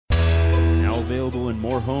available in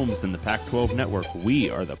more homes than the Pac-12 network. We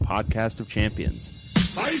are the podcast of champions.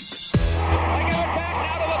 Fight! I give it back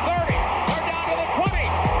now to the 30. They're down to the 20.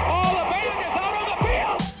 All the band is out on the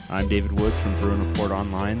field. I'm David Woods from Bruin Report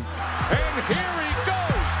Online. And here he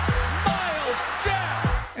goes, Miles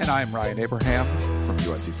Jack. And I'm Ryan Abraham from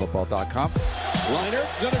USCFootball.com. Liner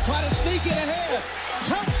going to try to sneak it ahead.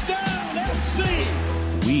 Touchdown,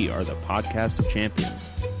 SC. We are the podcast of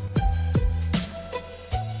champions.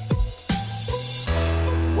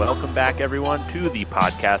 Welcome back, everyone, to the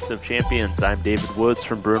Podcast of Champions. I'm David Woods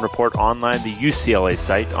from Bruin Report Online, the UCLA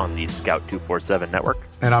site on the Scout 247 network.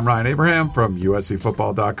 And I'm Ryan Abraham from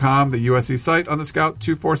USCFootball.com, the USC site on the Scout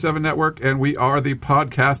 247 network. And we are the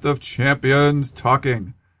Podcast of Champions,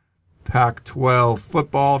 talking Pac-12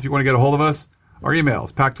 football. If you want to get a hold of us, our email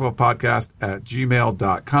is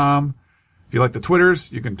pac12podcast@gmail.com. If you like the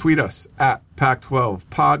Twitters, you can tweet us at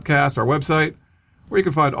Pac12Podcast, our website, where you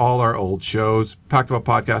can find all our old shows,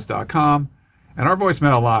 pac12podcast.com, and our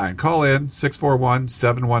voicemail line. Call in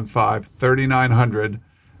 641-715-3900,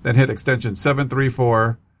 then hit extension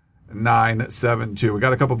 734-972. We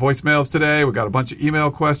got a couple voicemails today. We got a bunch of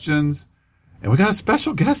email questions, and we got a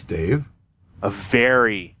special guest, Dave. A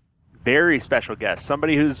very, very special guest.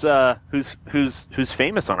 Somebody who's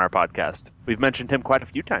famous on our podcast. We've mentioned him quite a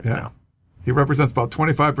few times now. He represents about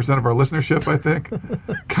 25% of our listenership, I think.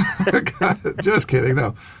 Just kidding.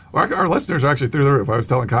 No, our listeners are actually through the roof. I was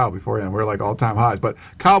telling Kyle beforehand, we're like all-time highs. But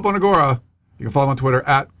Kyle Bonagora, you can follow him on Twitter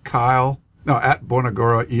at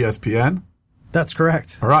Bonagora ESPN. That's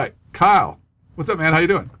correct. All right. Kyle, what's up, man? How you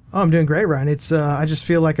doing? Oh, I'm doing great, Ryan. It's I just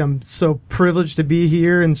feel like I'm so privileged to be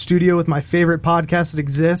here in studio with my favorite podcast that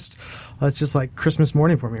exists. It's just like Christmas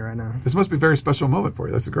morning for me right now. This must be a very special moment for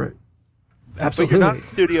you. This is great. Absolutely. But you're not in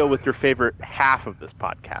studio with your favorite half of this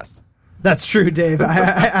podcast. That's true, Dave. I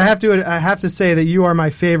have to say that you are my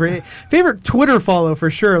favorite Twitter follow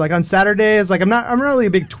for sure. Like on Saturdays, like I'm not really a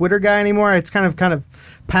big Twitter guy anymore. It's kind of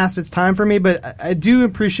past its time for me, but I do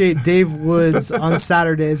appreciate Dave Woods on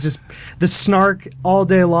Saturdays. Just the snark all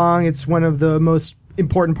day long. It's one of the most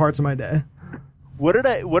important parts of my day. What did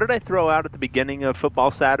I throw out at the beginning of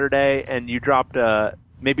Football Saturday? And you dropped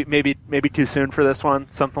maybe too soon for this one,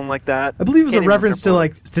 something like that. I believe it was a reference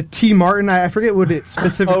to T. Martin. I forget what it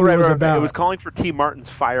specifically was about. It was calling for T. Martin's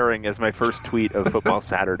firing as my first tweet of Football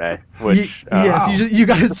Saturday. Which yes, you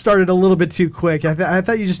got it started a little bit too quick. I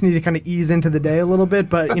thought you just need to kind of ease into the day a little bit,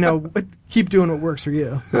 but keep doing what works for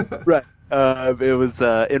you. Right. It was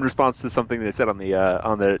in response to something they said on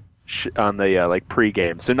the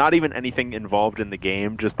pregame. So not even anything involved in the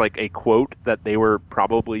game, just like a quote that they were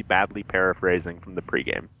probably badly paraphrasing from the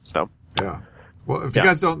pregame. So yeah. Well, if you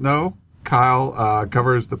guys don't know, Kyle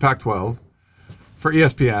covers the Pac-12 for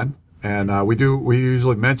ESPN, and we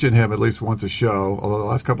usually mention him at least once a show. Although the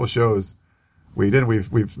last couple of shows we didn't.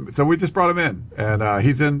 So we just brought him in, and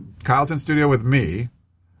Kyle's in studio with me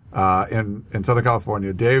in Southern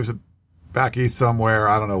California. Dave's back east somewhere.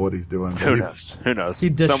 I don't know what he's doing. Who knows?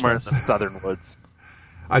 Somewhere in the southern woods.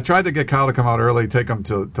 I tried to get Kyle to come out early, take him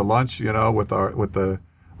to lunch, with the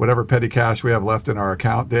whatever petty cash we have left in our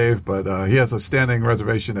account, Dave. But he has a standing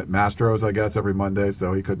reservation at Mastro's, I guess, every Monday,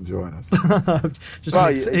 so he couldn't join us.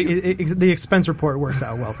 The expense report works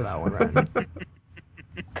out well for that one, right?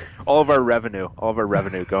 All of our revenue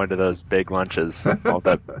going to those big lunches. All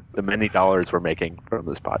the many dollars we're making from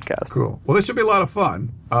this podcast. Cool. Well, this should be a lot of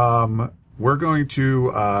fun. We're going to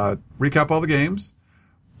recap all the games,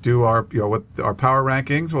 do our our power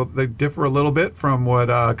rankings. Well, they differ a little bit from what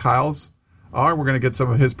Kyle's are. We're going to get some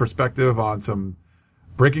of his perspective on some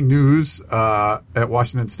breaking news at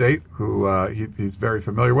Washington State, who he's very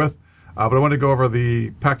familiar with. But I want to go over the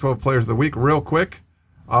Pac-12 Players of the Week real quick.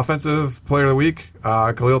 Offensive Player of the Week,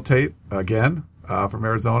 Khalil Tate again from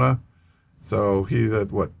Arizona. So he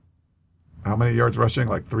had how many yards rushing?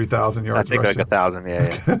 Like 3,000 yards rushing? I think like 1,000, yeah.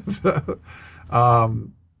 So,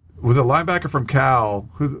 was a linebacker from Cal.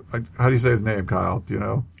 How do you say his name, Kyle? Do you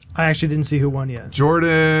know? I actually didn't see who won yet.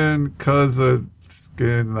 Jordan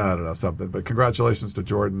Kozaskin, I don't know, something. But congratulations to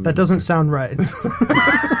Jordan. That doesn't sound right.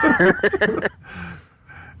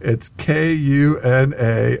 It's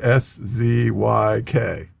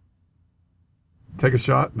Kunaszzyk. Take a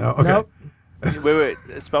shot? No? Okay. Nope. Wait.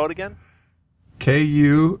 Spell it again?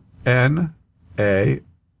 Kunaszzyk.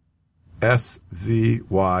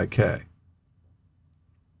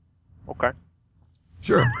 Okay.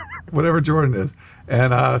 Sure. Whatever Jordan is.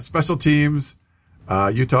 And special teams,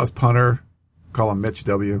 Utah's punter, call him Mitch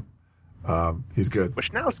W. He's good.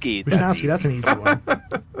 Wisnowski, that's an easy one.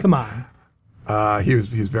 Come on.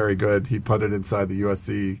 He's very good. He punted inside the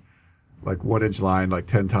USC 1 inch line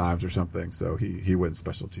 10 times or something. So he wins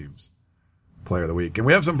special teams. player of the week. And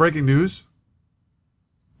we have some breaking news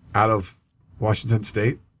out of Washington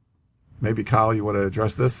State. Maybe, Kyle, you want to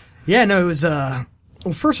address this? Yeah, no, it was, well,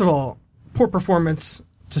 first of all, poor performance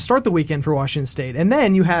to start the weekend for Washington State. And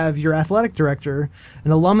then you have your athletic director,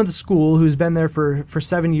 an alum of the school who's been there for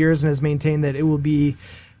 7 years and has maintained that it will be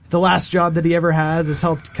the last job that he ever has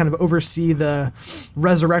helped kind of oversee the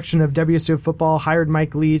resurrection of WSU football, hired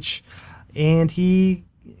Mike Leach, and he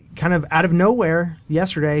kind of out of nowhere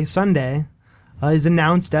yesterday, Sunday, is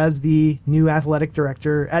announced as the new athletic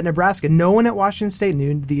director at Nebraska. No one at Washington State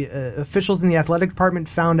knew. The officials in the athletic department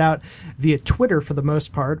found out via Twitter for the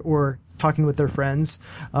most part, or talking with their friends.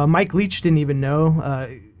 Mike Leach didn't even know.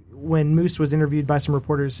 When Moose was interviewed by some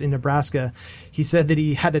reporters in Nebraska, he said that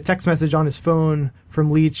he had a text message on his phone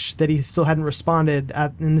from Leach that he still hadn't responded,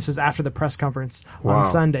 and this was after the press conference on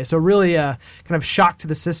Sunday. So really kind of shock to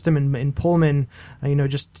the system in Pullman,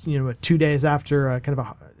 just 2 days after kind of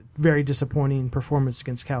a very disappointing performance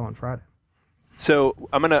against Cal on Friday. So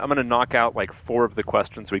I'm gonna knock out like 4 of the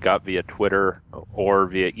questions we got via Twitter or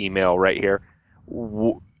via email right here.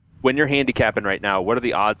 When you're handicapping right now, what are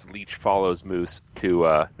the odds Leach follows Moose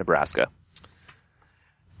to Nebraska?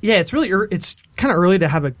 Yeah, it's kind of early to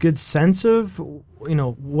have a good sense of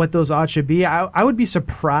what those odds should be. I would be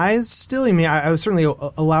surprised still. I mean, I would certainly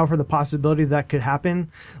allow for the possibility that could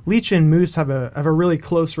happen. Leach and Moose have a really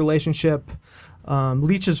close relationship.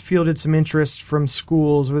 Leach has fielded some interest from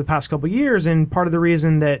schools over the past couple of years, and part of the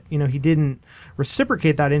reason that he didn't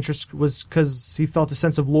reciprocate that interest was because he felt a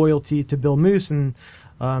sense of loyalty to Bill Moose and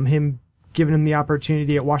him giving him the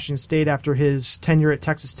opportunity at Washington State after his tenure at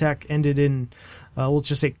Texas Tech ended in, let's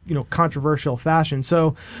just say, controversial fashion.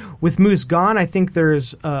 So with Moose gone, I think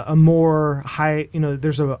there's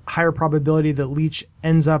there's a higher probability that Leach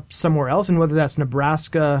ends up somewhere else, and whether that's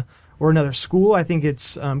Nebraska or another school, I think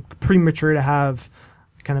it's premature to have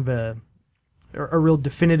kind of a real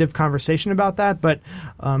definitive conversation about that, but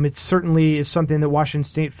it certainly is something that Washington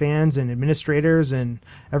State fans and administrators and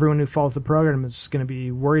everyone who follows the program is going to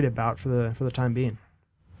be worried about for the time being.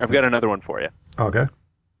 I've got another one for you. Okay.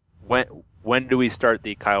 When do we start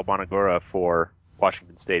the Kyle Bonagura for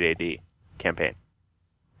Washington State AD campaign?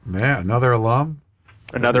 Man, another alum?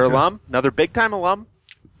 Another alum? Another big-time alum?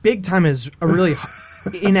 Big time is a really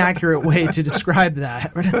inaccurate way to describe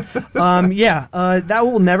that. That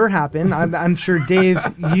will never happen. I'm sure, Dave,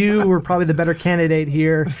 you were probably the better candidate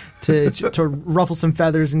here to ruffle some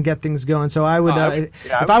feathers and get things going. So I would,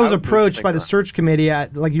 if I was approached by the search committee,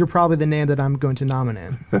 you're probably the name that I'm going to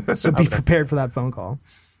nominate. So be prepared for that phone call.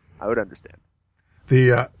 I would understand.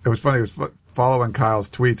 It was funny. It was following Kyle's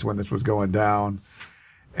tweets when this was going down,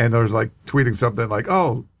 and there was tweeting something like,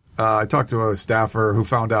 "Oh, I talked to a staffer who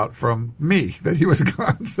found out from me that he was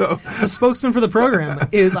gone." So the spokesman for the program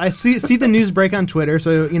is, I see the news break on Twitter.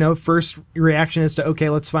 So, first reaction is to, okay,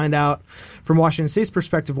 let's find out from Washington State's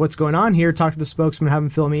perspective what's going on here. Talk to the spokesman, have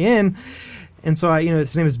him fill me in. And so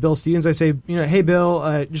his name is Bill Stevens. I say, hey,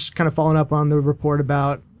 Bill, just kind of following up on the report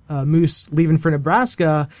about Moose leaving for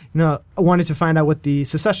Nebraska. I wanted to find out what the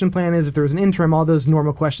succession plan is, if there was an interim, all those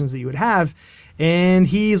normal questions that you would have. And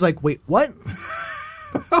he's like, wait, what?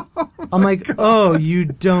 I'm like, oh, you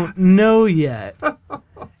don't know yet.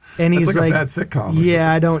 And he's like a bad sitcom.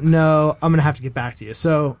 Yeah, I don't know. I'm going to have to get back to you.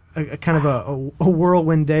 So a kind of a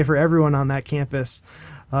whirlwind day for everyone on that campus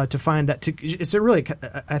to find out. It's a really,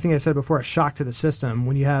 I think I said before, a shock to the system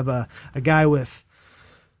when you have a guy with,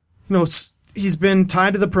 he's been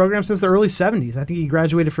tied to the program since the early 70s. I think he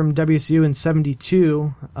graduated from WSU in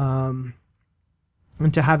 72. And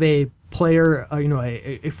to have a player,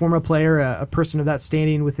 a former player, a person of that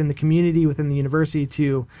standing within the community, within the university,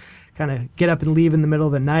 to kind of get up and leave in the middle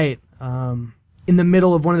of the night, in the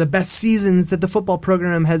middle of one of the best seasons that the football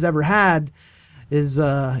program has ever had, is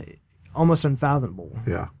almost unfathomable.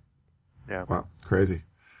 Yeah. Yeah. Wow. Crazy.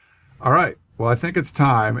 All right. Well, I think it's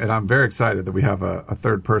time, and I'm very excited that we have a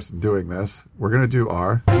third person doing this. We're going to do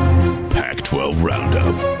our Pac-12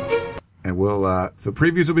 Roundup. And so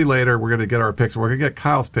previews will be later. We're going to get our picks. We're going to get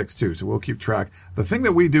Kyle's picks too, so we'll keep track. The thing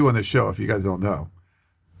that we do on this show, if you guys don't know,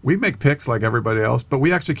 we make picks like everybody else, but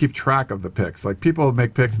we actually keep track of the picks. Like, people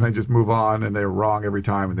make picks and they just move on and they're wrong every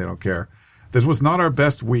time and they don't care. This was not our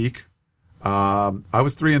best week. I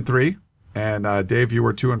was 3-3, and Dave, you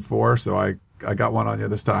were 2-4, so I got one on you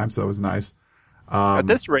this time, so it was nice. At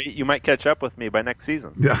this rate, you might catch up with me by next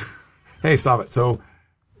season. Yeah. Hey, stop it. So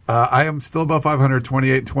I am still above 500,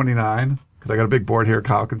 28-29, because I got a big board here.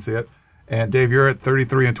 Kyle can see it. And Dave, you're at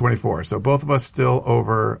 33-24. So both of us still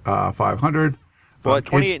over 500. Well, at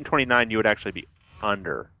 28-29, you would actually be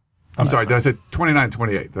under. I'm sorry, did I say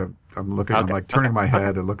 29-28? I'm looking. Okay. I'm like turning my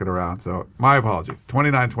head and looking around. So my apologies.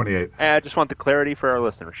 29-28. I just want the clarity for our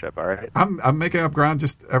listenership. All right. I'm making up ground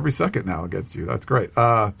just every second now against you. That's great.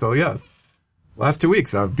 So yeah, last 2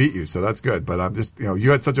 weeks I've beat you, so that's good. But I'm just,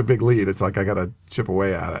 you had such a big lead. It's like I got to chip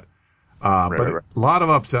away at it. But a lot of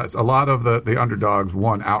upsets. A lot of the underdogs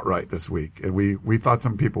won outright this week, and we thought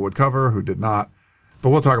some people would cover who did not. But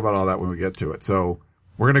we'll talk about all that when we get to it. So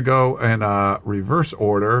we're going to go in reverse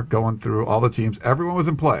order, going through all the teams. Everyone was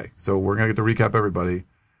in play, so we're going to get to recap everybody.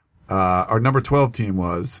 Our number 12 team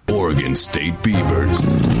was Oregon State Beavers.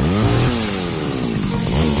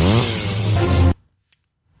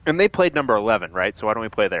 And they played number 11, right? So why don't we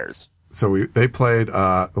play theirs? So they played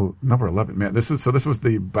number 11. Man, this was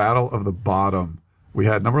the battle of the bottom. We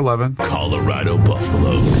had number 11, Colorado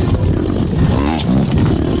Buffaloes.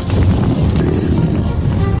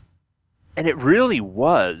 And it really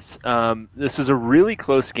was. This was a really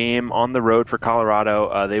close game on the road for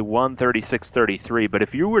Colorado. They won 36-33, but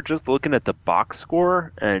if you were just looking at the box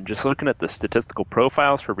score and just looking at the statistical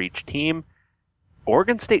profiles for each team,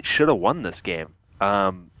 Oregon State should have won this game.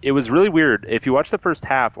 It was really weird. If you watch the first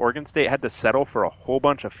half, Oregon State had to settle for a whole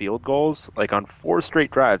bunch of field goals. Like on 4 straight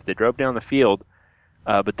drives, they drove down the field,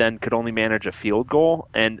 but then could only manage a field goal.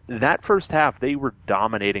 And that first half, they were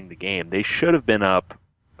dominating the game. They should have been up,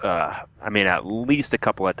 at least a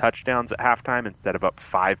couple of touchdowns at halftime instead of up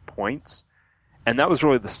 5 points. And that was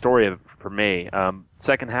really the story for me.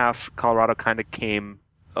 Second half, Colorado kind of came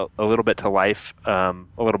a little bit to life, a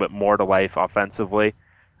little bit more to life offensively.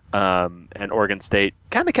 And Oregon State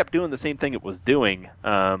kind of kept doing the same thing it was doing,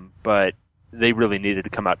 but they really needed to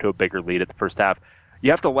come out to a bigger lead at the first half. You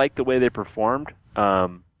have to like the way they performed, a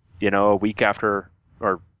week after,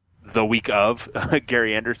 or the week of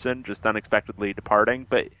Gary Anderson just unexpectedly departing.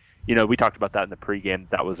 But, we talked about that in the pregame.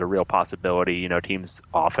 That was a real possibility. Teams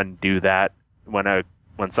often do that when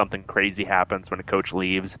something crazy happens, when a coach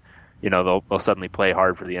leaves, they'll suddenly play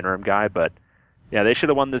hard for the interim guy. But yeah, they should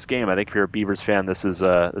have won this game. I think if you're a Beavers fan, this is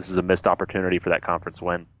a missed opportunity for that conference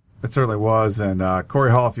win. It certainly was. And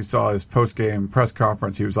Corey Hall, if you saw his post-game press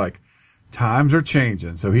conference, he was like, times are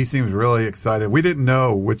changing. So he seems really excited. We didn't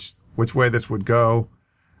know which way this would go.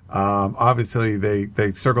 Obviously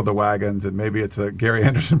they circled the wagons, and maybe it's a Gary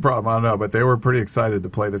Anderson problem. I don't know, but they were pretty excited to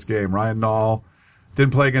play this game. Ryan Nall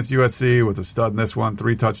didn't play against USC, was a stud in this one,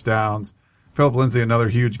 3 touchdowns. Philip Lindsay, another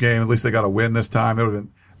huge game. At least they got a win this time. It would have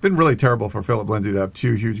been really terrible for Philip Lindsay to have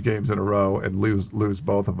 2 huge games in a row and lose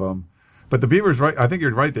both of them. But the Beavers, right? I think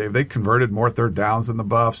you're right, Dave. They converted more third downs than the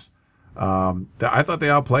Buffs. I thought they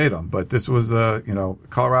outplayed them, but this was,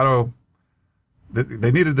 Colorado.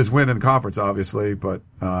 They needed this win in the conference, obviously, but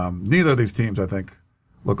neither of these teams, I think,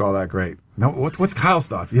 look all that great. No, what's Kyle's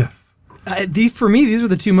thoughts? Yes. For me, these were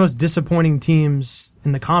the 2 most disappointing teams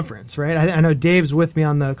in the conference, right? I know Dave's with me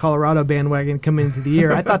on the Colorado bandwagon coming into the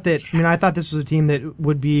year. I thought this was a team that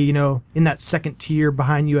would be, in that second tier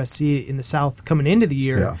behind USC in the South coming into the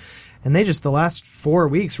year. Yeah. And they just, the last 4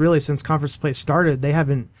 weeks, really, since conference play started, they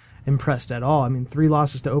haven't impressed at all. 3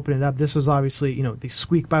 losses to open it up. This was obviously, they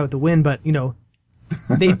squeaked by with the win, but,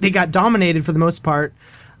 they got dominated for the most part,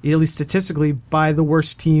 at least statistically, by the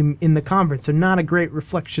worst team in the conference. So not a great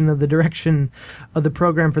reflection of the direction of the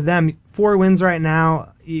program for them. 4 wins right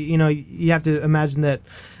now. You have to imagine that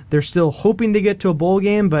they're still hoping to get to a bowl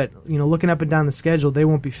game, but, looking up and down the schedule, they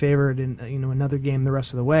won't be favored in, another game the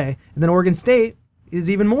rest of the way. And then Oregon State is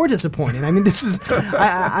even more disappointing. This is,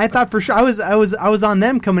 I thought for sure, I was on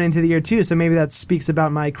them coming into the year too, so maybe that speaks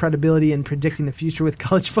about my credibility in predicting the future with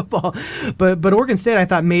college football. But Oregon State, I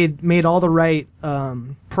thought made all the right,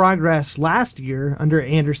 progress last year under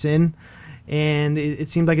Anderson, and it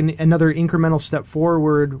seemed like another incremental step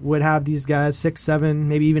forward would have these guys 6, 7,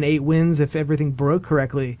 maybe even 8 wins if everything broke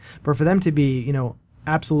correctly. But for them to be,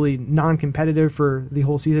 absolutely non-competitive for the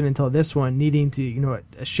whole season until this one, needing to,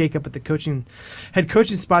 a shake-up at the head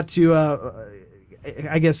coaching spot to,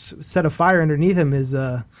 I guess, set a fire underneath him is,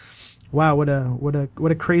 wow, what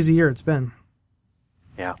a crazy year it's been.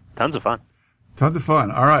 Yeah, tons of fun. Tons of fun.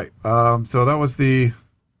 All right. So that was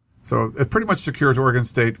so it pretty much secures Oregon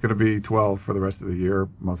State's going to be 12 for the rest of the year,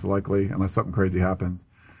 most likely, unless something crazy happens.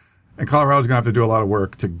 And Colorado's going to have to do a lot of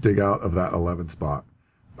work to dig out of that 11 spot.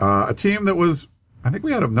 A team that was, I think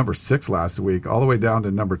we had them number 6 last week, all the way down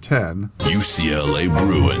to number 10. UCLA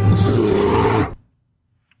Bruins.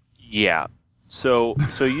 Yeah. So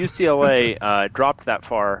UCLA dropped that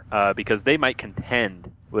far because they might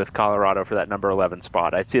contend with Colorado for that number 11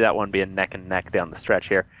 spot. I see that one being neck and neck down the stretch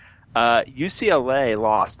here. UCLA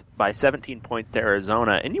lost by 17 points to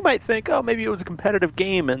Arizona, and you might think, oh, maybe it was a competitive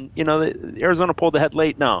game, and Arizona pulled ahead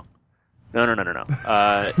late. No, No.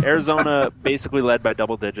 Arizona basically led by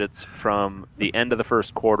double digits from the end of the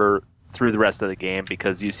first quarter through the rest of the game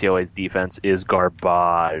because UCLA's defense is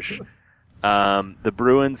garbage. The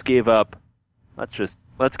Bruins gave up.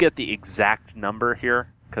 Let's get the exact number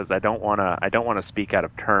here because I don't want to speak out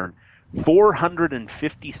of turn.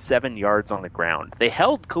 457 yards on the ground. They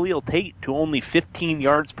held Khalil Tate to only 15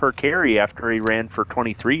 yards per carry after he ran for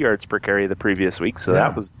 23 yards per carry the previous week, so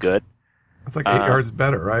that was good. That's like 8 yards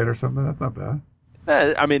better, right, or something? That's not bad.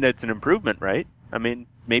 I mean, it's an improvement, right? I mean,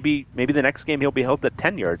 maybe the next game he'll be held at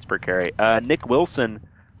 10 yards per carry. Nick Wilson,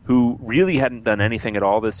 who really hadn't done anything at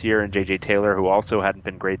all this year, and J.J. Taylor, who also hadn't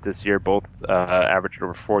been great this year, both averaged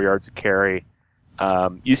over 4 yards a carry.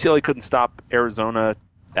 UCLA couldn't stop Arizona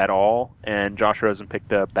at all, and Josh Rosen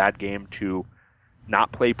picked a bad game to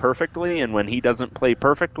not play perfectly, and when he doesn't play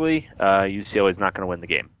perfectly, UCLA is not going to win the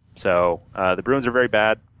game. So the Bruins are very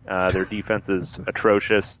bad. Their defense is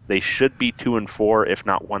atrocious. They should be 2-4, if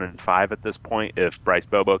not 1-5 at this point, if Bryce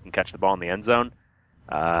Bobo can catch the ball in the end zone.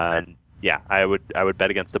 And yeah, I would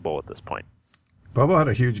bet against the Bull at this point. Bobo had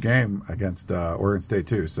a huge game against Oregon State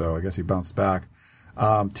too, so I guess he bounced back.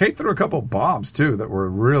 Tate threw a couple bombs too that were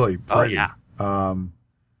really pretty. Oh yeah.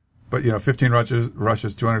 But 15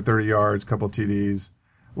 rushes, 230 yards, couple TDs,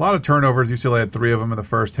 a lot of turnovers. UCLA had 3 of them in the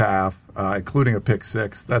first half, including a pick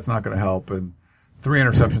 6. That's not going to help, and 3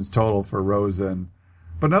 interceptions total for Rosen.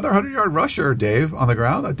 But another 100-yard rusher, Dave, on the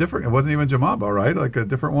ground. It wasn't even Jamambo, right? Like a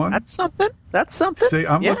different one. That's something. See,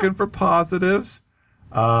 I'm looking for positives.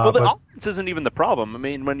 Well, the offense isn't even the problem. I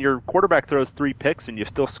mean, when your quarterback throws 3 picks and you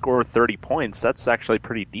still score 30 points, that's actually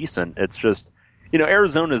pretty decent. It's just,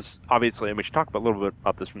 Arizona's obviously, and we should talk a little bit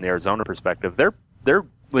about this from the Arizona perspective. They're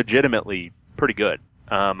legitimately pretty good.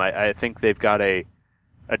 I think they've got a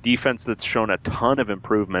defense that's shown a ton of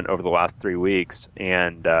improvement over the last 3 weeks,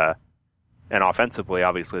 and offensively,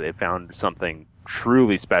 obviously, they found something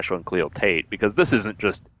truly special in Khalil Tate, because this isn't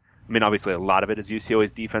just, obviously a lot of it is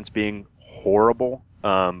UCLA's defense being horrible,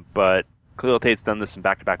 but Khalil Tate's done this in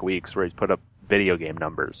back-to-back weeks where he's put up video game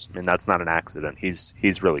numbers, and that's not an accident.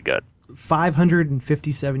 He's really good.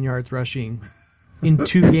 557 yards rushing in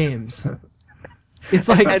 2 games. It's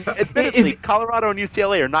like, admittedly, Colorado and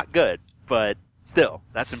UCLA are not good, but still,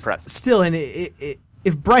 that's impressive. Still, and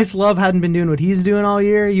if Bryce Love hadn't been doing what he's doing all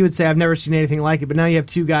year, you would say I've never seen anything like it. But now you have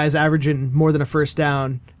 2 guys averaging more than a first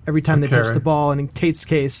down every time they touch the ball, and in Tate's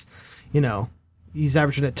case, he's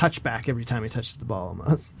averaging a touchback every time he touches the ball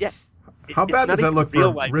almost. Yeah. How bad does that look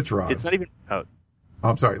for Rich Rod? It's not even. Oh.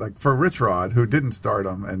 I'm sorry, like for Rich Rod, who didn't start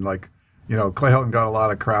him, and Clay Helton got a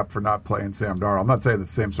lot of crap for not playing Sam Darnold. I'm not saying the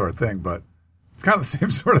same sort of thing, but it's kind of the same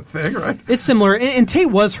sort of thing, right? It's similar. And Tate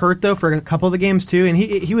was hurt, though, for a couple of the games, too. And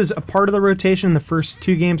he was a part of the rotation in the first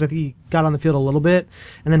 2 games. I think he got on the field a little bit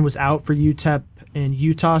and then was out for UTEP and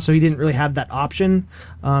Utah, so he didn't really have that option.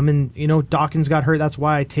 And Dawkins got hurt. That's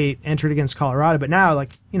why Tate entered against Colorado. But now,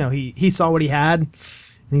 he saw what he had,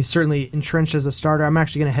 and he's certainly entrenched as a starter. I'm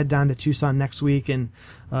actually going to head down to Tucson next week and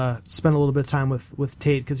spend a little bit of time with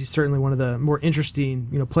Tate, because he's certainly one of the more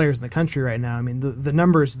interesting players in the country right now. I mean, the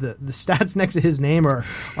numbers, the stats next to his name are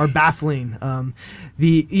baffling.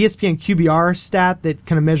 The ESPN QBR stat that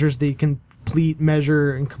kind of measures the complete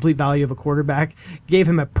measure and complete value of a quarterback gave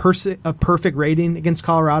him a perfect rating against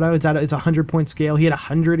Colorado. It's a 100-point scale. He had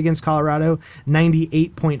 100 against Colorado,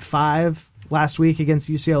 98.5 last week against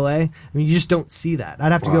UCLA. I mean, you just don't see that.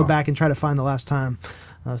 I'd have to go back and try to find the last time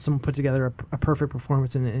someone put together a perfect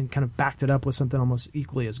performance and kind of backed it up with something almost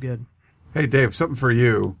equally as good. Hey, Dave, something for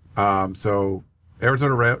you. So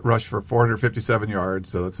Arizona rushed for 457 yards,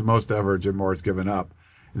 so that's the most ever Jim Morris given up.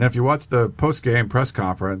 And then if you watch the post-game press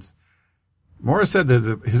conference, Morris said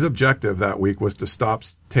that his objective that week was to stop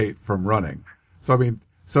Tate from running. So, it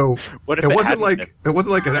wasn't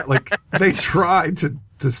like they tried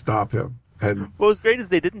to stop him. And what was great is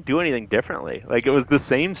they didn't do anything differently. Like, it was the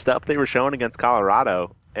same stuff they were showing against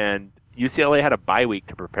Colorado, and UCLA had a bye week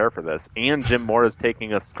to prepare for this, and Jim Morris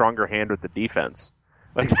taking a stronger hand with the defense.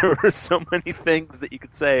 Like, there were so many things that you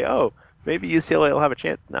could say, oh, maybe UCLA will have a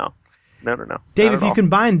chance now. No. Dave, if you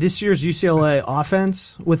combine this year's UCLA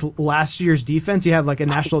offense with last year's defense, you have like a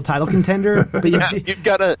national title contender. But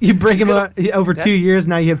you break them up over 2 years.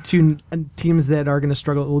 Now you have 2 teams that are going to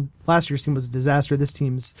struggle. Well, last year's team was a disaster. This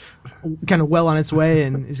team's kind of well on its way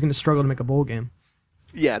and is going to struggle to make a bowl game.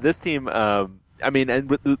 Yeah, this team. And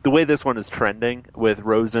with the way this one is trending, with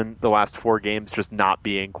Rosen the last 4 games just not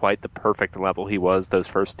being quite the perfect level he was those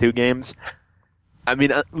first 2 games. I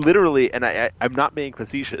mean, literally, and I'm not being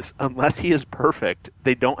facetious, unless he is perfect,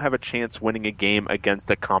 they don't have a chance winning a game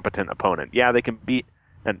against a competent opponent. Yeah, they can beat,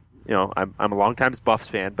 and I'm a longtime Buffs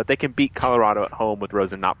fan, but they can beat Colorado at home with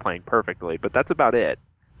Rosen not playing perfectly. But that's about it.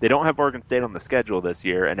 They don't have Oregon State on the schedule this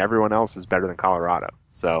year, and everyone else is better than Colorado.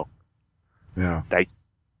 So, yeah. Dice.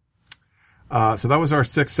 So that was our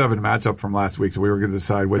 6-7 matchup from last week. So we were going to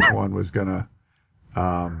decide which one was going to.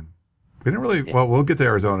 We didn't really. Well, we'll get to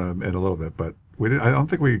Arizona in a little bit, but we didn't. I don't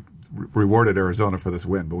think we rewarded Arizona for this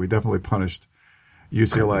win, but we definitely punished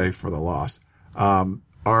UCLA for the loss.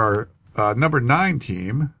 Our number 9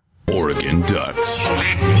 team, Oregon Ducks.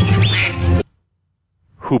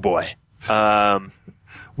 Hoo boy.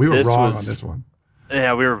 We were wrong on this one.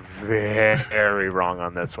 Yeah, we were very wrong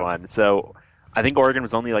on this one. So I think Oregon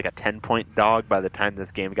was only like a 10-point dog by the time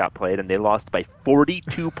this game got played, and they lost by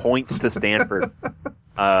 42 points to Stanford.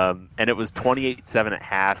 And it was 28-7 at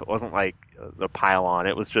half. It wasn't like a pile on.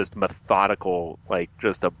 It was just methodical, like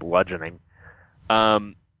just a bludgeoning.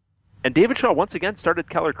 And David Shaw once again started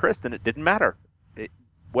Keller Christ, and it didn't matter.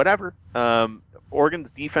 Whatever.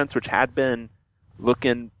 Oregon's defense, which had been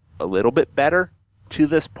looking a little bit better to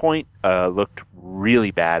this point, looked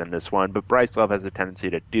really bad in this one, but Bryce Love has a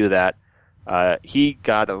tendency to do that. He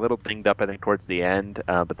got a little dinged up, I think, towards the end,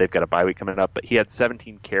 but they've got a bye week coming up. But he had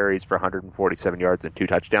 17 carries for 147 yards and 2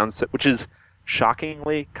 touchdowns, which is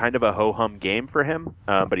shockingly kind of a ho-hum game for him,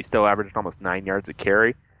 but he still averaged almost 9 yards a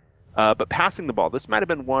carry. But passing the ball, this might have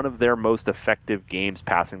been one of their most effective games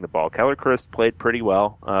passing the ball. Keller Christ played pretty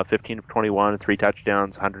well, 15 of 21, 3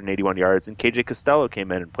 touchdowns, 181 yards, and KJ Costello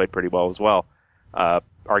came in and played pretty well as well.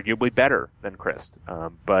 Arguably better than Christ,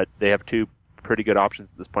 but they have 2 pretty good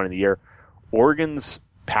options at this point in the year. Oregon's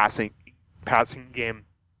passing game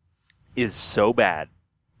is so bad.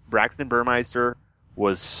 Braxton Burmeister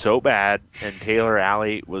was so bad, and Taylor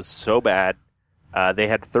Alley was so bad. They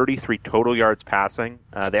had 33 total yards passing.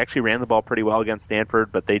 They actually ran the ball pretty well against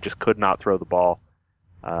Stanford, but they just could not throw the ball.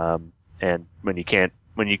 And when you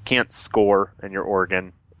can't score and you're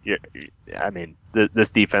Oregon, this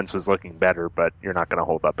defense was looking better, but you're not going to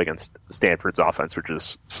hold up against Stanford's offense, which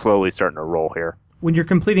is slowly starting to roll here. When you're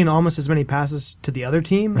completing almost as many passes to the other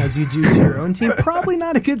team as you do to your own team, probably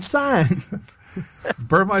not a good sign.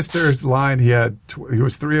 Burmeister's line, he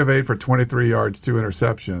was 3 of 8 for 23 yards, 2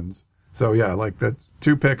 interceptions. So yeah, like that's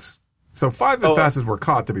 2 picks. So 5 of his passes were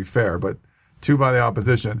caught, to be fair, but 2 by the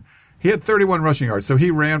opposition. He had 31 rushing yards, so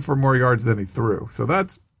he ran for more yards than he threw. So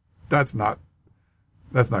that's not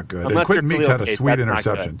good. And Quentin Meeks had a sweet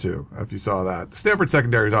interception too, if you saw that. The Stanford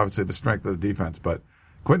secondary is obviously the strength of the defense, but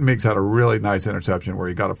Quentin Meeks had a really nice interception where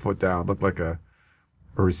he got a foot down, looked like a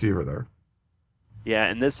receiver there. Yeah,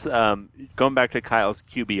 and this, going back to Kyle's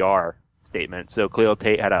QBR statement, so Khalil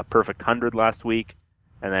Tate had a perfect 100 last week,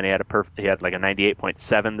 and then he had like a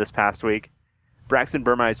 98.7 this past week. Braxton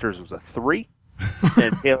Burmeister's was a 3,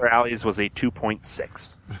 and Taylor Alley's was a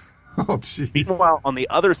 2.6. Oh, jeez. Meanwhile, on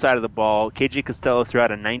the other side of the ball, KJ Costello threw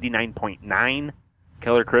out a 99.9,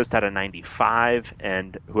 Keller Christ had a 95,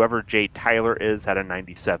 and whoever Jay Tyler is had a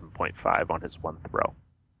 97.5 on his one throw.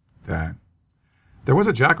 Dang. There was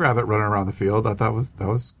a jackrabbit running around the field. I thought that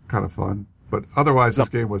was kind of fun. But otherwise, this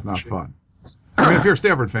game was not fun. I mean, if you're a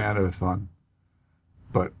Stanford fan, it was fun.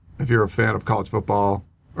 But if you're a fan of college football,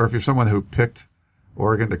 or if you're someone who picked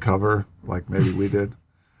Oregon to cover, like maybe we did,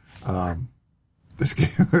 this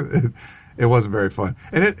game, it wasn't very fun.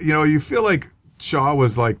 And you feel like Shaw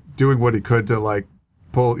was like doing what he could to like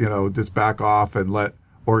pull, just back off and let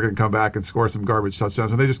Oregon come back and score some garbage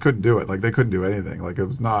touchdowns, and they just couldn't do it. Like they couldn't do anything. Like it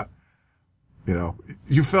was not,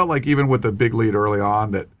 you felt like even with the big lead early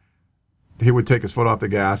on that he would take his foot off the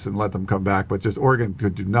gas and let them come back, but just Oregon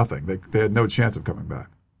could do nothing. They had no chance of coming back.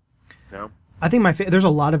 No. I think there's a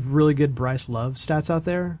lot of really good Bryce Love stats out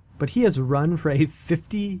there, but he has run for a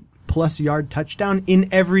 50-plus yard touchdown in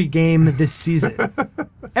every game this season.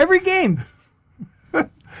 Every game.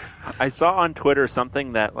 I saw on Twitter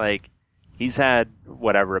something that like he's had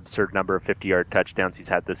whatever absurd number of 50-yard touchdowns he's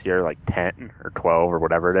had this year, like 10 or 12 or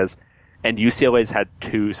whatever it is, and UCLA's had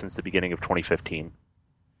 2 since the beginning of 2015.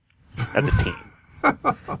 That's a team.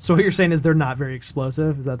 So what you're saying is they're not very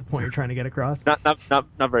explosive? Is that the point you're trying to get across? Not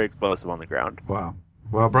very explosive on the ground. Wow.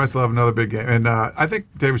 Well, Bryce Love, another big game. And I think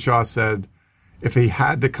David Shaw said if he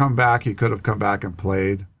had to come back, he could have come back and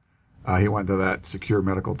played. He went to that secure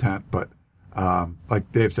medical tent, but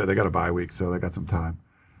like Dave said, they got a bye week, so they got some time.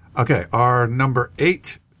 Okay, our number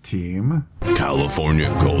 8 team. California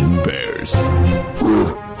Golden Bears.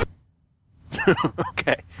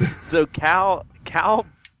 Okay, so Cal.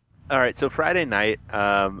 All right, so Friday night,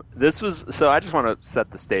 I just want to set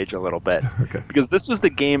the stage a little bit. Okay. Because this was the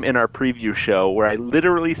game in our preview show where I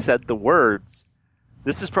literally said the words,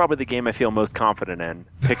 this is probably the game I feel most confident in,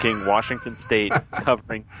 picking Washington State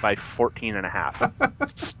covering by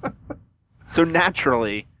 14.5. So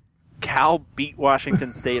naturally, Cal beat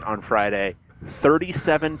Washington State on Friday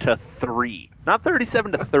 37-3. Not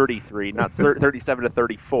 37-33, not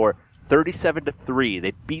 37-34, 37-3.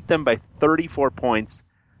 They beat them by 34 points.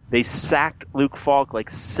 They sacked Luke Falk like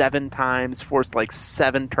 7 times, forced like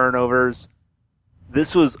 7 turnovers.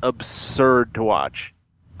 This was absurd to watch.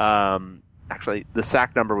 Actually, the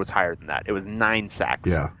sack number was higher than that. It was 9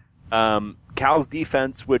 sacks. Yeah. Cal's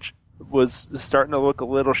defense, which was starting to look a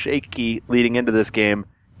little shaky leading into this game,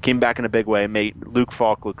 came back in a big way, made Luke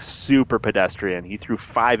Falk look super pedestrian. He threw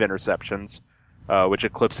 5 interceptions, which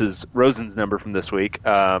eclipses Rosen's number from this week.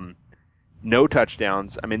 No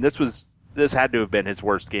touchdowns. I mean, this had to have been his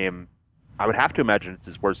worst game. I would have to imagine it's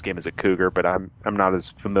his worst game as a Cougar, but I'm not as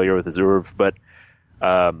familiar with his URV. But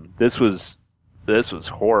this was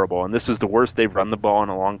horrible, and this was the worst they've run the ball in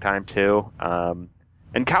a long time too.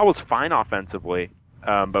 And Cal was fine offensively,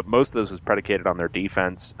 but most of this was predicated on their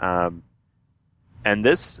defense. And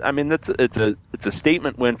this, I mean, it's a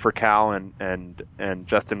statement win for Cal and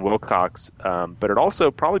Justin Wilcox, but it also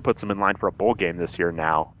probably puts them in line for a bowl game this year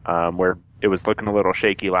now, where it was looking a little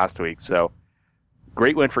shaky last week. So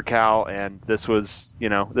great win for Cal, and this was,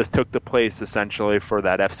 this took the place essentially for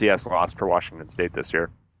that FCS loss for Washington State this year.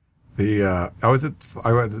 I was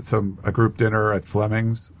at a group dinner at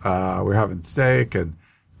Fleming's. We were having steak, and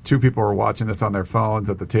 2 people were watching this on their phones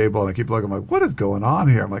at the table, and I keep looking, I'm like, what is going on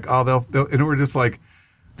here? I'm like, oh, they'll and we're just like,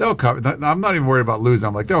 they'll cover. I'm not even worried about losing.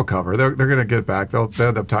 I'm like, they'll cover. They're going to get back. They'll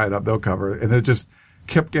end up tying up. They'll cover. And it just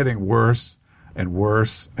kept getting worse and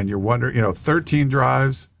worse. And you're wondering, 13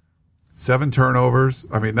 drives, 7 turnovers.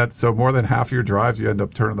 I mean, that's so more than half your drives, you end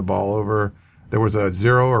up turning the ball over. There was a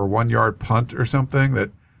 0 or 1 yard punt or something that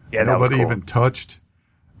nobody even touched.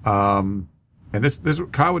 And this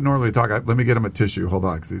Kyle would normally talk. Let me get him a tissue. Hold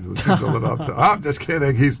on, because he's a little upset. I'm just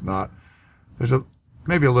kidding. He's not. There's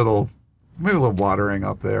maybe a little watering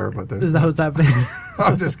up there, but is that what's happening?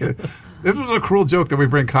 I'm just kidding. This was a cruel joke that we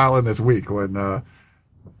bring Kyle in this week when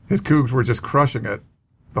his Cougs were just crushing it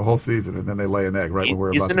the whole season, and then they lay an egg right when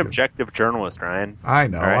we're He's about an to objective journalist, Ryan. I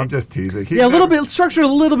know. Right? I'm just teasing. A little bit structured a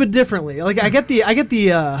little bit differently. Like I get the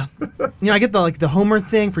Homer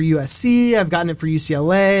thing for USC. I've gotten it for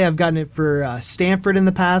UCLA. I've gotten it for Stanford in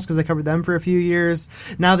the past because I covered them for a few years.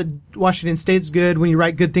 Now that Washington State's good, when you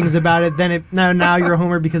write good things about it, then now you're a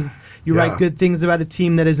Homer because you write good things about a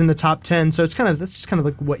team that is in the top 10. So that's just kind of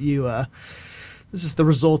like what you. This is the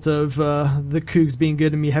result of the Cougs being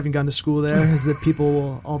good and me having gone to school there, is that people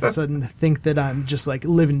will all of a sudden think that I'm just like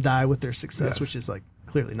live and die with their success, which is like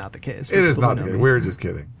clearly not the case. It is not the case. We're just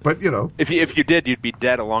kidding. But, If you did, you'd be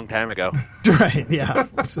dead a long time ago. Right, yeah.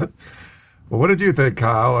 Well, what did you think,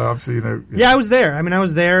 Kyle? Obviously, Yeah, I was there. I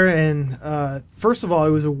was there, and first of all,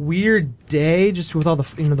 it was a weird day just with all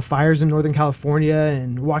the the fires in Northern California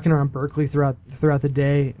and walking around Berkeley throughout the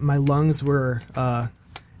day. My lungs were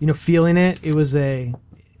feeling it. It was the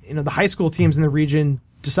high school teams in the region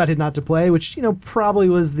decided not to play, which, probably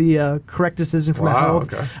was the correct decision from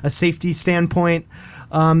a safety standpoint.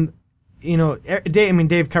 Dave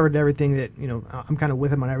covered everything that, I'm kind of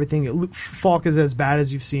with him on everything. Falk is as bad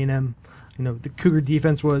as you've seen him. The Cougar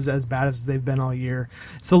defense was as bad as they've been all year.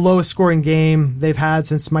 It's the lowest scoring game they've had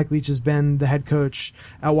since Mike Leach has been the head coach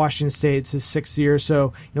at Washington State. It's his 6th year.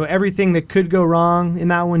 So, everything that could go wrong in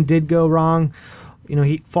that one did go wrong.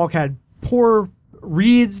 Falk had poor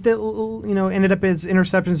reads that, ended up as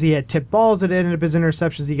interceptions. He had tipped balls that ended up as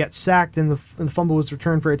interceptions. He got sacked and the fumble was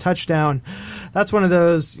returned for a touchdown. That's one of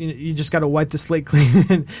those, you just got to wipe the slate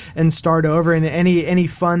clean and start over. And any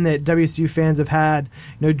fun that WSU fans have had,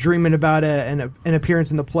 dreaming about an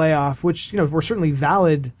appearance in the playoff, which, were certainly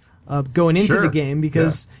valid going into the game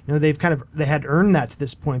because they had earned that to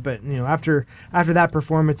this point. But after that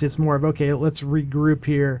performance, it's more of okay, let's regroup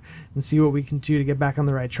here and see what we can do to get back on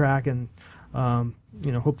the right track and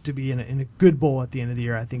hope to be in a good bowl at the end of the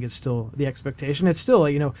year. I think it's still the expectation. It's still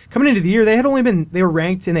coming into the year they were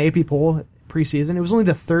ranked in the AP poll preseason. It was only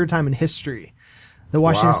the 3rd time in history that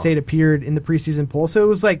Washington State appeared in the preseason poll. So it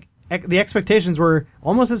was like the expectations were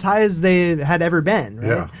almost as high as they had ever been. Right?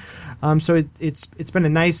 Yeah. So it's been a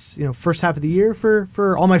nice first half of the year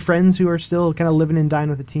for all my friends who are still kind of living and dying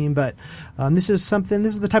with the team. But this is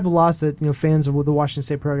the type of loss that fans of the Washington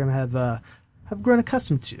State program have grown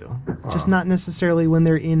accustomed to. Just not necessarily when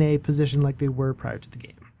they're in a position like they were prior to the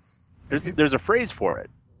game. There's a phrase for it.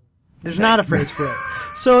 There's not a phrase for it.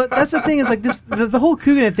 So that's the thing is like this. The whole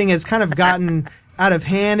Cougar thing has kind of gotten out of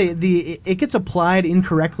hand. It gets applied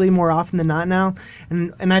incorrectly more often than not now.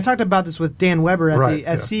 And I talked about this with Dan Weber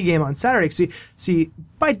at C Game on Saturday. See,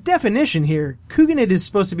 by definition here, Couganit is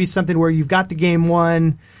supposed to be something where you've got the game won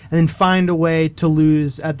and then find a way to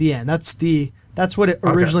lose at the end. That's what it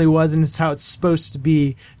originally was, and it's how it's supposed to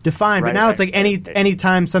be defined. But now it's like any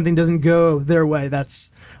time something doesn't go their way,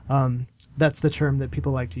 that's the term that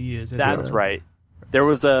people like to use. That's right. There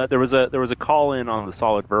was a call in on the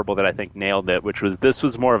Solid Verbal that I think nailed it, which was this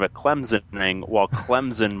was more of a Clemsoning, while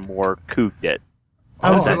Clemson more cooked it.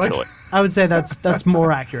 I would say that's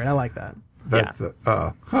more accurate. I like that.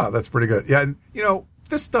 That's pretty good. Yeah, and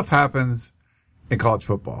this stuff happens in college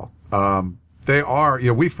football.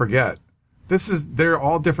 We forget. They're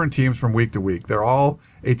all different teams from week to week. They're all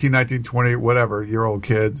 18, 19, 20, whatever year old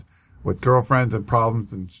kids with girlfriends and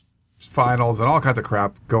problems and finals and all kinds of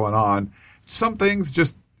crap going on. Some things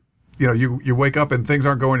just, you wake up and things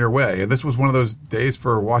aren't going your way. And this was one of those days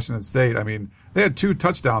for Washington State. I mean, they had 2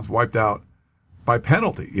 touchdowns wiped out by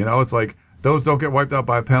penalty. It's like those don't get wiped out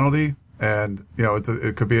by a penalty. And,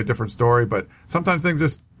 it could be a different story, but sometimes things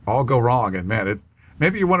just all go wrong. And man,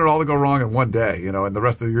 maybe you want it all to go wrong in one day, and the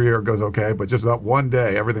rest of your year goes okay, but just that one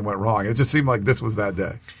day, everything went wrong. It just seemed like this was that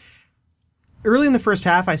day. Early in the first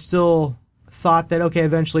half, I still thought that, okay,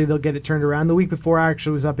 eventually they'll get it turned around. The week before, I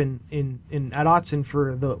actually was up at Autzen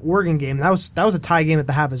for the Oregon game. That was a tie game at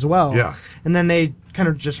the half as well. Yeah. And then they kind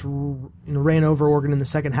of just ran over Oregon in the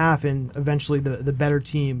second half, and eventually the better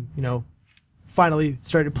team, finally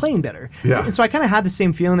started playing better. Yeah. And so I kind of had the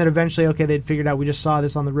same feeling that eventually, okay, they'd figured out we just saw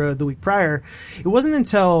this on the road the week prior. It wasn't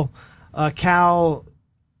until Cal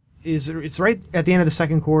it's right at the end of the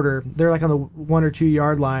second quarter. They're like on the 1 or 2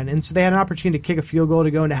 yard line. And so they had an opportunity to kick a field goal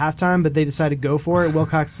to go into halftime, but they decided to go for it.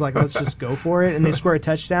 Wilcox is like, let's just go for it. And they score a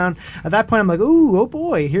touchdown. At that point, I'm like, ooh, oh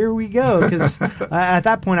boy, here we go. Because at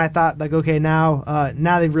that point, I thought, like, okay, now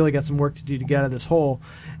they've really got some work to do to get out of this hole.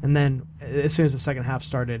 And then as soon as the second half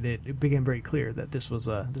started, it became very clear that this was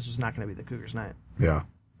not going to be the Cougars' night. Yeah.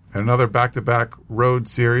 And another back-to-back road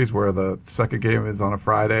series where the second game is on a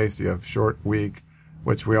Friday, so you have short week,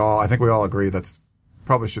 which I think we all agree that's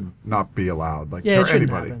probably should not be allowed. Like, yeah, for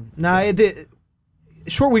anybody. No,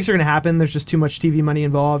 short weeks are going to happen. There's just too much TV money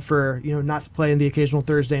involved for not to play in the occasional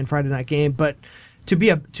Thursday and Friday night game. But to be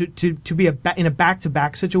in a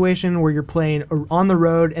back-to-back situation where you're playing on the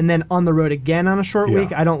road and then on the road again on a short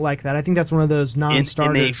week, I don't like that. I think that's one of those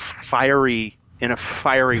non-starters. In a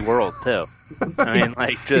fiery world too. I mean,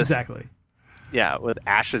 like, just exactly. Yeah, with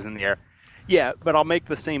ashes in the air. Yeah, but I'll make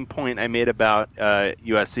the same point I made about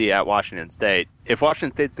USC at Washington State. If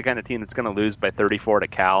Washington State's the kind of team that's going to lose by 34 to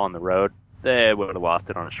Cal on the road, they would have lost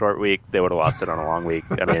it on a short week. They would have lost it on a long week.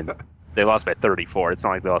 I mean, they lost by 34. It's not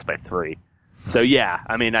like they lost by 3. So yeah,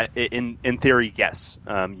 I mean, in theory, yes,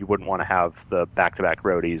 you wouldn't want to have the back-to-back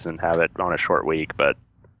roadies and have it on a short week, but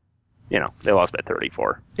they lost by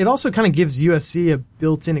 34. It also kind of gives USC a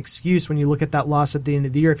built-in excuse when you look at that loss at the end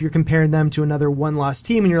of the year. If you're comparing them to another one-loss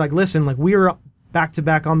team and you're like, listen, like, we were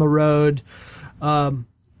back-to-back on the road.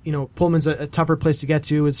 Pullman's a tougher place to get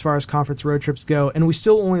to as far as conference road trips go, and we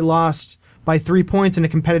still only lost by 3 points in a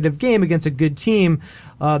competitive game against a good team.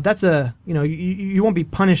 That's you won't be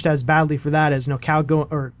punished as badly for that as Cal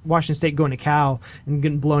or Washington State going to Cal and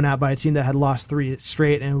getting blown out by a team that had lost 3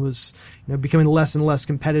 straight and was becoming less and less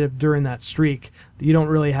competitive during that streak. You don't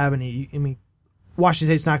really have any. I mean, Washington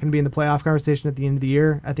State's not going to be in the playoff conversation at the end of the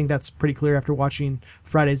year. I think that's pretty clear after watching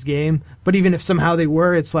Friday's game. But even if somehow they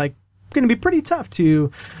were, it's like going to be pretty tough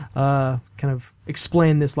to kind of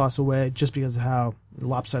explain this loss away just because of how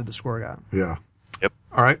lopsided the score got. Yeah. Yep.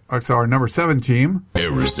 All right. So our number 7 team,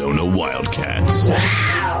 Arizona Wildcats.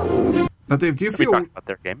 Now, Dave, do you feel? We talked about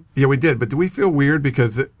their game. Yeah, we did. But do we feel weird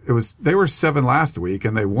because they were 7 last week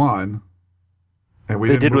and they won, and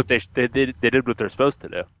they did what they're supposed to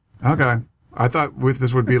do. Okay. I thought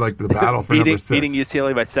this would be like the battle for number 6. Beating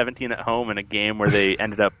UCLA by 17 at home in a game where they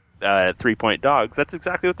ended up 3-point dogs. That's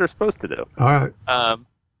exactly what they're supposed to do. All right.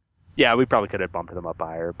 Yeah, we probably could have bumped them up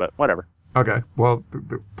higher, but whatever. Okay. Well,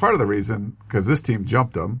 part of the reason, because this team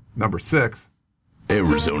jumped them, number 6.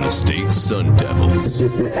 Arizona State Sun Devils.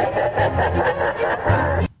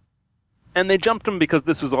 And they jumped them because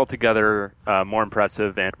this was altogether more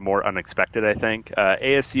impressive and more unexpected, I think.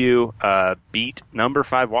 ASU beat number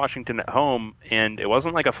 5 Washington at home, and it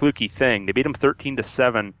wasn't like a fluky thing. They beat them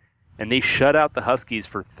 13-7, and they shut out the Huskies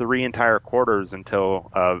for 3 entire quarters until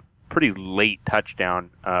a pretty late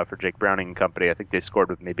touchdown for Jake Browning and company. I think they scored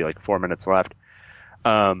with maybe like 4 minutes left.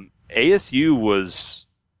 ASU was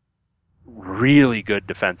really good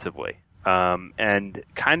defensively. And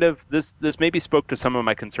kind of this maybe spoke to some of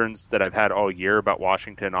my concerns that I've had all year about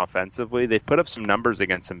Washington offensively. They've put up some numbers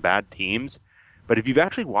against some bad teams, but if you've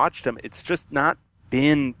actually watched them, it's just not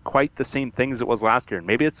been quite the same thing as it was last year. And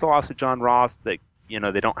maybe it's the loss of John Ross that,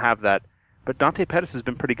 they don't have that. But Dante Pettis has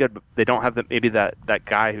been pretty good, but they don't have that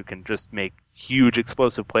guy who can just make huge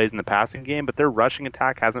explosive plays in the passing game. But their rushing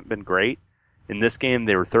attack hasn't been great. In this game,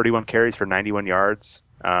 they were 31 carries for 91 yards.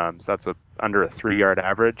 So that's under a 3-yard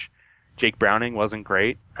average. Jake Browning wasn't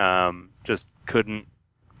great. Just couldn't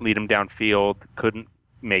lead him downfield, couldn't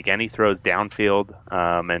make any throws downfield,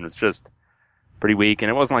 and was just pretty weak. And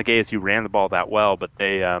it wasn't like ASU ran the ball that well, but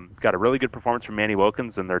they got a really good performance from Manny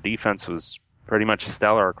Wilkins, and their defense was pretty much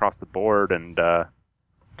stellar across the board and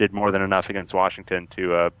did more than enough against Washington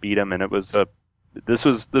to beat them. And it was this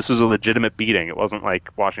was a legitimate beating. It wasn't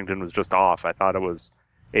like Washington was just off. I thought it was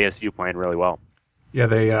ASU playing really well. Yeah,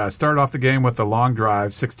 they started off the game with a long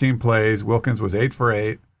drive, 16 plays. Wilkins was 8 for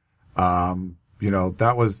 8.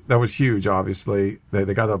 That was huge. Obviously,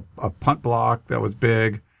 they got a punt block that was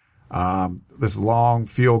big. This long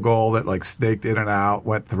field goal that snaked in and out,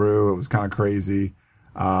 went through. It was kind of crazy.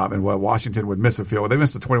 And Washington would miss a field. They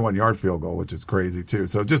missed a 21-yard field goal, which is crazy too.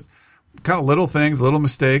 So just kind of little things, little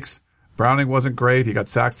mistakes. Browning wasn't great. He got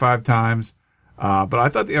sacked 5 times. But I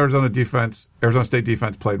thought the Arizona State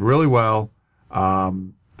defense played really well.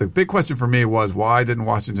 The big question for me was, why didn't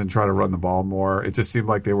Washington try to run the ball more? It just seemed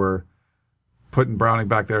like they were putting Browning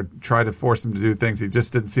back there, trying to force him to do things he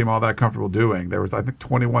just didn't seem all that comfortable doing. There was, I think,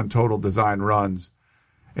 21 total design runs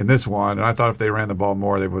in this one, and I thought if they ran the ball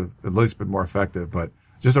more, they would have at least been more effective. But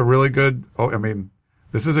just a really good,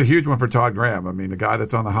 this is a huge one for Todd Graham. The guy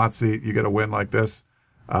that's on the hot seat, you get a win like this,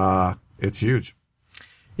 it's huge.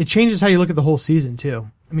 It changes how you look at the whole season too.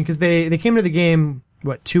 Because they came to the game,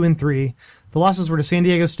 2-3. The losses were to San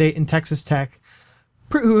Diego State and Texas Tech,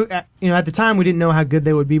 who, at the time we didn't know how good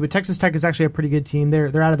they would be, but Texas Tech is actually a pretty good team.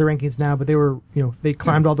 They're out of the rankings now, but they were, they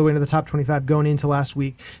climbed all the way into the top 25 going into last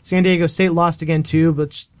week. San Diego State lost again too,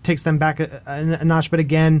 but takes them back a notch, but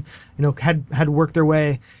again, had worked their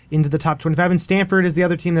way into the top 25. And Stanford is the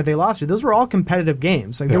other team that they lost to. Those were all competitive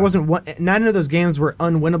games. There wasn't one, none of those games were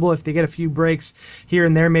unwinnable. If they get a few breaks here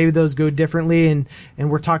and there, maybe those go differently. And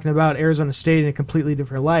we're talking about Arizona State in a completely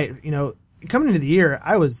different light. Coming into the year,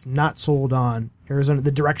 I was not sold on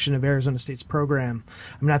the direction of Arizona State's program.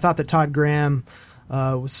 I thought that Todd Graham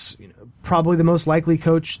was probably the most likely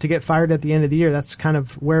coach to get fired at the end of the year. That's kind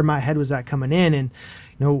of where my head was at coming in.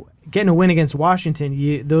 And getting a win against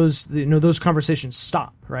Washington, those conversations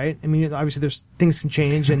stop, right? Obviously there's things can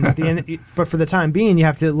change, and at the end, but for the time being, you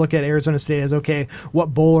have to look at Arizona State as, okay, what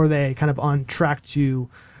bowl are they kind of on track to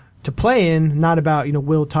play in? Not about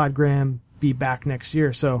will Todd Graham be back next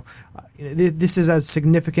year. So this is as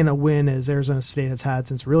significant a win as Arizona State has had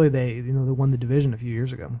since really they won the division a few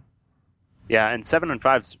years ago. Yeah, and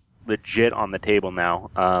 7-5's legit on the table now.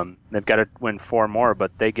 They've got to win 4 more,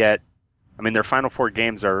 but they get, their final 4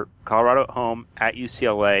 games are Colorado at home, at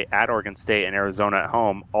UCLA, at Oregon State, and Arizona at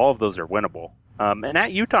home. All of those are winnable. And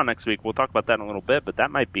at Utah next week, we'll talk about that in a little bit, but that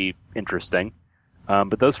might be interesting.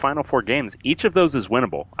 But those final 4 games, each of those is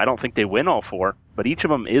winnable. I don't think they win all 4, but each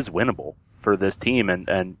of them is winnable for this team.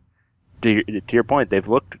 And to your point, they've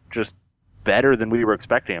looked just better than we were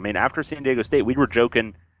expecting. After San Diego State, we were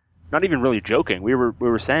joking, not even really joking. We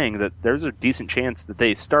were saying that there's a decent chance that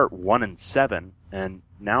they start 1-7, and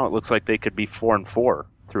now it looks like they could be 4-4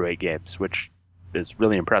 through 8 games, which is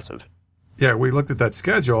really impressive. Yeah, we looked at that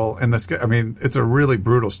schedule, and it's a really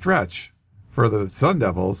brutal stretch for the Sun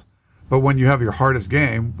Devils. But when you have your hardest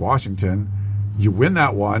game, Washington, you win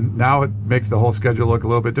that one. Now it makes the whole schedule look a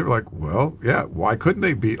little bit different. Why couldn't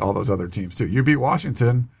they beat all those other teams too? You beat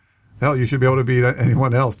Washington. Hell, you should be able to beat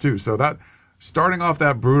anyone else too. So that, starting off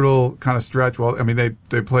that brutal kind of stretch,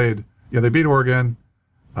 they played, they beat Oregon,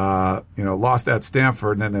 lost at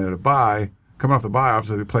Stanford, and then they had a bye. Coming off the bye,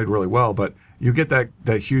 obviously they played really well, but you get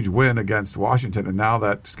that huge win against Washington, and now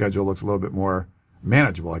that schedule looks a little bit more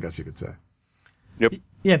manageable, I guess you could say. Yep.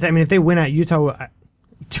 Yeah, if they win at Utah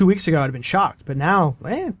 2 weeks ago, I'd have been shocked. But now,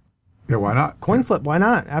 yeah, why not? Coin flip, why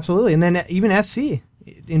not? Absolutely. And then even SC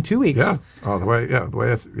in 2 weeks. Yeah. Oh, the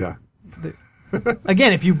way SC, yeah.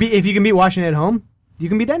 Again, if you can beat Washington at home, you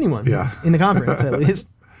can beat anyone. Yeah. In the conference, at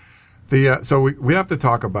least. So we have to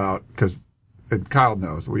talk about, because Kyle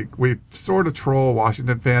knows, we sort of troll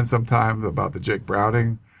Washington fans sometimes about the Jake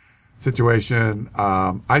Browning situation.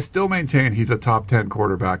 I still maintain he's a top 10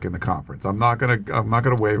 quarterback in the conference. I'm not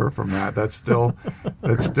gonna waver from that.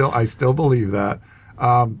 I still believe that.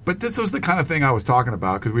 But this was the kind of thing I was talking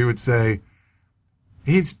about, because we would say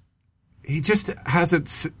he just hasn't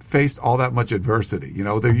faced all that much adversity. You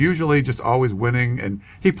know, they're usually just always winning, and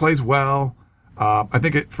he plays well. I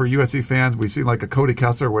think for USC fans, we've seen like a Cody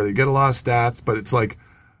Kessler where they get a lot of stats, but it's like,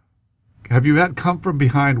 have you had come from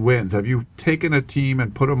behind wins? Have you taken a team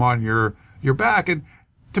and put them on your back? And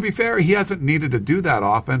to be fair, he hasn't needed to do that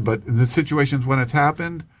often, but in the situations when it's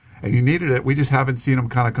happened and you needed it, we just haven't seen him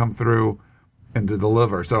kind of come through and to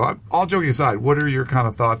deliver. So all joking aside, what are your kind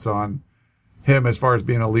of thoughts on him as far as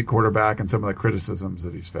being an elite quarterback and some of the criticisms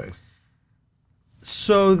that he's faced?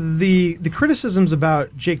 So the criticisms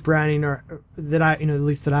about Jake Browning are that at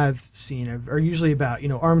least that I've seen are usually about,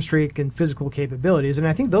 arm strength and physical capabilities. And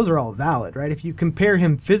I think those are all valid, right? If you compare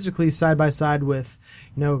him physically side by side with,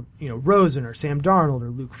 Rosen or Sam Darnold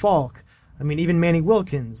or Luke Falk, I mean, even Manny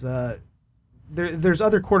Wilkins, there's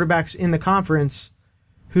other quarterbacks in the conference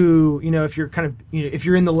who, if you're if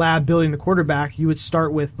you're in the lab building a quarterback, you would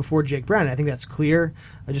start with before Jake Browning. I think that's clear.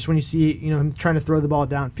 Just when you see, him trying to throw the ball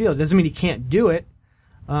downfield, it doesn't mean he can't do it.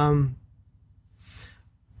 But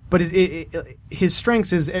his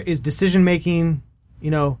strengths is decision making,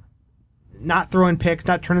 not throwing picks,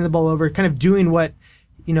 not turning the ball over, kind of doing what,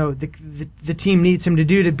 the team needs him to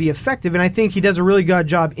do to be effective. And I think he does a really good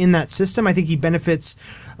job in that system. I think he benefits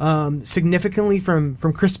significantly from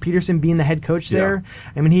Chris Peterson being the head coach there.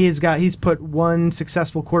 I mean, he's put one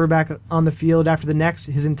successful quarterback on the field after the next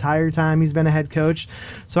his entire time he's been a head coach.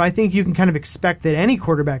 So I think you can kind of expect that any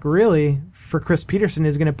quarterback really for Chris Peterson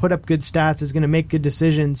is going to put up good stats, is going to make good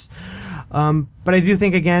decisions. But I do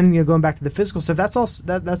think, again, going back to the physical stuff,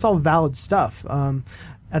 that's all valid stuff.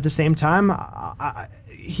 At the same time,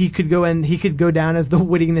 he could go down as the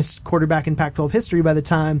winningest quarterback in Pac-12 history by the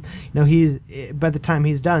time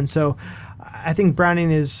he's done. So I think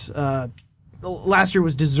Browning is last year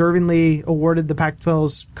was deservingly awarded the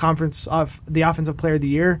Pac-12's conference of the Offensive Player of the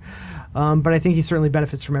Year. But I think he certainly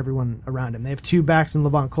benefits from everyone around him. They have two backs in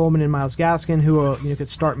Levon Coleman and Myles Gaskin, who could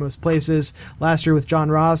start most places. Last year with John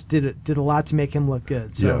Ross, did a lot to make him look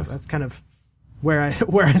good. So that's kind of where I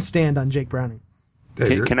stand on Jake Browning.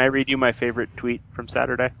 Can I read you my favorite tweet from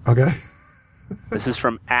Saturday? Okay. This is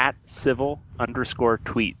from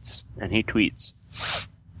 @civil_tweets, and he tweets,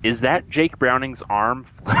 "Is that Jake Browning's arm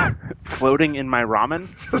floating in my ramen?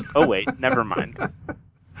 Oh wait, never mind."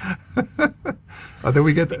 Did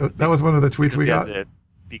we get that? Was one of the tweets we got?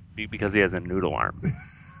 Because he has a noodle arm.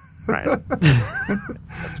 Right.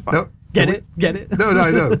 No, Get it? No,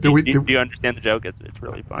 I know. Do you understand the joke? It's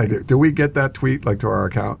really funny. I do. Do we get that tweet to our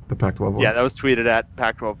account, the Pac-12 one? Yeah, that was tweeted at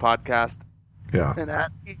Pac-12 Podcast. Yeah. And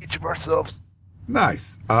at each of ourselves.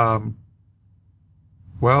 Nice.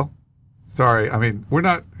 Well, sorry. I mean, we're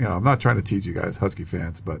not. I'm not trying to tease you guys, Husky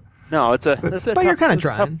fans, but no, it's a. But you're kind of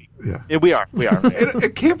trying. Yeah, we are.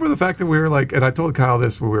 It came from the fact that we were like, and I told Kyle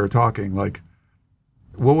this when we were talking, like,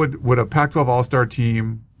 what would a Pac-12 All-Star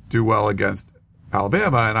team do well against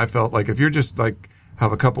Alabama? And I felt like if you're just like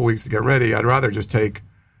have a couple weeks to get ready, I'd rather just take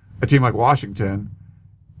a team like Washington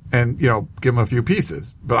and give them a few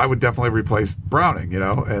pieces. But I would definitely replace Browning,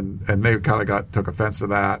 and they kind of took offense to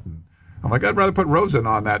that. And I'm like, I'd rather put Rosen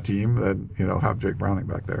on that team than have Jake Browning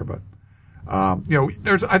back there. But I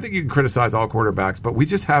think you can criticize all quarterbacks, but we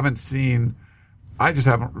just haven't seen.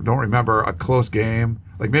 Don't remember a close game,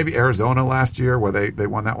 like maybe Arizona last year where they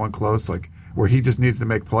won that one close, like where he just needs to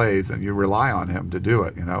make plays and you rely on him to do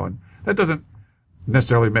it, and that doesn't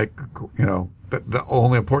necessarily make, the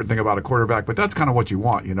only important thing about a quarterback, but that's kind of what you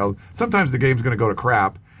want, Sometimes the game's going to go to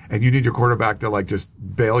crap and you need your quarterback to like just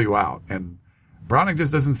bail you out. And Browning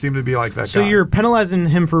just doesn't seem to be like that guy. So you're penalizing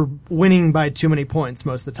him for winning by too many points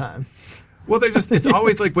most of the time. Well, it's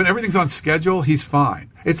always like when everything's on schedule, he's fine.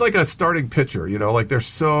 It's like a starting pitcher, like they're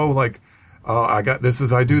so like, oh, I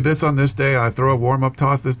do this on this day and I throw a warm-up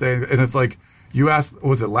toss this day. And it's like, you asked,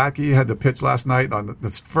 was it Lackey had to pitch last night on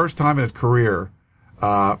the first time in his career,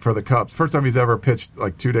 for the Cubs. First time he's ever pitched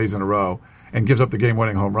like 2 days in a row and gives up the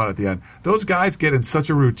game-winning home run at the end. Those guys get in such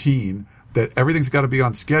a routine that everything's got to be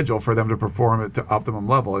on schedule for them to perform at the optimum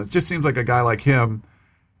level. And it just seems like a guy like him,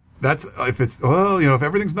 if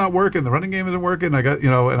everything's not working, the running game isn't working, I got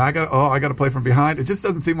to play from behind. It just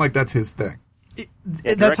doesn't seem like that's his thing.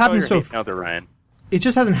 That's happened so. Ryan. It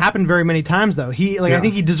just hasn't happened very many times though. I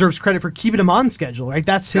think he deserves credit for keeping him on schedule. Right,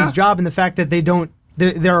 that's his job, and the fact that they don't.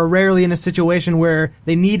 They're rarely in a situation where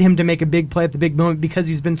they need him to make a big play at the big moment because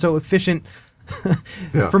he's been so efficient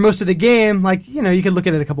for most of the game. You could look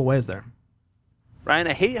at it a couple ways there. Ryan,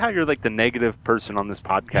 I hate how you're like the negative person on this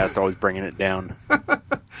podcast, always bringing it down.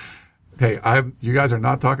 Hey, you guys are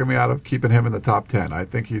not talking me out of keeping him in the top 10. I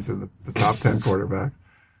think he's in the top 10 quarterback.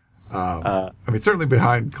 Certainly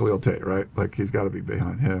behind Khalil Tate, right? Like he's got to be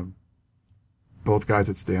behind him. both guys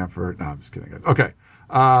at Stanford. No, I'm just kidding. Okay.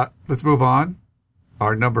 Let's move on.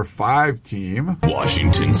 Our number 5 team.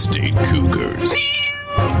 Washington State Cougars.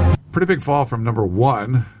 Pretty big fall from number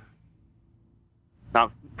 1.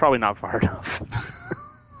 Probably not far enough.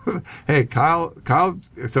 Hey, Kyle,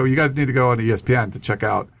 so you guys need to go on ESPN to check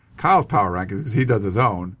out Kyle's power rankings because he does his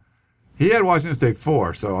own. He had Washington State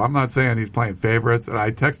 4, so I'm not saying he's playing favorites. And I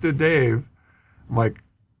texted Dave, I'm like,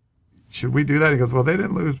 should we do that? He goes, well, they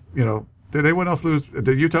didn't lose, did anyone else lose?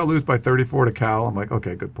 Did Utah lose by 34 to Cal? I'm like,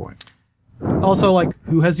 okay, good point. Also, like,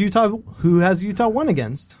 who has Utah won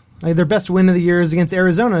against? Like, their best win of the year is against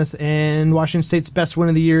Arizona, and Washington State's best win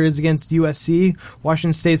of the year is against USC.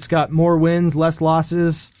 Washington State's got more wins, less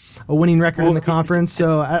losses, a winning record in the conference.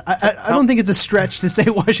 So I don't think it's a stretch to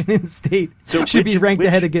say Washington State should be ranked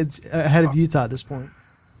ahead of Utah at this point.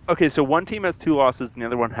 Okay, so one team has 2 losses and the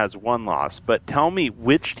other one has 1 loss. But tell me,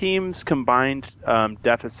 which team's combined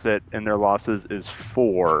deficit in their losses is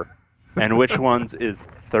 4, and which one's is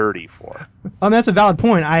 34? That's a valid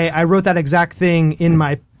point. I wrote that exact thing in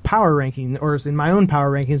my power ranking, or in my own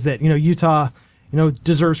power rankings, that Utah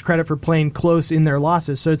deserves credit for playing close in their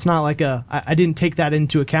losses. So it's not like I didn't take that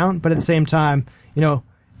into account, but at the same time,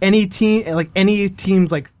 any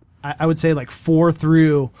teams like I would say like 4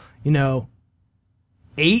 through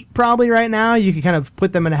 8 probably right now, you can kind of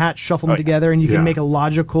put them in a hat, shuffle them together, and you can make a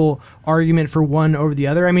logical argument for one over the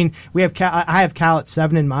other. I mean, I have Cal at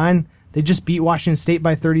 7 in mine. They just beat Washington State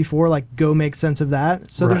by 34. Like, go make sense of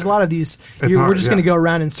that. So there's a lot of these. We're just going to go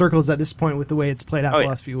around in circles at this point with the way it's played out the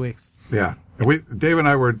last few weeks. Yeah. Dave and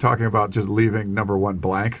I were talking about just leaving number 1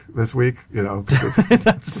 blank this week.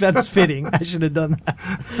 That's fitting. I should have done that.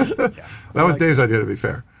 That was Dave's idea, to be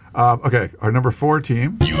fair. Okay, our number 4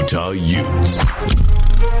 team. Utah Utes.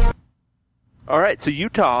 All right, so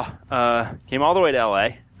Utah came all the way to LA.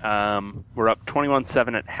 We're up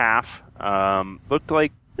 21-7 at half. Looked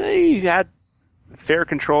like they had fair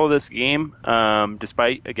control of this game,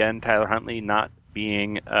 despite, again, Tyler Huntley not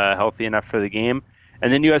being healthy enough for the game.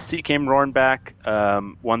 And then USC came roaring back,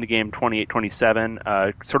 won the game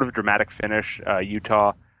 28-27. Sort of a dramatic finish.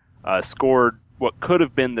 Utah scored what could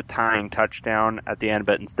have been the tying touchdown at the end,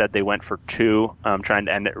 but instead they went for 2, trying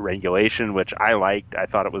to end it in regulation, which I liked. I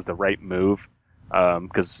thought it was the right move,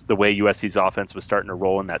 because the way USC's offense was starting to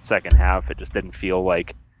roll in that second half, it just didn't feel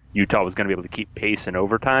like Utah was going to be able to keep pace in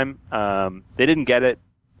overtime. They didn't get it.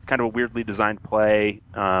 It's kind of a weirdly designed play.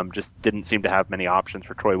 Just didn't seem to have many options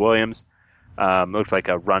for Troy Williams. Looked like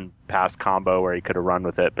a run-pass combo where he could have run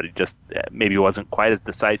with it, but he just maybe wasn't quite as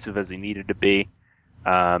decisive as he needed to be.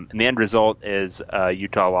 And the end result is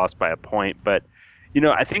Utah lost by a point. But,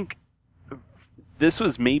 I think this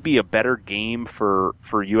was maybe a better game for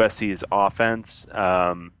USC's offense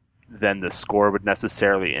than the score would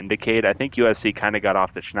necessarily indicate. I think USC kind of got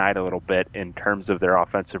off the schneid a little bit in terms of their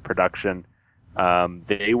offensive production.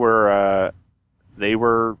 They were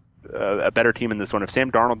a better team in this one. If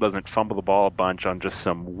Sam Darnold doesn't fumble the ball a bunch on just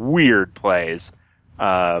some weird plays,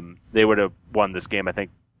 they would have won this game, I think,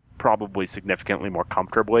 probably significantly more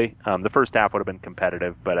comfortably. The first half would have been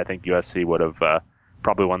competitive, but I think USC would have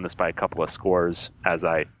probably won this by a couple of scores, as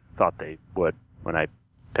I thought they would when I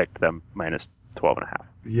picked them minus 12.5.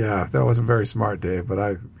 Yeah, that wasn't very smart, Dave, but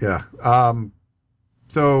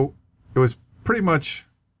so it was pretty much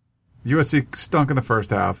USC stunk in the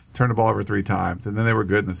first half, turned the ball over 3 times, and then they were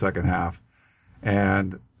good in the second half.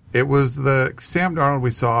 And it was the Sam Darnold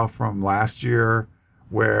we saw from last year,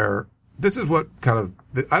 where this is what kind of,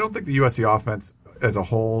 I don't think the USC offense as a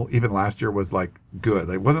whole, even last year, was like good.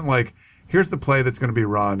 It wasn't like, here's the play that's going to be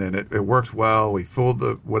run and it works well. We fooled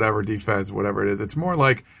the whatever defense, whatever it is. It's more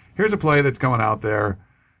like, here's a play that's coming out there.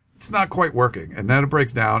 It's not quite working. And then it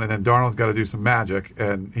breaks down, and then Darnold's got to do some magic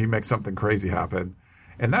and he makes something crazy happen.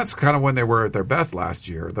 And that's kind of when they were at their best last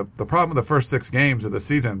year. The problem with the first 6 games of the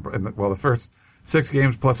season, the first 6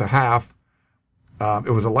 games plus a half,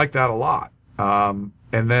 it was like that a lot.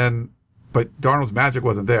 But Darnold's magic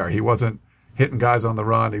wasn't there. He wasn't hitting guys on the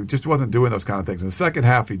run. He just wasn't doing those kind of things. In the second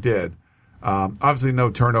half, he did. Obviously,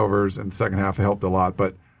 no turnovers in the second half helped a lot.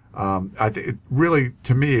 But I think it really,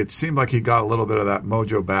 to me, it seemed like he got a little bit of that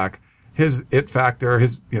mojo back. His it factor,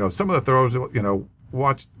 some of the throws,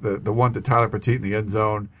 watch the one to Tyler Petit in the end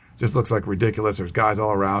zone, just looks like ridiculous. There's guys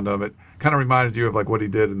all around him. It kind of reminded you of like what he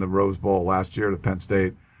did in the Rose Bowl last year to Penn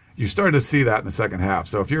State. You started to see that in the second half.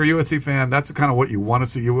 So if you're a USC fan, that's kind of what you want to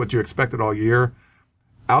see, what you expected all year.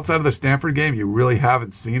 Outside of the Stanford game, you really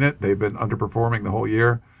haven't seen it. They've been underperforming the whole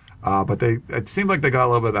year. But it seemed like they got a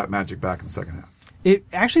little bit of that magic back in the second half. It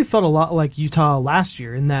actually felt a lot like Utah last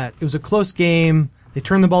year in that it was a close game. They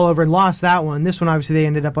turned the ball over and lost that one. This one, obviously, they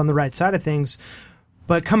ended up on the right side of things.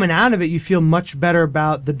 But coming out of it, you feel much better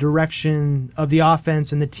about the direction of the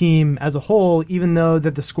offense and the team as a whole, even though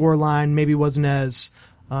that the score line maybe wasn't as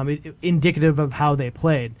indicative of how they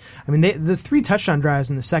played. I mean, the 3 touchdown drives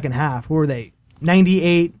in the second half, what were they?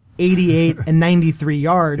 98, 88, and 93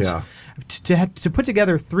 yards. Yeah. To put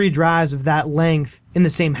together 3 drives of that length in the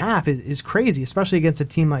same half is crazy, especially against a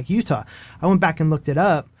team like Utah. I went back and looked it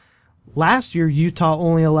up. Last year, Utah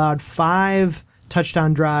only allowed 5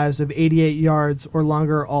 touchdown drives of 88 yards or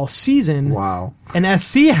longer all season. Wow. And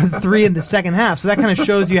SC had 3 in the second half. So that kind of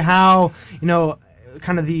shows you how,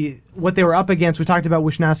 kind of what they were up against. We talked about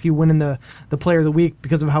Wisniewski winning the player of the week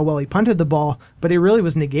because of how well he punted the ball, but it really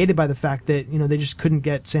was negated by the fact that, they just couldn't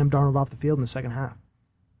get Sam Darnold off the field in the second half.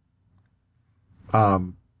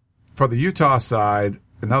 For the Utah side,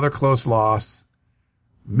 another close loss.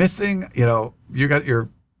 Missing, you got your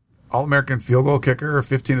All-American field goal kicker,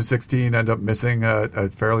 15 of 16, end up missing a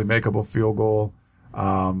fairly makeable field goal.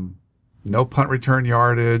 No punt return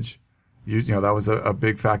yardage. That was a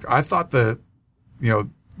big factor. I thought the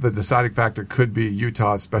deciding factor could be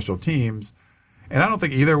Utah's special teams. And I don't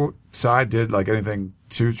think either side did like anything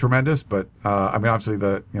too tremendous, but, obviously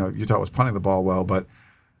Utah was punting the ball well, but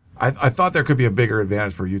I thought there could be a bigger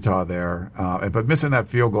advantage for Utah there. But missing that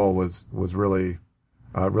field goal was really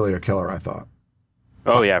a killer, I thought.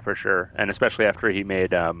 Oh yeah, for sure. And especially after he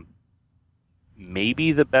made,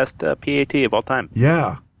 maybe the best PAT of all time.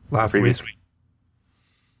 Yeah. Previous week.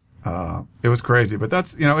 It was crazy, but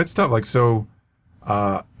that's, it's tough.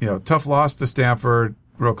 Tough loss to Stanford,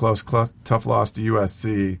 real close, tough loss to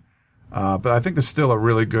USC. But I think there's still a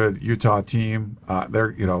really good Utah team.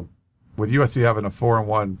 They're, with USC having a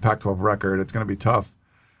 4-1 Pac-12 record, it's going to be tough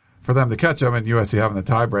for them to catch them, and USC having the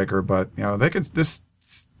tiebreaker. But, this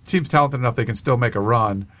team's talented enough they can still make a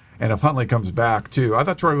run. And if Huntley comes back too, I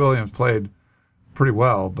thought Troy Williams played pretty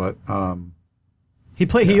well, but,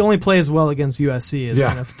 He only plays well against USC is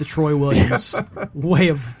kind of the Troy Williams way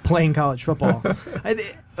of playing college football.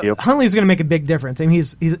 Yep. Huntley's going to make a big difference. I mean,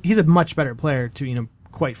 he's a much better player to,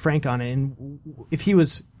 quite frank on it. And if he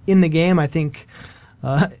was in the game, I think,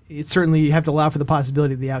 it certainly you have to allow for the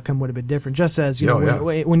possibility the outcome would have been different. Just as,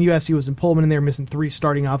 when USC was in Pullman and they were missing 3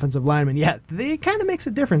 starting offensive linemen, it kind of makes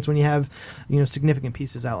a difference when you have, significant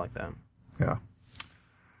pieces out like that. Yeah.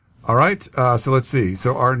 All right. So let's see.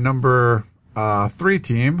 So our number 3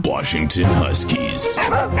 team, Washington Huskies.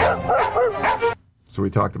 So we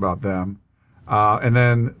talked about them. And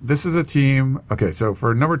then this is a team. Okay. So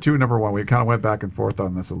for number 2 and number 1, we kind of went back and forth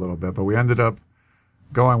on this a little bit, but we ended up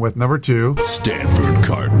going with number 2, Stanford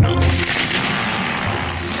Cardinal.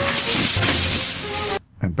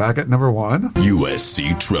 And back at number 1,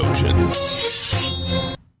 USC Trojans.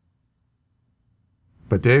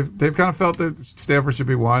 But Dave kind of felt that Stanford should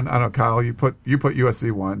be 1. I don't know, Kyle, you put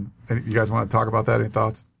USC 1. You guys want to talk about that? Any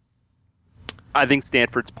thoughts? I think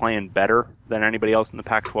Stanford's playing better than anybody else in the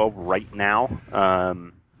Pac-12 right now.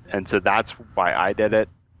 And so that's why I did it.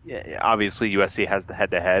 Yeah, obviously, USC has the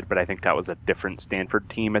head-to-head, but I think that was a different Stanford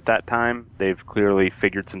team at that time. They've clearly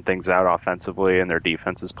figured some things out offensively, and their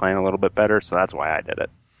defense is playing a little bit better, so that's why I did it.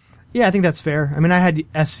 Yeah, I think that's fair. I mean, I had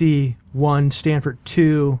SC 1, Stanford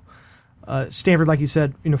 2. Stanford, like you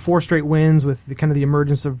said, 4 straight wins with the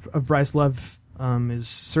emergence of Bryce Love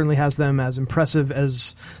certainly has them as impressive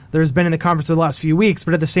as there's been in the conference for the last few weeks.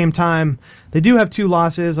 But at the same time, they do have 2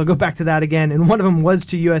 losses. I'll go back to that again. And one of them was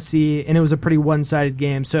to USC, and it was a pretty one-sided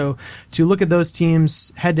game. So to look at those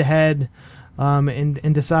teams head-to-head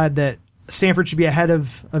and decide that Stanford should be ahead of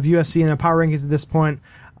USC in the power rankings at this point,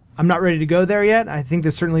 I'm not ready to go there yet. I think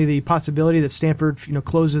there's certainly the possibility that Stanford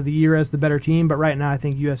closes the year as the better team. But right now, I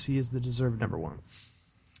think USC is the deserved number 1.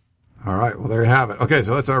 All right. Well, there you have it. Okay,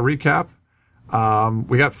 so that's our recap.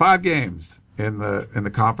 We got 5 games in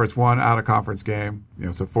the conference, 1 out of conference game,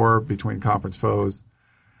 so 4 between conference foes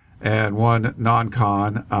and 1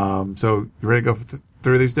 non-con. So you ready to go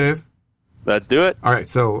through these, Dave? Let's do it. All right.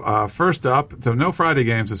 So, first up, so no Friday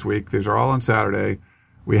games this week. These are all on Saturday.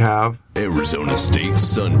 We have Arizona State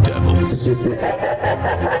Sun Devils.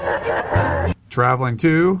 Traveling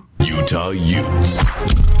to Utah Utes.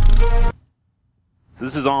 So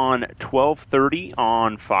this is on 12:30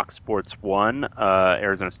 on Fox Sports 1.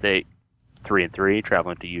 Arizona State 3-3,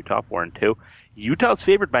 traveling to Utah 4-2. Utah's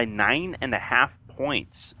favored by 9.5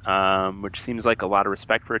 points, which seems like a lot of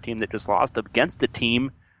respect for a team that just lost against a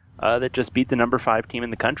team that just beat the number 5 team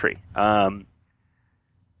in the country.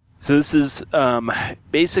 So this is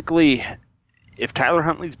basically, if Tyler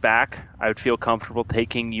Huntley's back, I would feel comfortable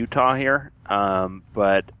taking Utah here.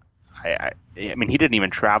 But I mean, he didn't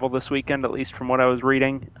even travel this weekend, at least from what I was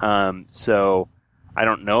reading. So I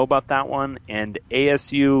don't know about that one. And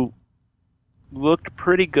ASU looked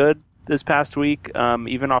pretty good this past week,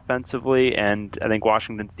 even offensively, and I think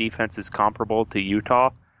Washington's defense is comparable to Utah.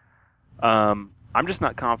 I'm just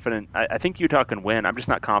not confident. I think Utah can win. I'm just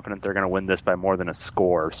not confident they're going to win this by more than a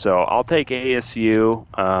score. So I'll take ASU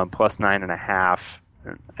plus 9.5.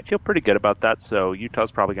 I feel pretty good about that. So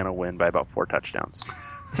Utah's probably going to win by about 4 touchdowns.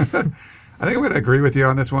 I think I'm going to agree with you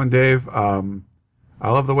on this one, Dave. I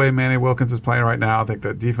love the way Manny Wilkins is playing right now. I think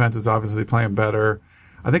the defense is obviously playing better.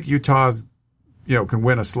 I think Utah's, can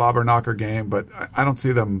win a slobber knocker game, but I don't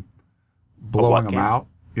see them blowing them out,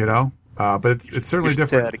 but it's certainly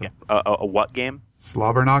different. Say that again. A what game?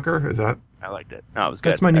 Slobber knocker? Is that? I liked it. No, it was good.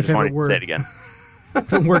 That's my new favorite word. Say it again.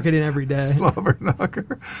 Work it in every day. Slobber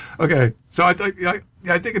knocker. Okay. So I think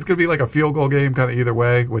it's going to be like a field goal game kind of either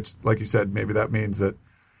way, which, like you said, maybe that means that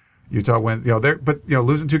Utah wins,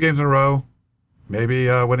 losing 2 games in a row. Maybe,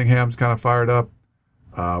 Whittingham's kind of fired up,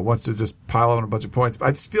 wants to just pile on a bunch of points. But I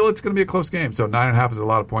just feel it's going to be a close game. So 9.5 is a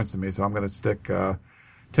lot of points to me. So I'm going to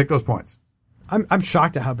take those points. I'm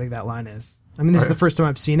shocked at how big that line is. I mean, this is the first time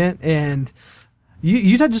I've seen it, and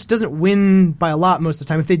Utah just doesn't win by a lot most of the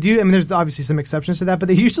time. If they do, there's obviously some exceptions to that, but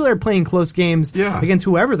they usually are playing close games against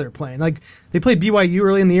whoever they're playing. Like, they played BYU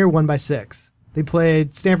early in the year, won by 6. They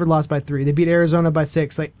played Stanford, lost by 3. They beat Arizona by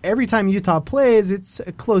 6. Like, every time Utah plays, it's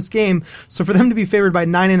a close game. So for them to be favored by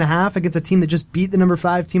 9.5 against a team that just beat the number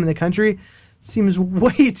 5 team in the country seems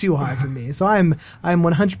way too high for me. So I'm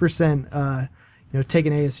 100%,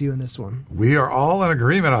 taking ASU in this one. We are all in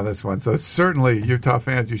agreement on this one. So certainly, Utah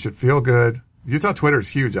fans, you should feel good. Utah Twitter is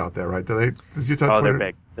huge out there, right? Is Utah Twitter? They're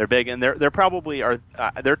big. They're big, and they're probably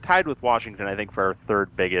they're tied with Washington, I think, for our 3rd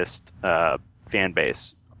biggest fan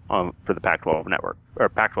base for the Pac-12 network, or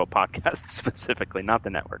Pac-12 podcast specifically, not the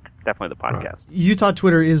network. Definitely the podcast. Right. Utah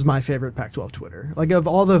Twitter is my favorite Pac-12 Twitter. Like, of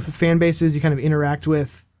all the fan bases you kind of interact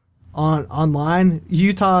with online,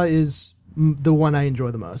 Utah is the one I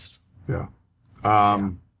enjoy the most. Yeah.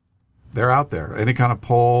 They're out there. Any kind of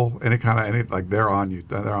poll, they're on you.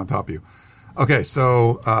 They're on top of you. Okay,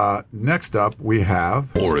 so next up we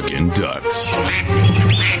have Oregon Ducks.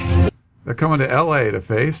 They're coming to LA to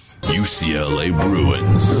face UCLA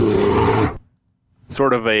Bruins.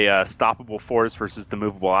 Sort of a stoppable force versus the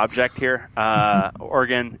movable object here.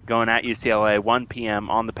 Oregon going at UCLA, 1 p.m.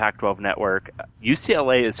 on the Pac-12 network.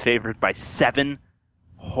 UCLA is favored by 7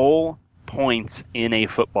 whole points in a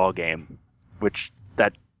football game, which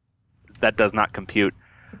that does not compute.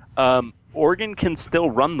 Oregon can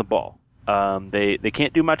still run the ball. They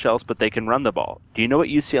can't do much else, but they can run the ball. Do you know what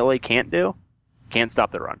UCLA can't do? Can't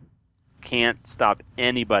stop the run. Can't stop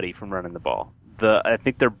anybody from running the ball. I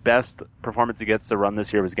think their best performance against the run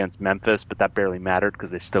this year was against Memphis, but that barely mattered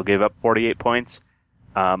because they still gave up 48 points.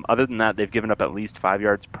 Other than that, they've given up at least 5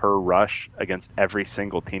 yards per rush against every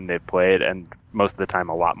single team they've played, and most of the time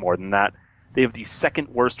a lot more than that. They have the 2nd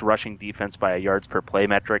worst rushing defense by a yards per play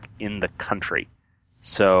metric in the country.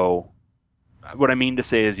 So what I mean to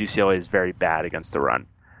say is UCLA is very bad against the run.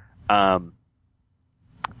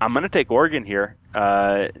 I'm going to take Oregon here,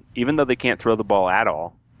 even though they can't throw the ball at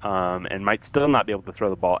all, and might still not be able to throw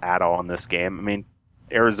the ball at all in this game. I mean,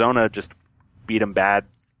 Arizona just beat them bad,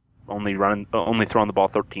 only throwing the ball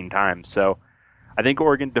 13 times. So I think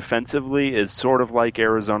Oregon defensively is sort of like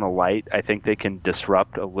Arizona light. I think they can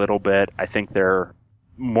disrupt a little bit. I think they're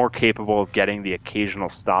more capable of getting the occasional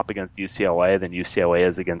stop against UCLA than UCLA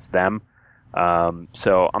is against them.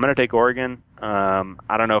 So I'm going to take Oregon.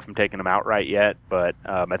 I don't know if I'm taking them outright yet, but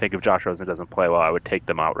I think if Josh Rosen doesn't play well, I would take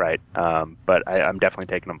them outright. But I'm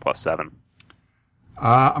definitely taking them plus 7.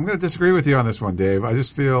 I'm going to disagree with you on this one, Dave. I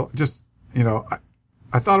just feel,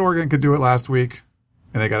 I thought Oregon could do it last week,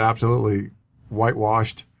 and they got absolutely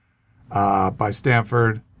whitewashed by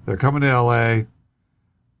Stanford. They're coming to LA.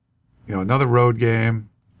 Another road game.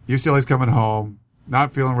 UCLA's coming home.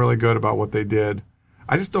 Not feeling really good about what they did.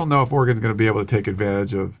 I just don't know if Oregon's going to be able to take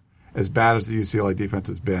advantage of as bad as the UCLA defense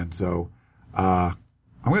has been. So I'm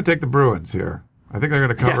going to take the Bruins here. I think they're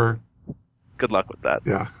going to cover. Yeah. Good luck with that.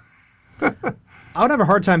 Yeah. I would have a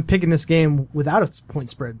hard time picking this game without a point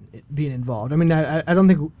spread being involved. I mean, I don't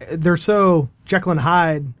think they're so Jekyll and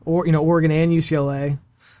Hyde, or Oregon and UCLA.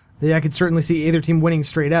 I could certainly see either team winning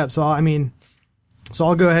straight up. So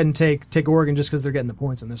I'll go ahead and take Oregon just because they're getting the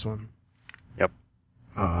points in this one. Yep.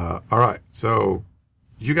 All right. So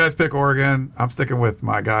you guys pick Oregon. I'm sticking with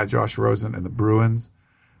my guy Josh Rosen and the Bruins.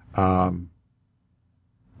 I'm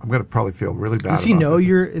going to probably feel really bad. Does he know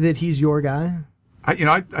that he's your guy? I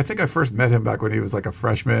think I first met him back when he was like a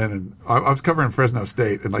freshman, and I was covering Fresno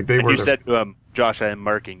State, and like they were. You said to him, "Josh, I am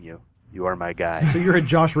marking you." You are my guy. So you're a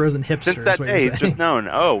Josh Rosen hipster. Since that is what day, you're he's saying. just known.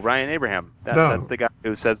 Oh, Ryan Abraham. That's the guy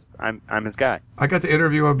who says I'm his guy. I got to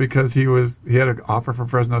interview him because he had an offer from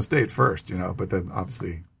Fresno State first, but then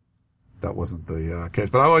obviously that wasn't the case.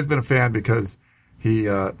 But I've always been a fan because he,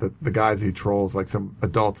 the guys he trolls, like some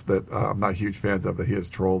adults that I'm not huge fans of, that he has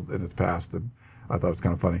trolled in his past, and I thought it was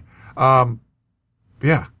kind of funny.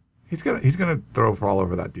 Yeah, he's gonna throw for all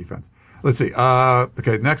over that defense. Let's see.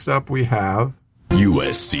 Okay, next up we have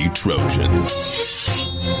USC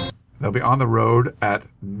Trojans. they'll be on the road at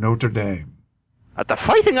Notre Dame. At the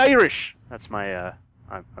Fighting Irish. That's my.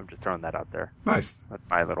 I'm just throwing that out there. Nice. That's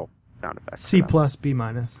my little sound effect. C+, B-.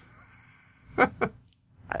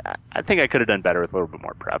 I think I could have done better with a little bit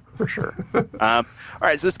more prep, for sure. All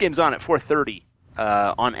right, so this game's on at 4:30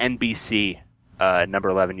 on NBC. Number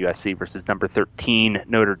 11 USC versus number 13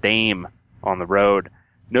 Notre Dame on the road.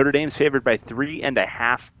 Notre Dame's favored by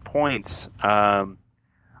 3.5 points.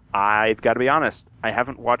 I've got to be honest, I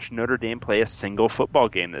haven't watched Notre Dame play a single football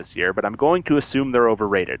game this year, but I'm going to assume they're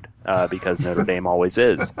overrated because Notre Dame always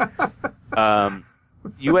is.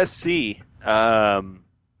 USC, I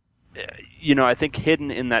think hidden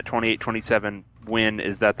in that 28-27 win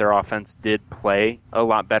is that their offense did play a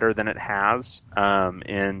lot better than it has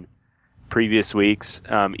in previous weeks,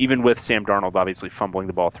 even with Sam Darnold obviously fumbling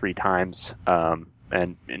the ball 3 times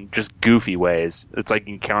and in just goofy ways. It's like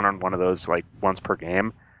you can count on one of those like once per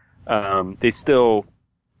game. They still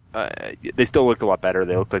looked a lot better.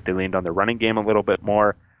 They looked like they leaned on their running game a little bit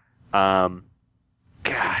more.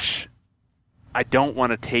 Gosh, I don't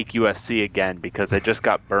want to take USC again because I just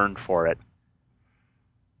got burned for it.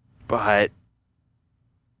 But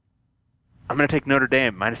I'm going to take Notre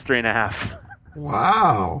Dame minus 3.5.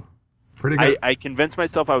 Wow. Pretty good. I convinced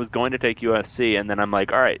myself I was going to take USC, and then I'm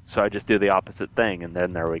like, all right, so I just do the opposite thing, and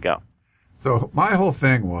then there we go. So my whole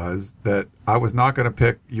thing was that I was not going to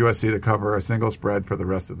pick USC to cover a single spread for the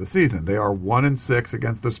rest of the season. They are 1-6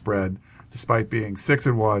 against the spread, despite being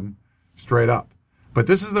 6-1 straight up. But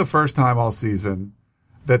this is the first time all season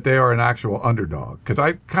that they are an actual underdog, because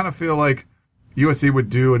I kind of feel like USC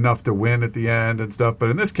would do enough to win at the end and stuff. But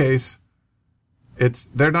in this case,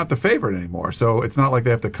 they're not the favorite anymore. So it's not like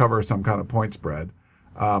they have to cover some kind of point spread.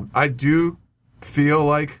 I do feel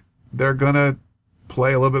like they're going to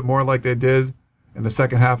play a little bit more like they did in the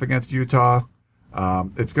second half against Utah.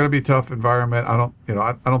 It's going to be a tough environment. I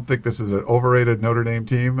don't think this is an overrated Notre Dame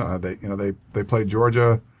team. They played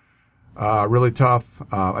Georgia, really tough.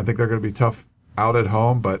 I think they're going to be tough out at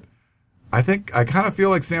home, but I kind of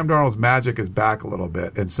feel like Sam Darnold's magic is back a little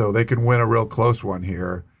bit, and so they can win a real close one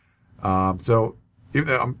here. So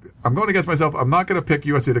I'm going against myself. I'm not going to pick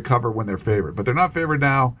USC to cover when they're favored, but they're not favored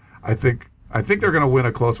now. I think they're going to win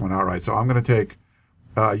a close one outright. So I'm going to take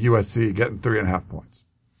USC getting 3.5 points.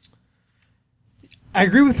 I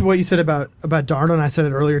agree with what you said about Darnold, and I said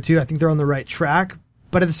it earlier too. I think they're on the right track,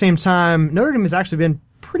 but at the same time, Notre Dame has actually been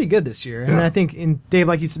pretty good this year. And I think, Dave,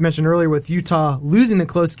 like you mentioned earlier, with Utah losing the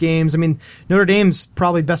close games, I mean, Notre Dame's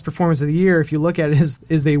probably best performance of the year, if you look at it,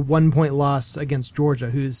 is a 1-point loss against Georgia,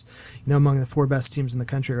 who's among the 4 best teams in the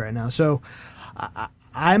country right now. So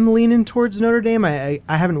I'm leaning towards Notre Dame. I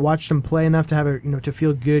haven't watched them play enough to have to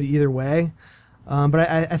feel good either way. But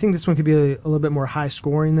I think this one could be a little bit more high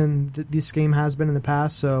scoring than this game has been in the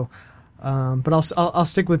past. So, but I'll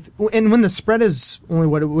stick with, and when the spread is only,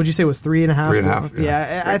 what would you say was 3.5? 3.5.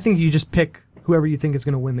 Yeah. I think you just pick whoever you think is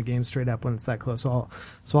going to win the game straight up when it's that close. So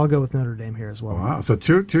I'll go with Notre Dame here as well. Wow. So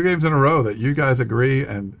two games in a row that you guys agree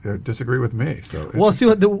and disagree with me. So well, see,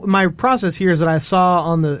 my process here is that I saw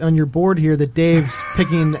on your board here that Dave's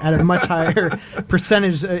picking at a much higher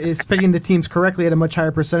percentage, is picking the teams correctly at a much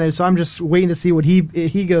higher percentage. So I'm just waiting to see what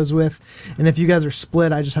he goes with, and if you guys are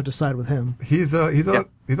split, I just have to side with him. He's on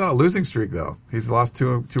a losing streak though. He's lost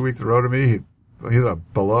two weeks in a row to me. He's a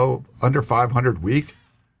under 500 week.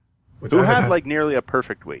 Who had like nearly a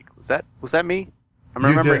perfect week? Was that me? I'm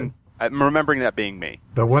remembering that being me.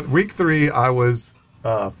 Week 3, I was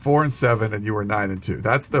 4-7, and you were 9-2.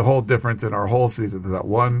 That's the whole difference in our whole season. That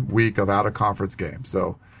 1 week of out of conference games.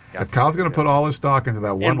 So if Kyle's going to put all his stock into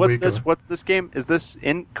that 1 week, what's this game? Is this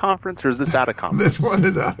in conference or is this out of conference? This one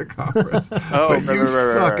is out of conference. But you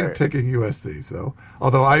suck at picking USC. So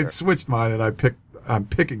although I switched mine and I'm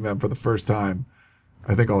picking them for the first time,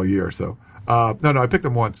 I think all year. So no, I picked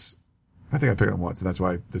them once. I think I picked them once, and that's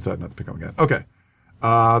why I decided not to pick them again. Okay.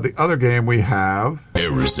 The other game we have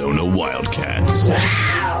Arizona Wildcats.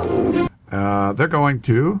 They're going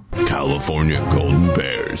to California Golden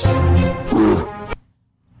Bears.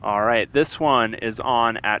 All right. This one is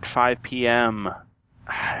on at 5 p.m.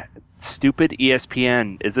 stupid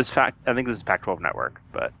ESPN. Is this fact? I think this is Pac-12 Network,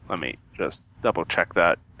 but let me just double check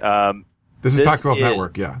that. This is Pac-12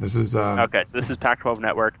 Network. Yeah, this is. Okay, so this is Pac-12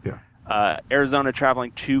 Network. Yeah. Arizona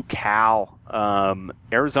traveling to Cal.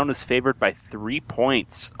 Arizona's favored by 3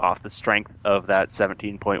 points off the strength of that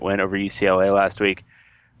 17-point win over UCLA last week.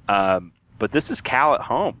 But this is Cal at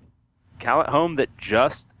home. Cal at home that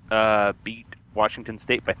just beat Washington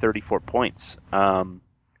State by 34 points.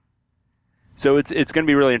 So it's going to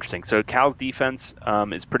be really interesting. So Cal's defense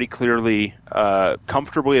is pretty clearly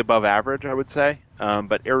comfortably above average, I would say.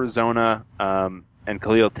 But Arizona and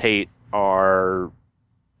Khalil Tate are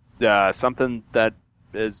something that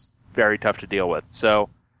is very tough to deal with. So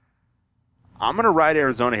I'm going to ride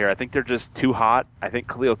Arizona here. I think they're just too hot. I think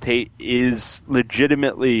Khalil Tate is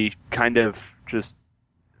legitimately kind of just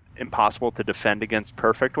impossible to defend against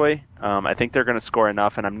perfectly. I think they're going to score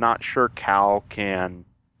enough, and I'm not sure Cal can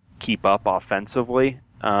keep up offensively.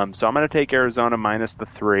 So I'm going to take Arizona minus the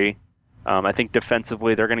 3. I think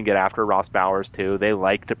defensively they're going to get after Ross Bowers too. They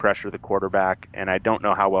like to pressure the quarterback, and I don't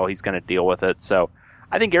know how well he's going to deal with it. So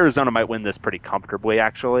I think Arizona might win this pretty comfortably,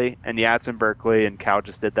 actually. And yeah, it's in Berkeley, and Cal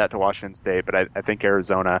just did that to Washington State, but I think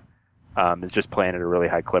Arizona is just playing at a really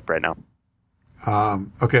high clip right now.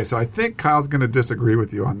 Okay, so I think Kyle's going to disagree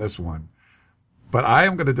with you on this one, but I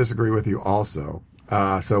am going to disagree with you also.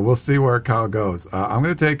 So we'll see where Kyle goes. I'm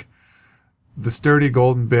going to take the sturdy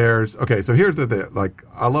Golden Bears. Okay, so here's the thing. Like,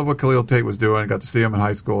 I love what Khalil Tate was doing. I got to see him in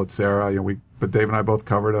high school at Sarah. But Dave and I both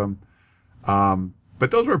covered him.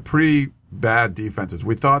 But those were pretty bad defenses.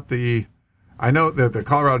 We thought I know that the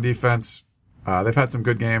Colorado defense, they've had some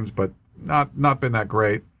good games, but not been that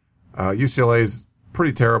great. UCLA's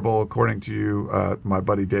pretty terrible, according to you, my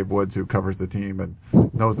buddy Dave Woods, who covers the team and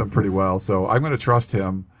knows them pretty well. So I'm going to trust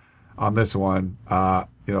him on this one.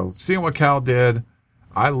 Seeing what Cal did,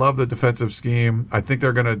 I love the defensive scheme. I think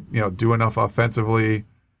they're going to, do enough offensively.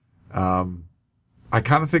 I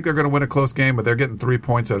kind of think they're going to win a close game, but they're getting 3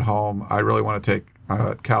 points at home. I really want to take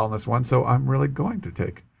Cal on this one, so I'm really going to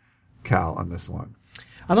take Cal on this one.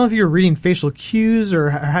 I don't know if you were reading facial cues or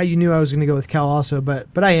how you knew I was going to go with Cal also, but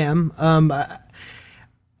I am.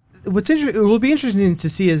 It will be interesting to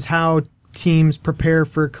see is how teams prepare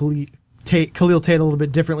for Khalil Tate a little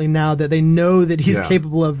bit differently now that they know that he's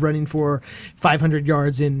capable of running for 500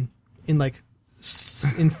 yards in 5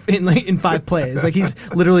 plays. Like,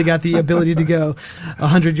 he's literally got the ability to go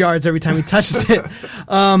 100 yards every time he touches it.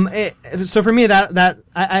 So for me,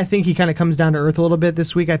 I think he kind of comes down to earth a little bit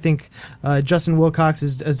this week. I think Justin Wilcox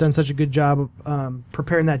has done such a good job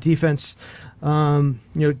preparing that defense,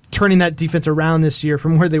 turning that defense around this year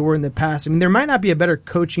from where they were in the past. I mean, there might not be a better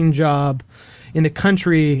coaching job in the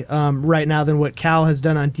country right now than what Cal has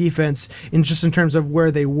done on defense in terms of where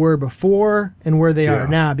they were before and where they are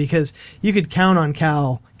now, because you could count on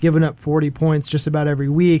Cal giving up 40 points just about every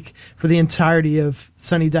week for the entirety of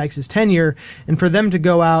Sonny Dykes' tenure, and for them to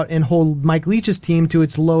go out and hold Mike Leach's team to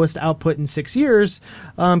its lowest output in 6 years,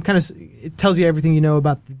 it tells you everything you know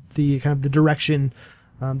about the kind of the direction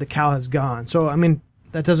that Cal has gone. So, I mean,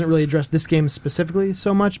 that doesn't really address this game specifically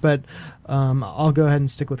so much, but I'll go ahead and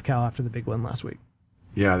stick with Cal after the big win last week.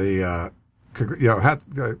 Yeah, congrats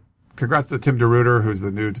to Tim DeRuyter, who's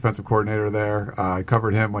the new defensive coordinator there. I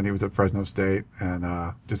covered him when he was at Fresno State, and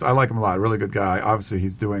I like him a lot. Really good guy. Obviously,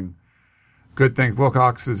 he's doing good things.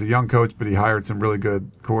 Wilcox is a young coach, but he hired some really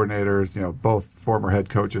good coordinators, both former head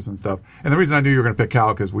coaches and stuff. And the reason I knew you were going to pick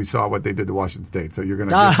Cal because we saw what they did to Washington State, so you're going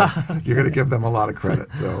to give them a lot of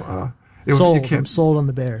credit. So. I'm sold on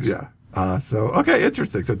the Bears. Yeah. Okay,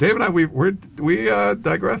 interesting. So Dave and I, we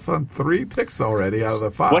digress on 3 picks already out of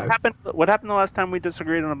the 5. What happened the last time we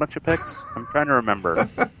disagreed on a bunch of picks? I'm trying to remember.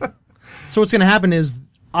 So what's going to happen is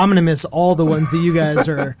I'm going to miss all the ones that you guys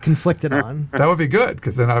are conflicted on. That would be good,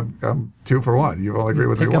 because then I'm 2 for 1. You've only agreed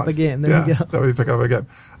with me once. Pick up a game. There you go. That would pick up a game.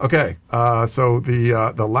 Okay. So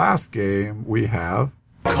the last game we have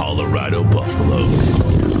Colorado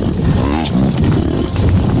Buffaloes.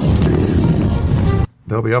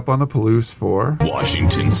 They'll be up on the Palouse for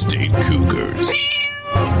Washington State Cougars.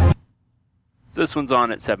 So this one's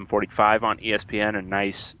on at 7:45 on ESPN. A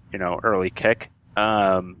nice, early kick.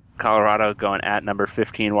 Colorado going at number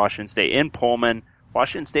 15, Washington State in Pullman.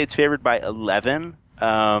 Washington State's favored by 11.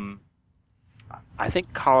 I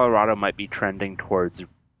think Colorado might be trending towards,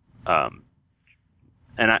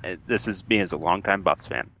 this is me as a longtime Buffs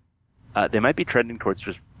fan. They might be trending towards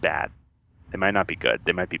just bad. They might not be good.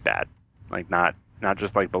 They might be bad. Like, not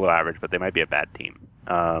just like below average, but they might be a bad team.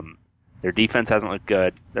 Their defense hasn't looked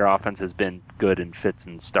good. Their offense has been good in fits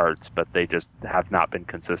and starts, but they just have not been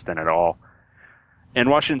consistent at all. And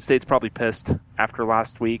Washington State's probably pissed after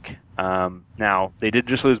last week. Now, they did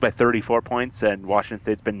just lose by 34 points, and Washington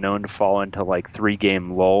State's been known to fall into like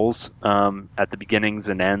 3-game lulls at the beginnings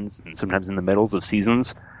and ends, and sometimes in the middles of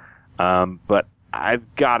seasons. But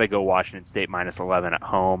I've got to go Washington State minus 11 at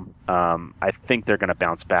home. I think they're going to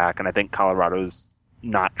bounce back, and I think Colorado's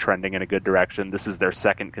not trending in a good direction. This is their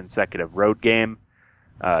second consecutive road game.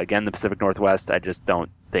 Again, the Pacific Northwest, I just don't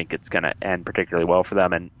think it's going to end particularly well for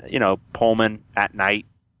them. And, Pullman at night,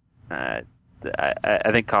 I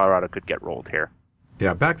think Colorado could get rolled here.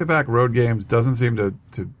 Yeah, back-to-back road games doesn't seem to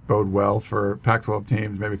bode well for Pac-12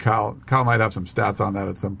 teams. Maybe Kyle might have some stats on that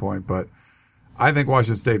at some point, but I think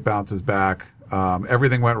Washington State bounces back.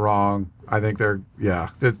 Everything went wrong. I think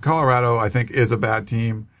Colorado, I think, is a bad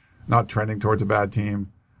team, not trending towards a bad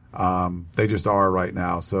team. They just are right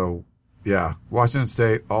now. So, yeah, Washington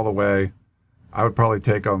State all the way. I would probably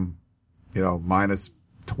take them, minus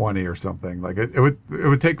 20 or something. Like it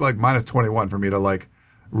would take like minus 21 for me to like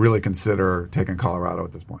really consider taking Colorado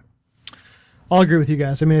at this point. I'll agree with you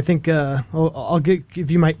guys. I mean, I think I'll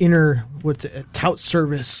give you my inner tout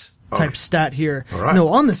service type stat here. All right. No,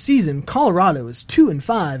 on the season, Colorado is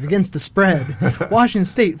 2-5 against the spread. Washington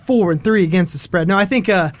State 4-3 against the spread. No, I think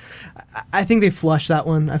they flushed that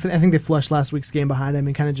one. I think they flushed last week's game behind them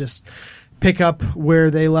and kind of just pick up where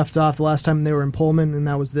they left off the last time they were in Pullman, and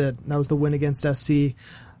that was the win against SC.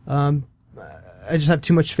 I just have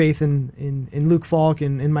too much faith in Luke Falk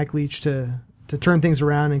and Mike Leach to turn things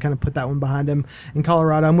around and kind of put that one behind him. In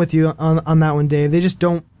Colorado, I'm with you on that one, Dave. They just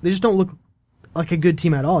don't look like a good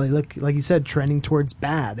team at all. They look, like you said, trending towards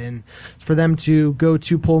bad. And for them to go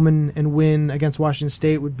to Pullman and win against Washington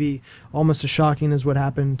State would be almost as shocking as what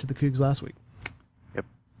happened to the Cougs last week. Yep.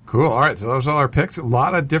 Cool. All right. So those are all our picks. A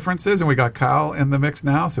lot of differences, and we got Kyle in the mix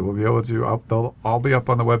now, so we'll be able to. They'll all be up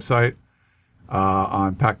on the website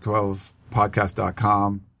on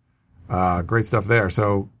Pac12podcast.com. Great stuff there.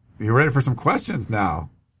 So you ready for some questions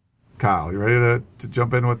now? Kyle, you ready to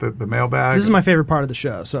jump in with the mailbag? This is my favorite part of the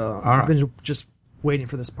show, so All right. I've been just waiting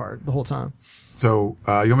for this part the whole time. So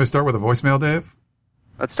you want me to start with a voicemail, Dave?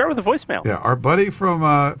 Let's start with the voicemail. Yeah, our buddy from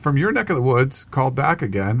your neck of the woods called back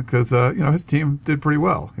again because his team did pretty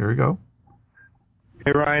well. Here we go.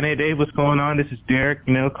 Hey Ryan, hey Dave, what's going on? This is Derek,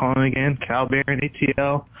 calling again, Cal Bear and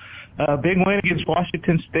ATL. Big win against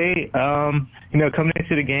Washington State. Coming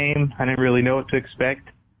into the game, I didn't really know what to expect.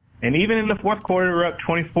 And even in the fourth quarter, we're up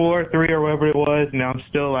 24-3 or whatever it was. I'm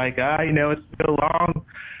still like, it's still long.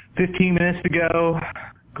 15 minutes to go.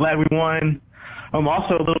 Glad we won.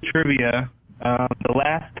 Also, a little trivia. The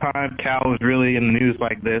last time Cal was really in the news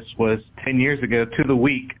like this was 10 years ago to the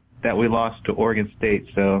week that we lost to Oregon State.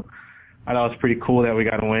 So I thought it was pretty cool that we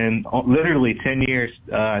got a win. Literally 10 years,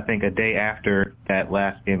 I think, a day after that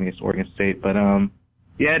last game against Oregon State. But,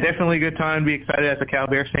 definitely a good time to be excited as a Cal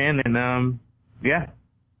Bears fan. And,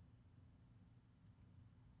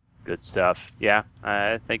 Good stuff. Yeah,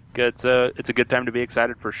 I think it's a good time to be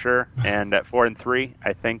excited for sure. And at 4-3,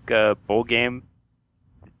 I think bowl game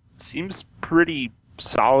seems pretty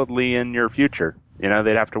solidly in your future. They'd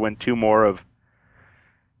have to win 2 more of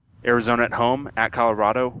Arizona at home, at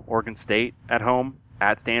Colorado, Oregon State at home,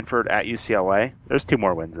 at Stanford, at UCLA. There's 2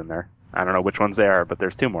 more wins in there. I don't know which ones they are, but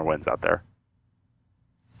there's 2 more wins out there.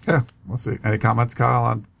 Yeah, we'll see. Any comments, Kyle,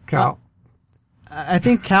 on Cal? I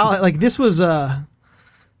think Cal, this was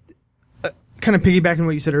kind of piggybacking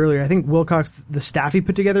what you said earlier. I think Wilcox, the staff he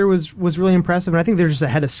put together was really impressive, and I think they're just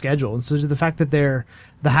ahead of schedule. And so the fact that they're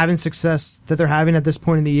having success that they're having at this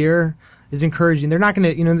point in the year is encouraging. They're not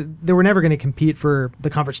going to, they were never going to compete for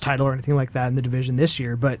the conference title or anything like that in the division this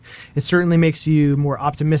year, but it certainly makes you more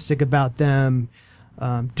optimistic about them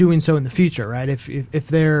doing so in the future, right? If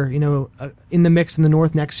they're, in the mix in the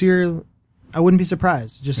North next year, I wouldn't be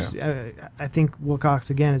surprised. I think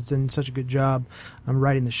Wilcox, again, has done such a good job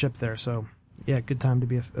riding the ship there. So, yeah, good time to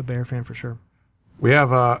be a Bear fan for sure. We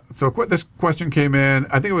have this question came in.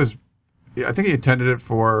 I think he intended it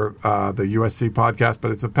for the USC podcast,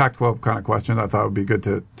 but it's a Pac-12 kind of question. I thought it would be good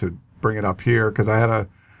to bring it up here because I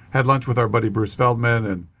had lunch with our buddy Bruce Feldman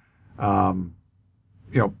and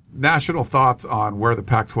national thoughts on where the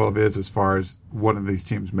Pac-12 is as far as one of these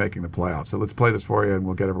teams making the playoffs. So let's play this for you and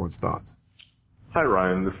we'll get everyone's thoughts. Hi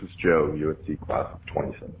Ryan, this is Joe, USC class of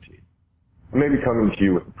 2017. I may be coming to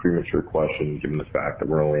you with a premature question given the fact that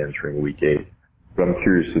we're only entering week 8, but I'm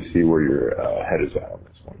curious to see where your head is at on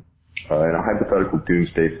this one. In a hypothetical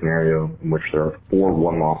doomsday scenario in which there are 4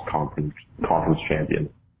 one-loss conference champions,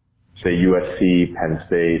 say USC, Penn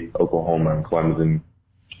State, Oklahoma, and Clemson,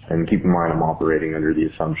 and keep in mind I'm operating under the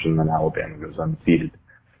assumption that Alabama goes undefeated.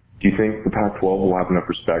 Do you think the Pac-12 will have enough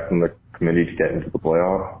respect in the committee to get into the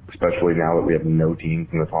playoff, especially now that we have no teams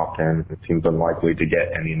in the top 10. It seems unlikely to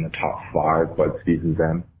get any in the top 5 by the season's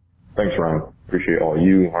end. Thanks, Ryan. Appreciate all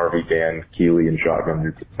you, Harvey, Dan, Keeley, and Shotgun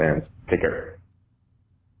Roots fans. Take care.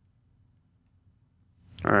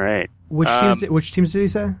 All right. Which teams did he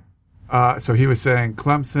say? So he was saying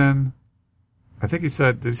Clemson. I think he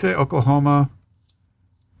said, did he say Oklahoma?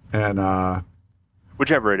 And,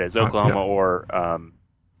 whichever it is, Oklahoma yeah. or,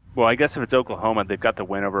 well, I guess if it's Oklahoma, they've got the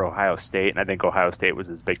win over Ohio State, and I think Ohio State was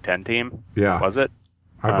his Big Ten team. Yeah. Was it?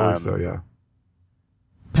 I believe so, yeah.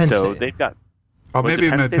 Penn so State. they've got. Oh, was maybe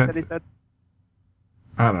it it meant Penn State that he said?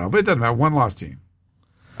 I don't know, but it doesn't matter. One lost team.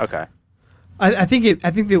 Okay. I think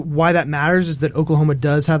that why that matters is that Oklahoma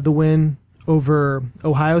does have the win over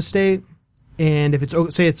Ohio State, and if it's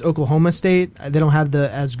say it's Oklahoma State, they don't have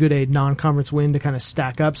as good a non-conference win to kind of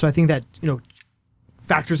stack up. So I think that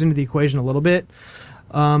factors into the equation a little bit.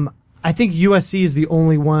 I think USC is the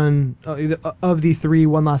only one of the 3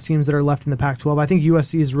 one-loss teams that are left in the Pac-12. I think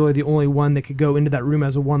USC is really the only one that could go into that room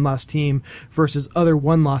as a one-loss team versus other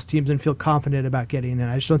one-loss teams and feel confident about getting in.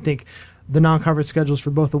 I just don't think the non-conference schedules for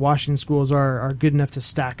both the Washington schools are good enough to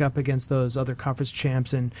stack up against those other conference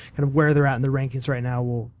champs, and kind of where they're at in the rankings right now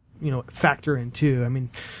will factor in too. I mean,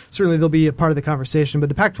 certainly they'll be a part of the conversation, but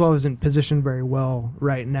the Pac-12 isn't positioned very well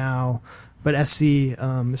right now. But SC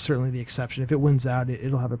is certainly the exception. If it wins out,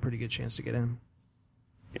 it'll have a pretty good chance to get in.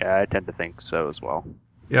 Yeah, I tend to think so as well.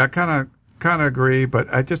 Yeah, I kind of agree,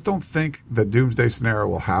 but I just don't think the doomsday scenario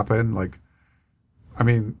will happen. Like, I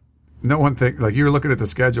mean, no one think like you're looking at the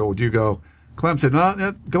schedule. Would you go Clemson?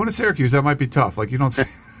 No, going to Syracuse that might be tough. Like you don't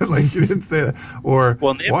say, like you didn't say that. Or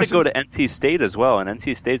well, they have to go to NC State as well, and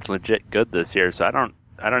NC State's legit good this year. So I don't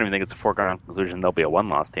even think it's a foregone conclusion they'll be a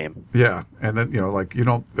one-loss team. Yeah, and then you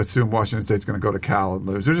don't assume Washington State's going to go to Cal and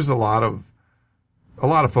lose. There's just a lot of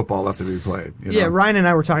football left to be played. Yeah, Ryan and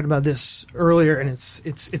I were talking about this earlier, and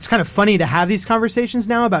it's kind of funny to have these conversations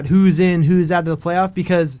now about who's in, who's out of the playoff,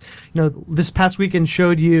 because this past weekend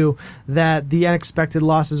showed you that the unexpected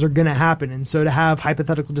losses are going to happen, and so to have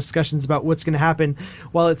hypothetical discussions about what's going to happen,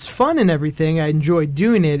 while it's fun and everything, I enjoy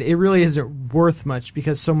doing it. It really isn't worth much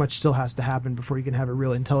because so much still has to happen before you can have a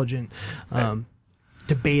real intelligent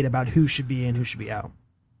debate about who should be in, who should be out.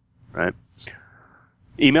 Right.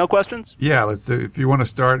 Email questions? Yeah, let's do. If you want to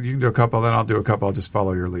start, you can do a couple, then I'll do a couple. I'll just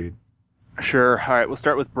follow your lead. Sure. All right, we'll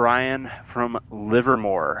start with Brian from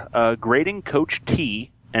Livermore. Grading Coach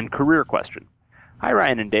T and career question. Hi,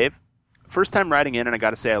 Ryan and Dave. First time writing in, and I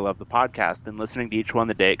got to say I love the podcast. Been listening to each one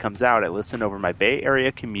the day it comes out. I listen over my Bay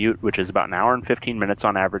Area commute, which is about an hour and 15 minutes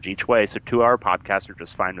on average each way, so 2-hour podcasts are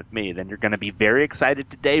just fine with me. Then you're going to be very excited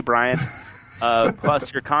today, Brian.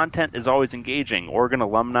 Plus, your content is always engaging. Oregon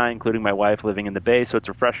alumni, including my wife, living in the Bay, so it's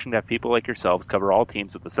refreshing to have people like yourselves cover all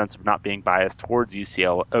teams with the sense of not being biased towards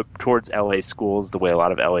towards LA schools the way a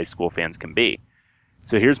lot of LA school fans can be.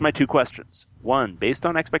 So here's my 2 questions. 1, based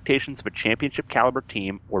on expectations of a championship caliber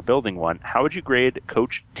team or building one, how would you grade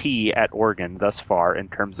Coach T at Oregon thus far in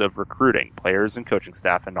terms of recruiting, players and coaching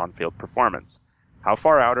staff, and on-field performance? How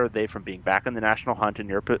far out are they from being back in the national hunt in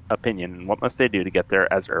your opinion, and what must they do to get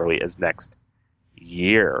there as early as next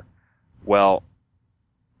year? Well,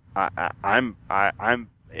 I'm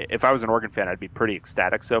if I was an Oregon fan, I'd be pretty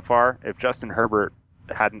ecstatic so far. If Justin Herbert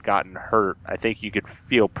hadn't gotten hurt, I think you could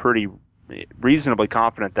feel pretty reasonably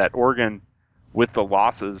confident that Oregon, with the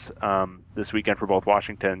losses this weekend for both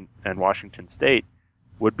Washington and Washington State,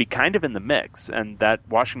 would be kind of in the mix, and that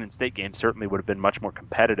Washington State game certainly would have been much more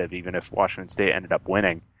competitive even if Washington State ended up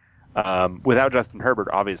winning. Without Justin Herbert,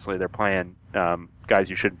 obviously they're playing guys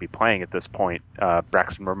you shouldn't be playing at this point.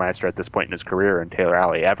 Braxton Burmeister at this point in his career, and Taylor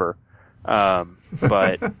Alley ever.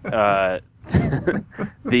 But I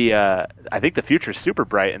think the future is super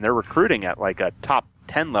bright, and they're recruiting at like a top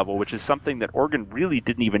 10 level, which is something that Oregon really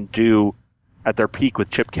didn't even do at their peak with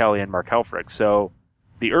Chip Kelly and Mark Helfrich. So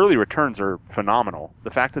the early returns are phenomenal. The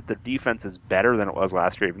fact that their defense is better than it was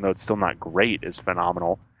last year, even though it's still not great, is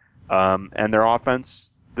phenomenal. And their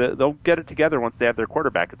offense, they'll get it together once they have their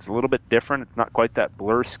quarterback. It's a little bit different. It's not quite that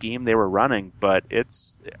blur scheme they were running, but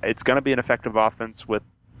it's going to be an effective offense with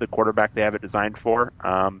the quarterback they have it designed for.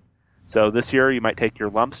 So this year you might take your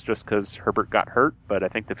lumps just because Herbert got hurt, but I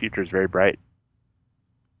think the future is very bright.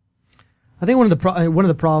 I think one of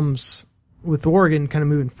the problems with Oregon kind of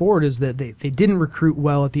moving forward is that they didn't recruit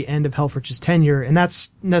well at the end of Helfrich's tenure, and that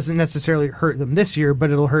doesn't necessarily hurt them this year, but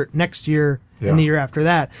it'll hurt next year and the year after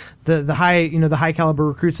that. The high caliber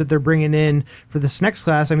recruits that they're bringing in for this next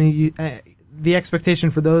class, I mean, the expectation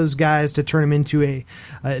for those guys to turn them into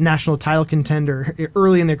a national title contender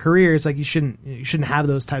early in their career is like you shouldn't have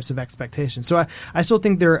those types of expectations. So I still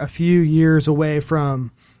think they're a few years away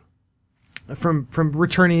from from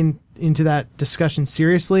returning into that discussion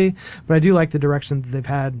seriously. But I do like the direction that they've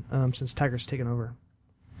had since Tiger's taken over.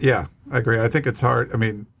 Yeah, I agree. I think it's hard. I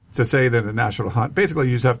mean, to say that a national hunt, basically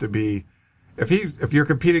you just have to be, if you're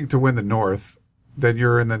competing to win the North, then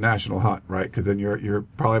you're in the national hunt, right? Because then you're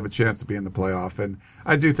probably have a chance to be in the playoff. And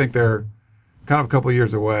I do think they're kind of a couple of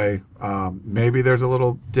years away. Maybe there's a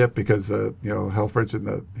little dip because Helfrich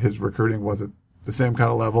and his recruiting wasn't the same kind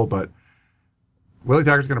of level, but Willie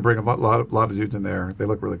Taggart's going to bring a lot of dudes in there. They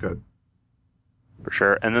look really good. For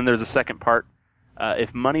sure. And then there's a second part.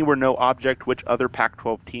 If money were no object, which other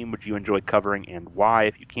Pac-12 team would you enjoy covering and why?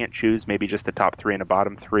 If you can't choose, maybe just a top 3 and a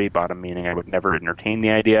bottom 3. Bottom meaning I would never entertain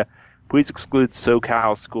the idea. Please exclude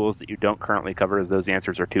SoCal schools that you don't currently cover, as those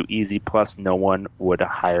answers are too easy. Plus, no one would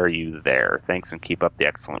hire you there. Thanks, and keep up the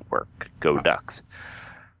excellent work. Go Ducks.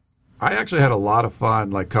 I actually had a lot of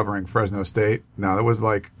fun, covering Fresno State. Now, it was,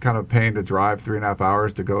 kind of a pain to drive 3.5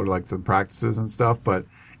 hours to go to, some practices and stuff, but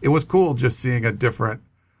it was cool just seeing a different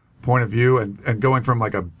point of view and going from,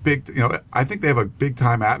 a big, I think they have a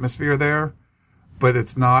big-time atmosphere there, but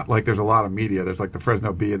it's not like there's a lot of media. There's, the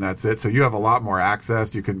Fresno Bee, and that's it. So you have a lot more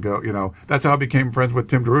access. You can go, that's how I became friends with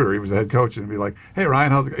Tim DeRuyter. He was the head coach, and be like, hey,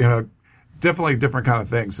 Ryan, how's it, definitely different kind of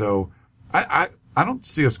thing. So I don't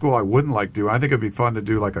see a school I wouldn't like doing. I think it'd be fun to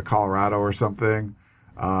do a Colorado or something.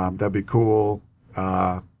 That'd be cool.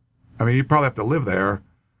 You'd probably have to live there.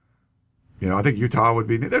 I think Utah would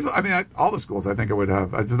be, all the schools I think it would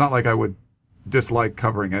have. It's not like I would dislike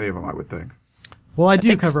covering any of them, I would think. Well, I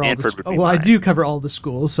do cover all the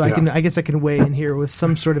schools, so I guess I can weigh in here with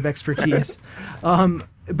some sort of expertise.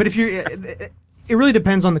 But it really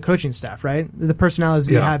depends on the coaching staff, right? The personalities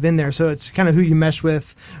that you have in there. So it's kind of who you mesh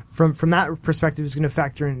with from that perspective is going to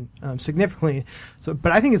factor in significantly. So,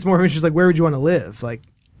 but I think it's more of just where would you want to live?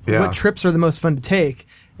 What trips are the most fun to take?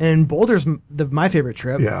 And Boulder's my favorite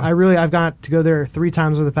trip. Yeah. I've got to go there 3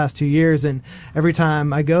 times over the past 2 years, and every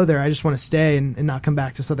time I go there, I just want to stay and not come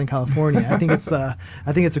back to Southern California. I think it's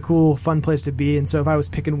a cool, fun place to be. And so if I was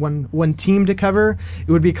picking one team to cover,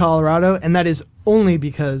 it would be Colorado, and that is only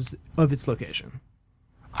because of its location.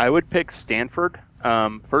 I would pick Stanford.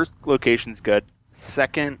 First, location's good.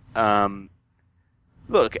 Second,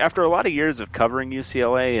 look, after a lot of years of covering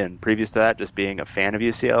UCLA and previous to that just being a fan of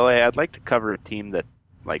UCLA, I'd like to cover a team that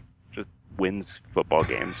just wins football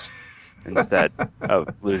games instead of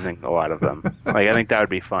losing a lot of them. I think that would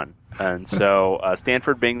be fun. And so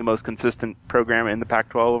Stanford being the most consistent program in the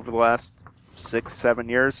Pac-12 over the last 6-7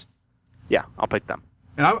 years, yeah, I'll pick them.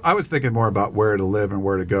 And I was thinking more about where to live and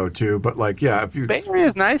where to go too, but if you Bay Area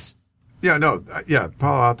is nice. Yeah, no, yeah,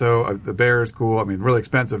 Palo Alto, the Bear is cool. Really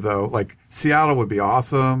expensive though. Seattle would be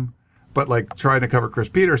awesome. But trying to cover Chris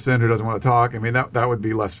Peterson, who doesn't want to talk, that would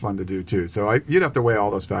be less fun to do too. So you'd have to weigh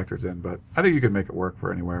all those factors in, but I think you could make it work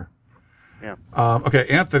for anywhere. Yeah. Okay,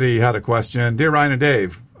 Anthony had a question. Dear Ryan and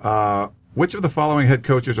Dave, which of the following head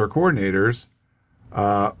coaches or coordinators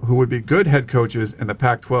who would be good head coaches in the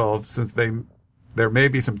Pac-12 since there may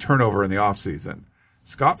be some turnover in the offseason?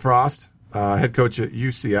 Scott Frost, head coach at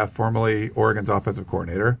UCF, formerly Oregon's offensive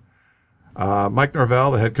coordinator. Mike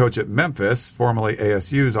Norvell, the head coach at Memphis, formerly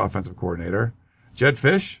ASU's offensive coordinator. Jed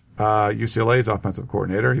Fish, UCLA's offensive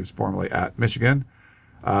coordinator. He was formerly at Michigan.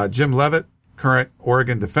 Jim Leavitt, current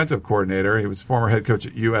Oregon defensive coordinator. He was former head coach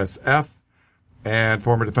at USF and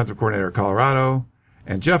former defensive coordinator at Colorado.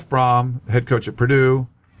 And Jeff Brom, head coach at Purdue.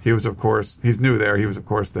 He was, of course, he's new there. He was, of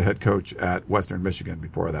course, the head coach at Western Michigan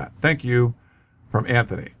before that. Thank you, from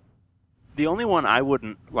Anthony. The only one I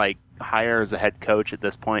wouldn't hire as a head coach at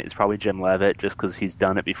this point is probably Jim Leavitt, just because he's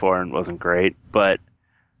done it before and wasn't great. But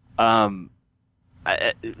so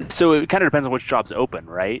it kind of depends on which job's open,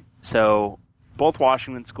 right? So both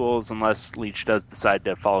Washington schools, unless Leach does decide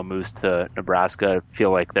to follow Moose to Nebraska, feel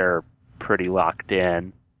like they're pretty locked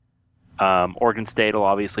in. Oregon State will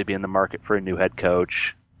obviously be in the market for a new head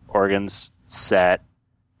coach. Oregon's set.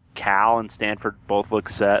 Cal and Stanford both look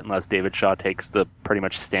set unless David Shaw takes the pretty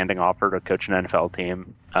much standing offer to coach an NFL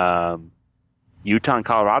team. Utah and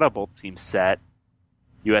Colorado both seem set.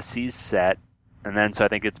 USC's set. And then so I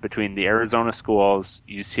think it's between the Arizona schools,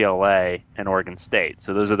 UCLA, and Oregon State.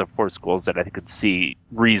 So those are the 4 schools that I could see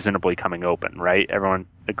reasonably coming open, right? Everyone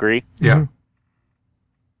agree? Yeah.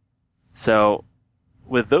 So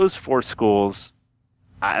with those 4 schools,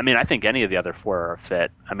 I think any of the other 4 are a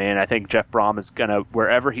fit. I think Jeff Brom is going to,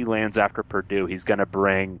 wherever he lands after Purdue, he's going to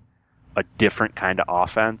bring a different kind of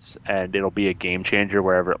offense, and it'll be a game changer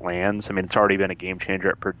wherever it lands. It's already been a game changer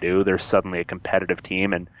at Purdue. They're suddenly a competitive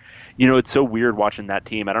team, and, it's so weird watching that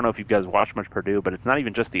team. I don't know if you guys watch much Purdue, but it's not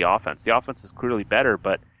even just the offense. The offense is clearly better,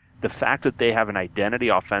 but the fact that they have an identity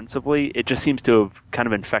offensively, it just seems to have kind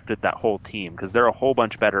of infected that whole team because they're a whole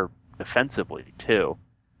bunch better defensively too.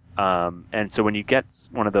 And so when you get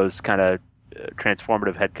one of those kind of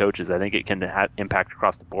transformative head coaches, I think it can have impact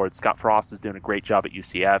across the board. Scott Frost is doing a great job at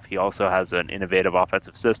UCF. He also has an innovative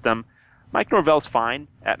offensive system. Mike Norvell's fine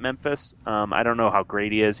at Memphis. I don't know how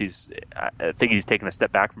great he is. I think he's taken a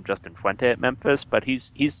step back from Justin Fuente at Memphis, but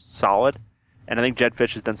he's solid. And I think Jedd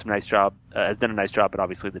Fisch has done a nice job, but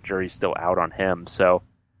obviously the jury's still out on him. So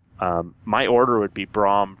my order would be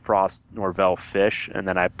Brom, Frost, Norvell, Fisch, and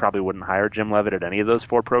then I probably wouldn't hire Jim Leavitt at any of those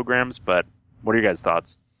 4 programs. But what are your guys'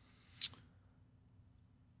 thoughts?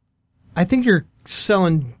 I think you're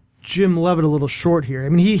selling Jim Leavitt a little short here. I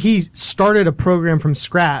mean, he started a program from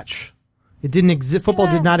scratch. It didn't exist. Football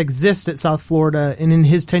did not exist at South Florida, and in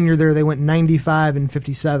his tenure there, they went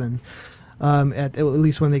 95-57. At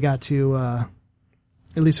least when they got to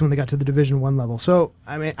the Division I level. So,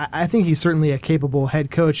 I mean, I think he's certainly a capable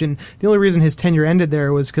head coach, and the only reason his tenure ended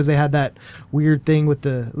there was because they had that weird thing with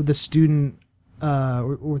the student.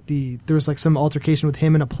 There was like some altercation with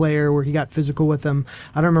him and a player where he got physical with them.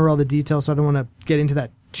 I don't remember all the details, so I don't want to get into that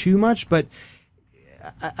too much, but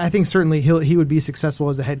I think certainly he would be successful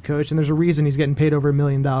as a head coach, and there's a reason he's getting paid over $1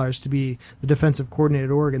 million to be the defensive coordinator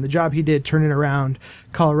at Oregon. The job he did turning around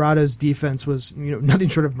Colorado's defense was, nothing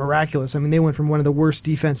short of miraculous. I mean, they went from one of the worst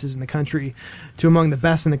defenses in the country to among the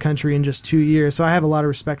best in the country in just 2 years. So I have a lot of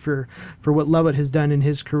respect for what Leavitt has done in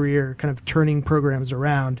his career, kind of turning programs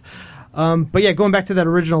around. But yeah, going back to that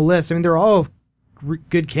original list, I mean, they're all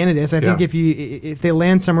good candidates. I think if they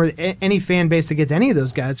land somewhere, any fan base that gets any of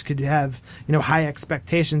those guys could have high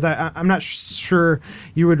expectations. I'm not sure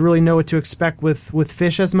you would really know what to expect with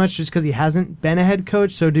Fisch as much, just because he hasn't been a head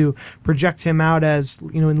coach. So to project him out as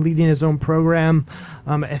in leading his own program,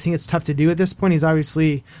 I think it's tough to do at this point. He's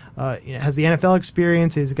obviously has the NFL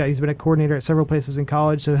experience. He's been a coordinator at several places in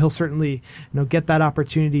college, so he'll certainly get that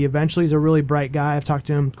opportunity eventually. He's a really bright guy. I've talked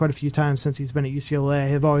to him quite a few times since he's been at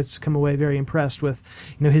UCLA. I've always come away very impressed with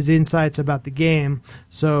his insights about the game.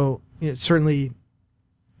 So certainly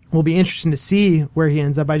will be interesting to see where he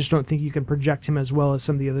ends up. I just don't think you can project him as well as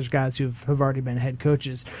some of the other guys who've already been head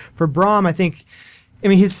coaches. For Brom, I think. I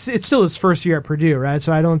mean, it's still his first year at Purdue, right?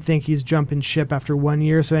 So I don't think he's jumping ship after 1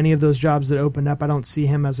 year. So any of those jobs that opened up, I don't see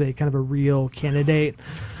him as a kind of a real candidate.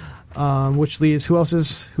 Which leaves who else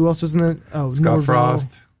is in the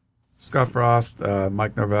Scott Frost,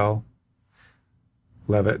 Mike Norvell,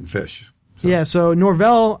 Leavitt, and Fisch. So. Yeah, so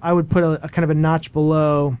Norvell I would put a kind of a notch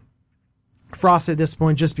below Frost at this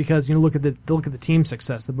point, just because look at the team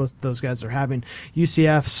success that both those guys are having.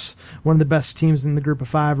 UCF's one of the best teams in the Group of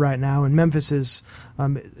 5 right now, and Memphis is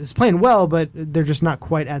playing well, but they're just not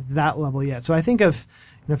quite at that level yet. So I think if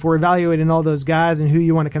we're evaluating all those guys and who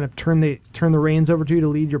you want to kind of turn the reins over to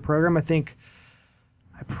lead your program, I think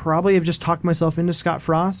I probably have just talked myself into Scott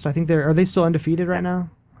Frost. I think are they still undefeated right now?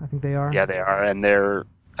 I think they are. Yeah, they are, and they're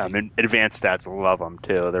advanced stats love them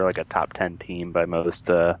too. They're like a top 10 team by most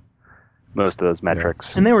of those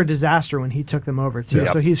metrics. And they were a disaster when he took them over too. Yep.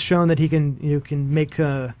 So he's shown that he can make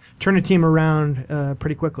turn a team around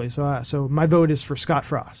pretty quickly. So my vote is for Scott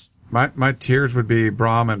Frost. My tiers would be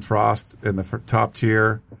Brom and Frost in the top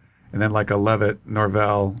tier, and then like a Leavitt,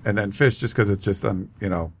 Norvell, and then Fisch, just because it's just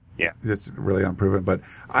it's really unproven. But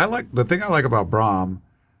the thing I like about Brom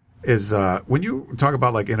is when you talk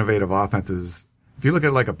about like innovative offenses. If you look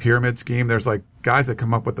at like a pyramid scheme, there's like guys that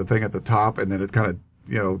come up with the thing at the top, and then it kind of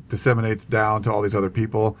disseminates down to all these other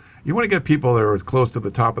people. You want to get people that are as close to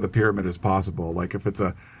the top of the pyramid as possible. Like if it's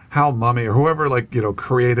a Hal Mummy or whoever,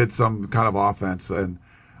 created some kind of offense, and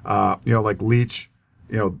like Leach,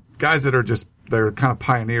 guys that are they're kind of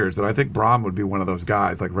pioneers. And I think Brom would be one of those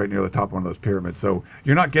guys, like right near the top of one of those pyramids. So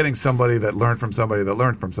you're not getting somebody that learned from somebody that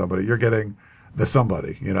learned from somebody. You're getting the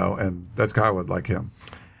somebody, and that's kind of would like him.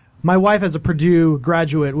 My wife, as a Purdue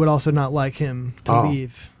graduate, would also not like him to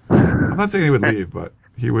leave. I'm not saying he would leave, but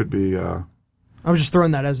he would be. I was just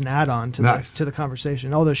throwing that as an add-on to the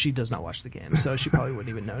conversation. Although she does not watch the game, so she probably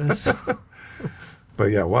wouldn't even notice.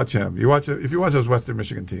 But yeah, watch him. If you watch those Western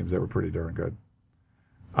Michigan teams, they were pretty darn good.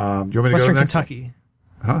 Do you want me to Western go to next? Kentucky.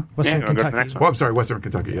 Huh? Western Kentucky. I'm sorry, Western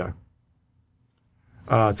Kentucky.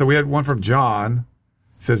 Yeah. So we had one from John.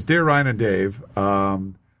 It says, "Dear Ryan and Dave,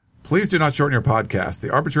 please do not shorten your podcast.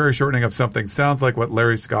 The arbitrary shortening of something sounds like what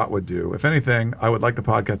Larry Scott would do. If anything, I would like the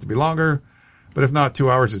podcast to be longer, but if not, 2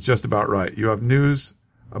 hours is just about right. You have news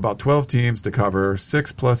about 12 teams to cover,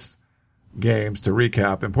 6+ games to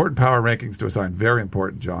recap, important power rankings to assign, very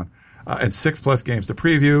important, John, and 6+ games to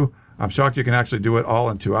preview. I'm shocked you can actually do it all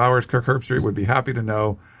in 2 hours. Kirk Herbstreit would be happy to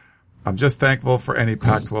know I'm just thankful for any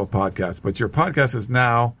Pac-12 podcast, but your podcast is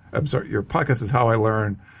how I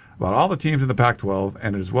learn about all the teams in the Pac-12,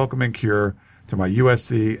 and it is welcoming cure to my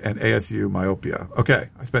USC and ASU myopia. Okay,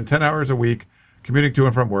 I spend 10 hours a week commuting to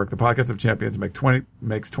and from work. The Podcast of Champions makes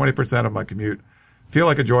 20% of my commute feel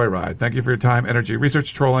like a joyride. Thank you for your time, energy,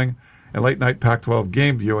 research, trolling, and late-night Pac-12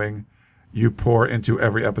 game viewing you pour into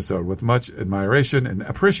every episode. With much admiration and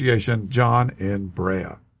appreciation, John in Brea.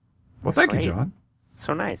 Well, thank you, John.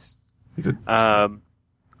 So nice. All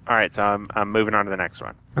right, so I'm moving on to the next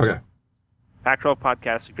one. Okay. Pac-12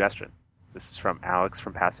 podcast suggestion. This is from Alex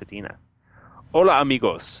from Pasadena. Hola,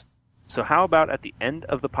 amigos. So how about at the end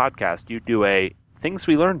of the podcast, you do a things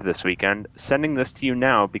we learned this weekend, sending this to you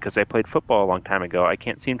now because I played football a long time ago. I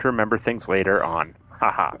can't seem to remember things later on.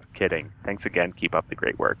 Haha, kidding. Thanks again. Keep up the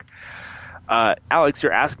great work. Alex,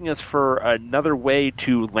 you're asking us for another way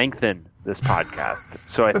to lengthen this podcast.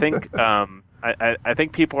 So I think I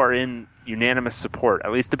think people are in unanimous support,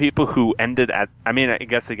 at least the people who ended at, I mean, I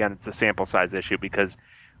guess, again, it's a sample size issue because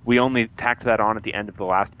we only tacked that on at the end of the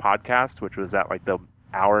last podcast, which was at like the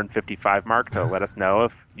hour and 55 mark to let us know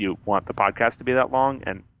if you want the podcast to be that long.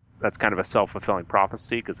 And that's kind of a self-fulfilling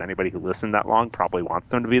prophecy because anybody who listened that long probably wants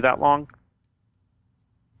them to be that long.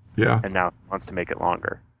 Yeah. And now wants to make it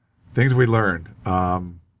longer. Things we learned. I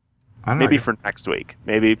don't know. Maybe for next week.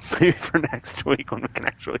 Maybe for next week when we can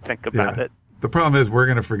actually think about it. The problem is we're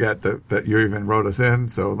going to forget that you even wrote us in.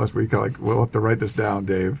 So unless we'll have to write this down,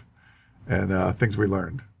 Dave, and things we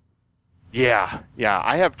learned. Yeah.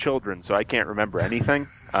 I have children, so I can't remember anything.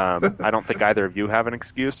 I don't think either of you have an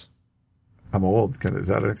excuse. I'm old. Is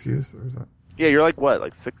that an excuse? Or is that... Yeah, you're like what,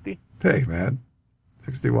 like 60? Hey, man.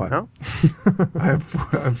 61. No?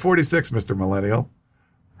 I'm 46, Mr. Millennial.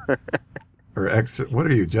 Or X, what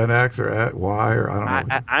are you, Gen X or Y or I don't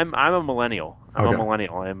know. I'm a millennial. I'm a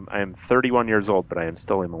millennial. I'm 31 years old, but I am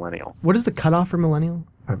still a millennial. What is the cutoff for millennial?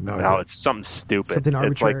 I have no idea. Oh, it's something stupid. Something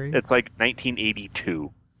arbitrary. It's like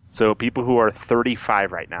 1982. So people who are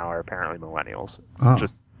 35 right now are apparently millennials. It's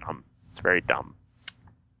just dumb. It's very dumb.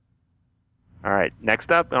 All right,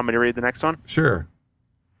 next up, I'm going to read the next one. Sure.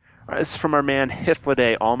 All right, this is from our man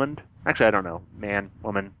Hifliday Almond. Actually, I don't know. Man,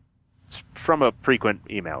 woman. It's from a frequent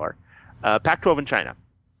emailer. Pac-12 in China.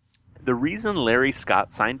 The reason Larry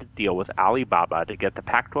Scott signed a deal with Alibaba to get the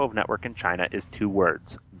Pac-12 network in China is two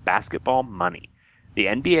words: basketball money. The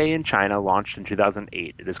NBA in China launched in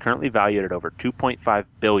 2008. It is currently valued at over $2.5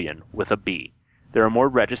 billion with a B. There are more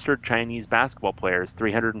registered Chinese basketball players,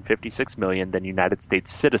 356 million, than United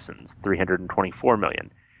States citizens, 324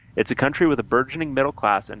 million. It's a country with a burgeoning middle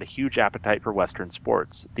class and a huge appetite for Western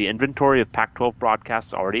sports. The inventory of Pac-12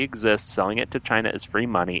 broadcasts already exists. Selling it to China is free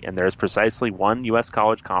money, and there is precisely one U.S.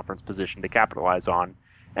 college conference positioned to capitalize on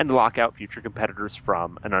and to lock out future competitors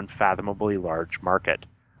from an unfathomably large market.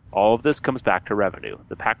 All of this comes back to revenue.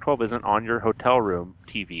 The Pac-12 isn't on your hotel room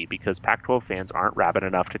TV because Pac-12 fans aren't rabid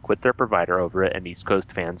enough to quit their provider over it, and East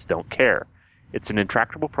Coast fans don't care. It's an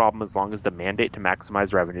intractable problem as long as the mandate to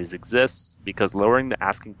maximize revenues exists, because lowering the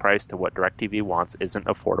asking price to what DirecTV wants isn't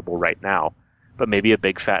affordable right now. But maybe a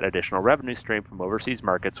big fat additional revenue stream from overseas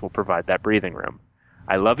markets will provide that breathing room.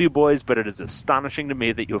 I love you boys, but it is astonishing to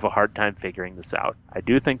me that you have a hard time figuring this out. I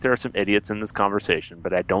do think there are some idiots in this conversation,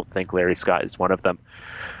 but I don't think Larry Scott is one of them.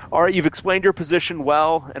 All right, you've explained your position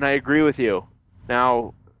well, and I agree with you.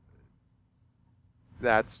 Now,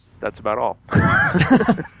 that's about all.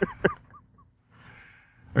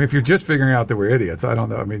 I mean, if you're just figuring out that we're idiots, I don't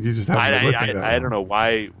know. I mean, you just haven't been listening to that. I don't know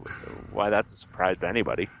why that's a surprise to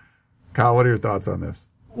anybody. Kyle, what are your thoughts on this?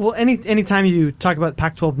 Well, anytime you talk about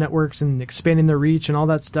Pac-12 networks and expanding their reach and all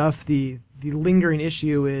that stuff, the lingering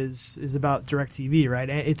issue is about DirecTV, right?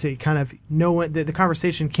 It's a kind of the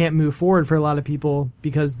conversation can't move forward for a lot of people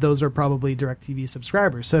because those are probably DirecTV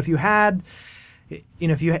subscribers. So if you had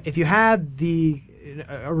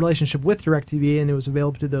a relationship with DirecTV and it was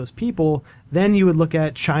available to those people, then you would look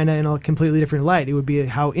at China in a completely different light. It would be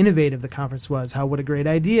how innovative the conference was, what a great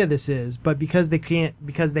idea this is. But because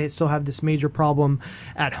they still have this major problem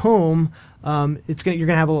at home, you're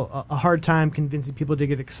gonna have a hard time convincing people to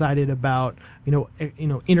get excited about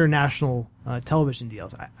international television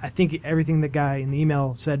deals. I think everything the guy in the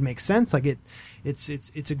email said makes sense. Like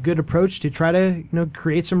it's a good approach to try to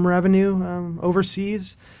create some revenue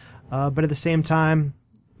overseas. But at the same time,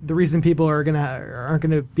 the reason people aren't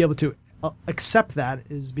gonna be able to accept that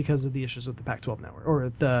is because of the issues with the Pac-12 network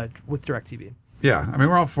or with DirecTV. Yeah, I mean,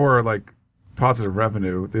 we're all for positive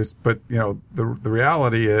revenue. But the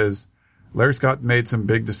reality is, Larry Scott made some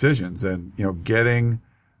big decisions, and getting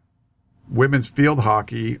women's field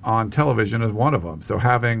hockey on television is one of them. So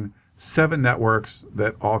having 7 networks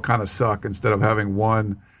that all kind of suck instead of having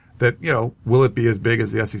one that, will it be as big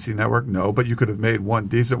as the SEC network? No, but you could have made one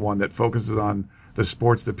decent one that focuses on the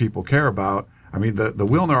sports that people care about. I mean, the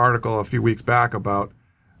Wilner article a few weeks back about,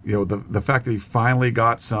 the fact that he finally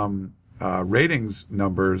got some, ratings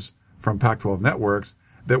numbers from Pac-12 networks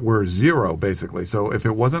that were 0, basically. So if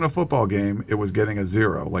it wasn't a football game, it was getting a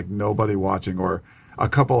 0, like nobody watching or a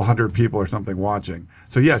couple hundred people or something watching.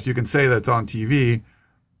 So yes, you can say that it's on TV,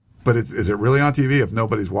 but is it really on TV if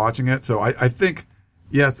nobody's watching it? So I think,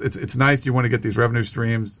 yes, it's nice. You want to get these revenue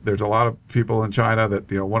streams. There's a lot of people in China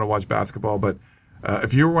that, want to watch basketball, but,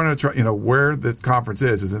 if you want to try, where this conference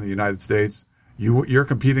is in the United States, you're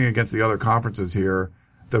competing against the other conferences here.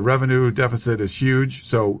 The revenue deficit is huge.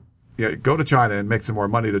 So yeah, go to China and make some more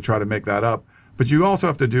money to try to make that up. But you also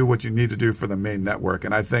have to do what you need to do for the main network.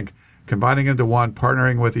 And I think combining into one,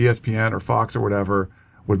 partnering with ESPN or Fox or whatever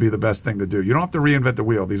would be the best thing to do. You don't have to reinvent the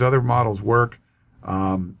wheel. These other models work.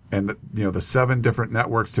 And the 7 different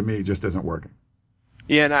networks to me just isn't working.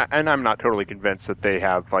 Yeah, and I'm not totally convinced that they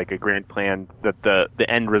have like a grand plan that the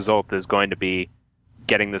end result is going to be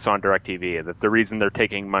getting this on DirecTV. That the reason they're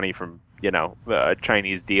taking money from, a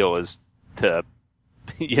Chinese deal is to,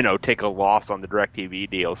 take a loss on the DirecTV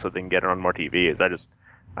deal so they can get it on more TVs.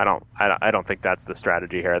 I don't think that's the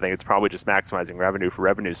strategy here. I think it's probably just maximizing revenue for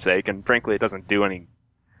revenue's sake. And frankly, it doesn't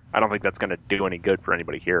I don't think that's going to do any good for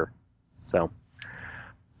anybody here. So,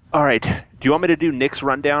 all right. Do you want me to do Nick's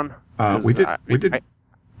rundown?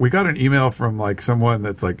 We got an email from like someone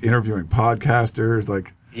that's like interviewing podcasters.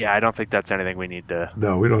 Like, yeah, I don't think that's anything we need to.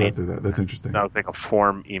 No, we don't have to do that. That's interesting. That was like a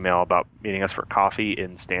form email about meeting us for coffee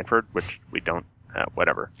in Stanford, which we don't.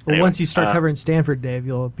 Whatever. Well, anyway, once you start covering Stanford, Dave,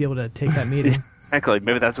 you'll be able to take that meeting. Exactly.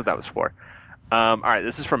 Maybe that's what that was for. All right.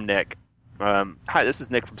 This is from Nick. Hi, this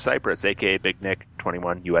is Nick from Cyprus, aka Big Nick,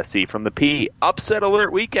 21 USC from the P. Upset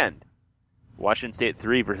alert weekend. Washington State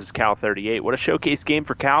 3 versus Cal 38. What a showcase game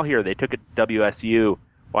for Cal here. They took it to WSU.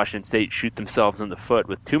 Washington State shoot themselves in the foot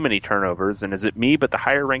with too many turnovers. And is it me, but the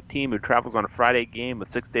higher-ranked team who travels on a Friday game with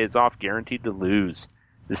 6 days off guaranteed to lose?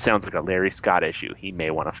 This sounds like a Larry Scott issue he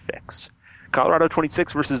may want to fix. Colorado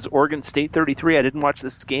 26 versus Oregon State 33. I didn't watch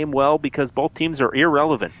this game well because both teams are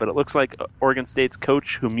irrelevant, but it looks like Oregon State's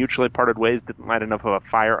coach, who mutually parted ways, didn't light enough of a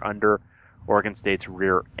fire under Oregon State's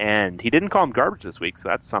rear end. He didn't call him garbage this week, so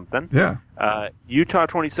that's something. Yeah. Utah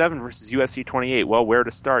 27 versus USC 28. Well, where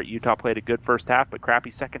to start? Utah played a good first half, but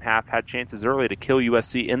crappy second half, had chances early to kill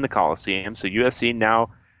USC in the Coliseum. So USC now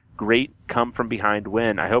great come-from-behind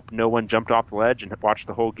win. I hope no one jumped off the ledge and watched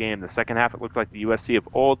the whole game. The second half, it looked like the USC of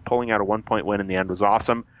old. Pulling out a 1-point win in the end was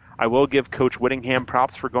awesome. I will give Coach Whittingham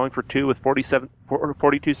props for going for 2 with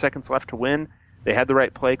 42 seconds left to win. They had the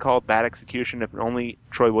right play call, bad execution. If only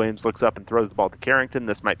Troy Williams looks up and throws the ball to Carrington,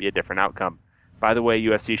 this might be a different outcome. By the way,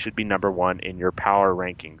 USC should be number 1 in your power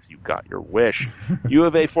rankings. You got your wish. U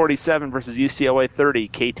of A 47 versus UCLA 30.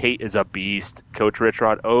 K-Tate is a beast. Coach Rich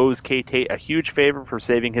Rod owes K-Tate a huge favor for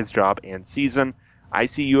saving his job and season. I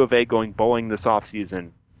see U of A going bowling this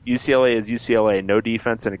offseason. UCLA is UCLA. No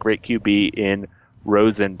defense and a great QB in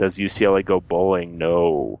Rosen. Does UCLA go bowling?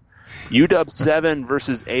 No. UW 7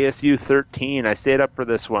 versus ASU 13. I stayed up for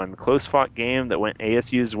this one. Close-fought game that went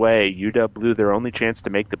ASU's way. UW blew their only chance to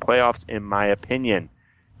make the playoffs, in my opinion.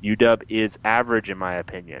 UW is average, in my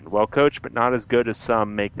opinion. Well coached, but not as good as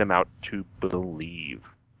some make them out to believe.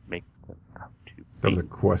 Make them out to be. That was a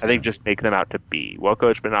question. I think just make them out to be. Well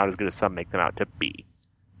coached, but not as good as some make them out to be.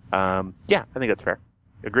 Yeah, I think that's fair.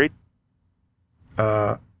 Agreed?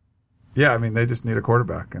 Yeah, I mean, they just need a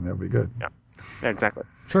quarterback, and they'll be good. Yeah, exactly.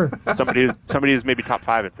 Sure. Somebody who's maybe top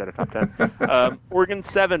 5 instead of top 10. Oregon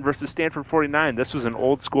 7 versus Stanford 49. This was an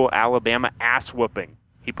old school Alabama ass whooping.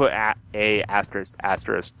 He put a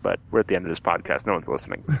asterisk, but we're at the end of this podcast. No one's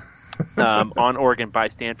listening. On Oregon by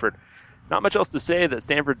Stanford. Not much else to say that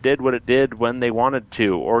Stanford did what it did when they wanted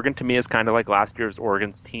to. Oregon to me is kind of like last year's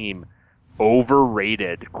Oregon's team.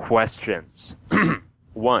 Overrated questions.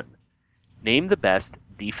 1. Name the best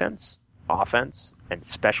defense, offense, and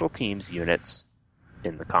special teams units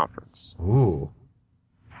in the conference. Ooh.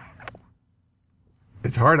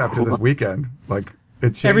 It's hard after this weekend. Like, it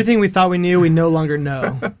changed. Everything we thought we knew, we no longer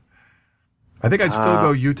know. I think I'd still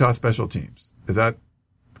go Utah special teams. Is that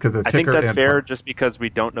because the kicker? I think that's fair just because we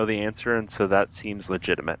don't know the answer, and so that seems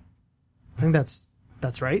legitimate. I think that's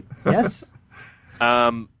right. Yes.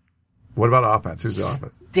 What about offense? Who's the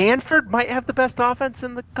offense? Stanford might have the best offense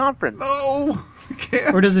in the conference. No, you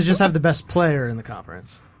can't. Or does it just have the best player in the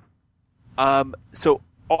conference? So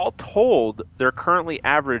all told, they're currently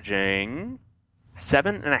averaging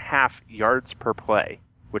 7.5 yards per play,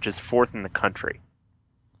 which is 4th in the country.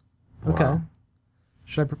 Okay. Wow.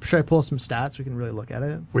 Should I pull some stats? We can really look at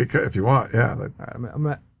it. We could, if you want. Yeah. All right, I'm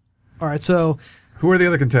All right, so Who are the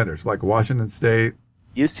other contenders? Like Washington State?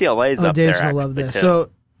 UCLA's up Dave's there. gonna love actually, this. too.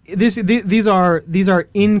 So these are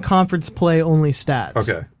in conference play only stats.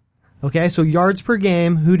 Okay. Okay, so yards per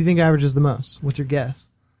game. Who do you think averages the most? What's your guess?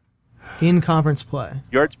 In conference play.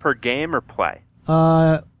 Yards per game or play?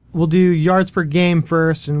 We'll do yards per game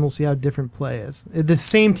first, and we'll see how different play is. The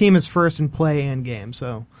same team is first in play and game,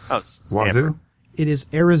 so Stanford. Wazoo? it is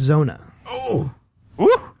Arizona. Oh. Woo!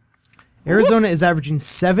 Arizona is averaging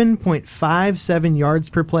 7.57 yards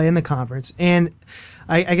per play in the conference, and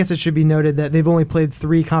I guess it should be noted that they've only played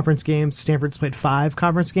 3 conference games. Stanford's played 5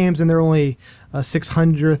 conference games, and they're only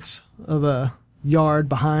 600ths of a yard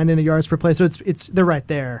behind in the yards per play. So they're right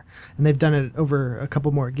there, and they've done it over a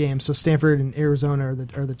couple more games. So Stanford and Arizona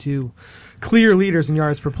are the two clear leaders in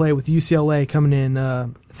yards per play, with UCLA coming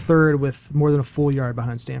in third with more than a full yard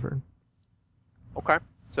behind Stanford. Okay.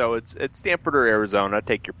 So it's Stanford or Arizona.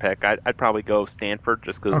 Take your pick. I'd probably go Stanford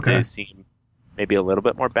just because Okay. they seem maybe a little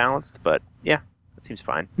bit more balanced. But yeah, that seems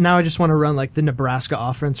fine. Now I just want to run like the Nebraska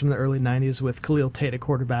offense from the early 90s with Khalil Tate at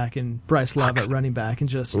quarterback and Bryce Love at running back, and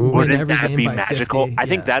just win Wouldn't every that game be by magical? 50. I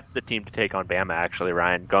think Yeah. that's the team to take on Bama, actually,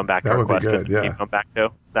 Ryan. Going back to That our would be question, good, yeah. team going back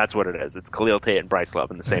to, that's what it is. It's Khalil Tate and Bryce Love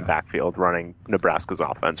in the same backfield running Nebraska's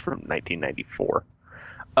offense from 1994.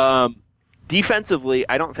 Defensively,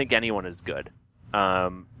 I don't think anyone is good.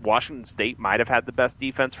 Washington State might have had the best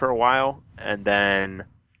defense for a while, and then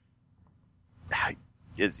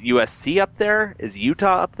is USC up there? Is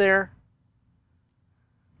Utah up there?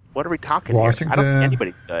 What are we talking Washington. here? I don't think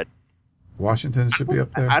anybody's good. Washington should be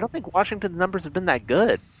up there. I don't think Washington's numbers have been that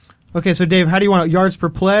good. Okay, so Dave, how do you want it? Yards per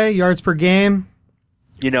play, yards per game?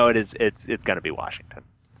 You know, it's going to be Washington.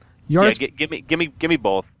 Yards. Yeah, give me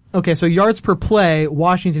both. Okay, so yards per play,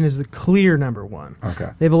 Washington is the clear number one. Okay.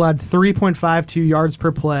 They've allowed 3.52 yards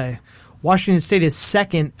per play. Washington State is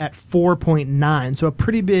second at 4.9, so a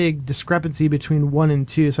pretty big discrepancy between 1 and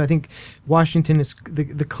 2. So I think Washington is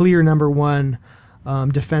the clear number one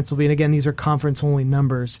defensively. And again, these are conference-only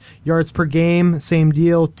numbers. Yards per game, same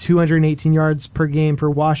deal, 218 yards per game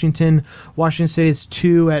for Washington. Washington State is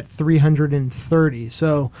 2 at 330.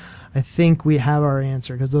 So I think we have our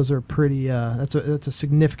answer, because those are pretty. That's a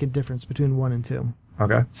significant difference between 1 and 2.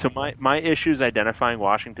 Okay. So my issues identifying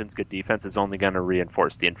Washington's good defense is only going to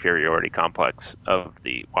reinforce the inferiority complex of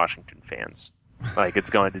the Washington fans. Like, it's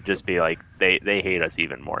going to just be like they hate us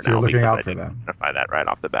even more So now. you're looking because out I for didn't them. Identify that right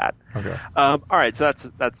off the bat. Okay. All right, so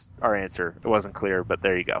that's our answer. It wasn't clear, but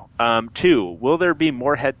there you go. 2, will there be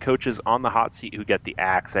more head coaches on the hot seat who get the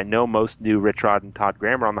axe? I know most knew Rich Rod and Todd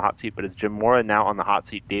Graham are on the hot seat, but is Jim Mora now on the hot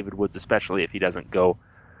seat? David Woods, especially if he doesn't go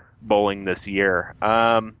bowling this year.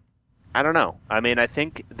 I don't know. I mean, I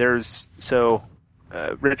think there's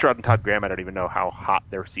Rich Rod and Todd Graham, I don't even know how hot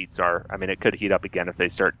their seats are. I mean, it could heat up again if they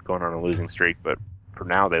start going on a losing streak, but for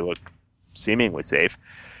now they look seemingly safe.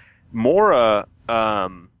 Mora, so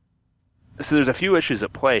there's a few issues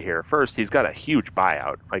at play here. First, he's got a huge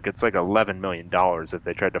buyout. Like, it's like $11 million if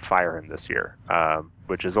they tried to fire him this year,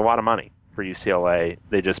 which is a lot of money for UCLA.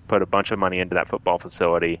 They just put a bunch of money into that football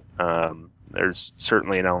facility. There's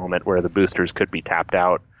certainly an element where the boosters could be tapped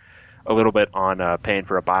out a little bit on paying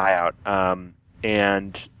for a buyout.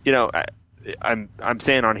 And, you know, I'm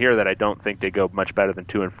saying on here that I don't think they go much better than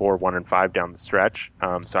 2-4, 1-5 down the stretch.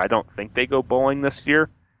 So I don't think they go bowling this year,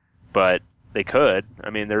 but they could. I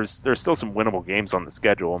mean, there's still some winnable games on the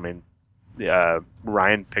schedule. I mean,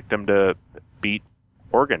 Ryan picked them to beat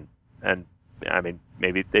Oregon, and I mean,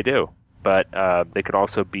 maybe they do, but they could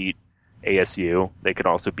also beat ASU. They could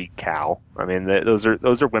also beat Cal. I mean, those are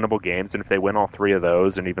winnable games, and if they win all 3 of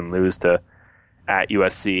those and even lose to at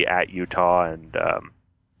USC, at Utah, and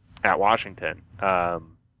at Washington,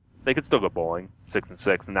 they could still go bowling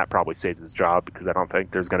 6-6, and that probably saves his job, because I don't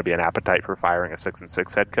think there's going to be an appetite for firing a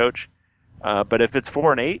 6-6 head coach. But if it's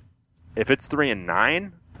 4-8, if it's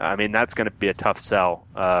 3-9, I mean, that's going to be a tough sell,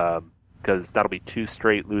 because that'll be 2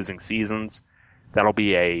 straight losing seasons. That'll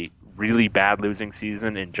be a really bad losing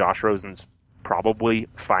season in Josh Rosen's probably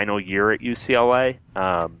final year at UCLA.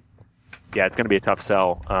 Yeah, it's going to be a tough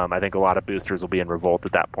sell. I think a lot of boosters will be in revolt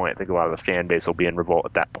at that point. I think a lot of the fan base will be in revolt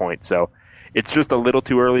at that point. So it's just a little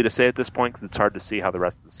too early to say at this point, because it's hard to see how the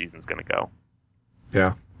rest of the season is going to go.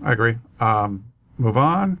 Yeah, I agree. Move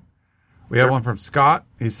on. We have one from Scott.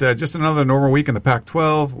 He said, just another normal week in the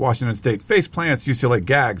Pac-12. Washington State face plants UCLA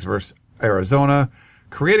Gags versus Arizona,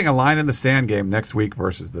 creating a line in the sand game next week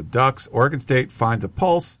versus the Ducks. Oregon State finds a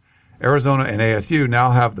pulse. Arizona and ASU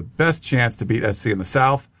now have the best chance to beat SC in the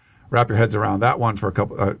South. Wrap your heads around that one a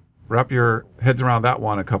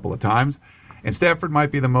couple of times. And Stanford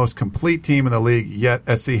might be the most complete team in the league, yet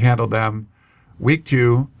SC handled them week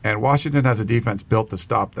 2, and Washington has a defense built to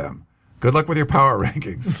stop them. Good luck with your power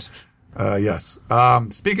rankings. Yes.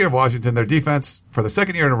 Speaking of Washington, their defense for the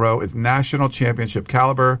second year in a row is national championship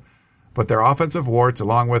caliber, but their offensive warts,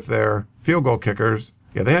 along with their field goal kickers,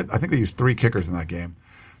 I think they used 3 kickers in that game,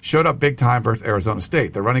 showed up big time versus Arizona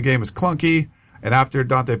State. Their running game is clunky, and after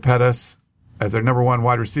Dante Pettis as their number 1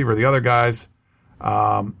 wide receiver, the other guys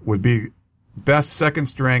would be best second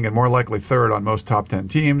string and more likely third on most top 10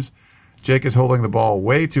 teams. Jake is holding the ball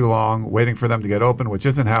way too long, waiting for them to get open, which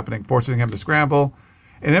isn't happening, forcing him to scramble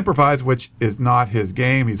and improvise, which is not his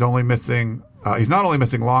game. He's not only missing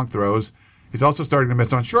long throws, he's also starting to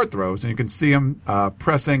miss on short throws, and you can see him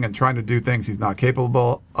pressing and trying to do things he's not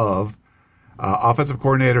capable of. Offensive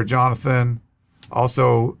coordinator Jonathan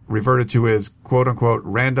also reverted to his quote-unquote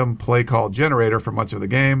random play call generator for much of the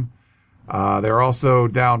game. They're also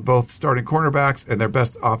down both starting cornerbacks, and their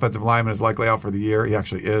best offensive lineman is likely out for the year. He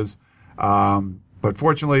actually is. But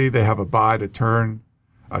fortunately, they have a bye to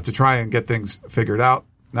try and get things figured out.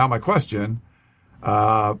 Now my question,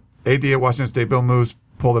 AD at Washington State, Bill Moose,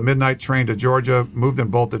 pulled a midnight train to Georgia, moved and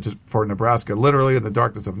bolted for Nebraska literally in the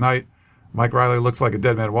darkness of night. Mike Riley looks like a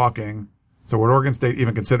dead man walking. So would Oregon State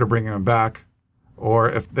even consider bringing him back? Or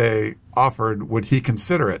if they offered, would he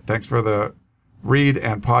consider it? Thanks for the read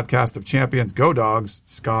and podcast of champions. Go Dogs,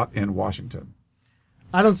 Scott in Washington.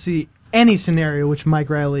 I don't see any scenario which Mike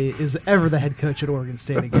Riley is ever the head coach at Oregon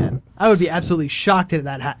State again. I would be absolutely shocked if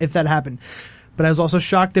that happened. But I was also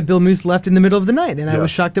shocked that Bill Moose left in the middle of the night, and I was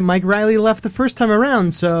shocked that Mike Riley left the first time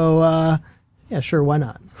around. So, sure, why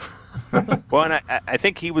not? Well, and I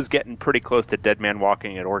think he was getting pretty close to dead man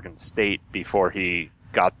walking at Oregon State before he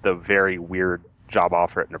got the very weird job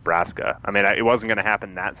offer at Nebraska. I mean, it wasn't going to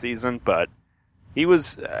happen that season, but he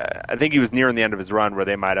was. I think he was nearing the end of his run where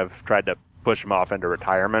they might have tried to push him off into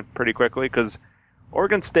retirement pretty quickly, because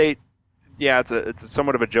Oregon State, it's a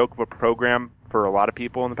somewhat of a joke of a program for a lot of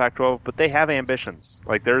people in the Pac-12, but they have ambitions.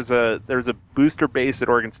 Like there's a booster base at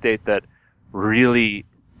Oregon State that really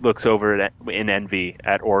looks over in envy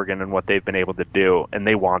at Oregon and what they've been able to do, and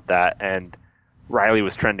they want that. And Riley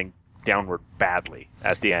was trending downward badly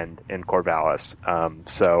at the end in Corvallis.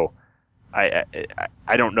 So I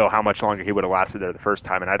don't know how much longer he would have lasted there the first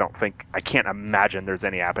time, and I can't imagine there's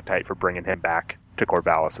any appetite for bringing him back to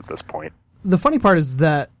Corvallis at this point. The funny part is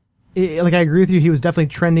that, I agree with you, he was definitely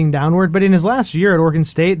trending downward, but in his last year at Oregon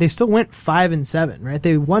State, they still went 5-7, right?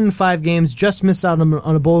 They won 5 games, just missed out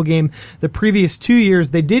on a bowl game. The previous 2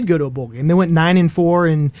 years, they did go to a bowl game. They went 9-4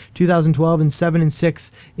 in 2012 and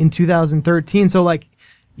 7-6 in 2013. So,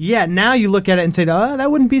 now you look at it and say, that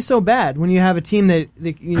wouldn't be so bad when you have a team that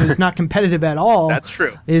is not competitive at all. That's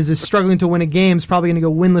true. Is struggling to win a game, is probably going to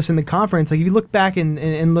go winless in the conference. Like, if you look back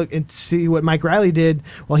and look and see what Mike Riley did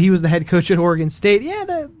while he was the head coach at Oregon State,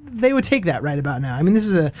 they would take that right about now. I mean,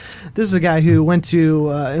 this is a guy who went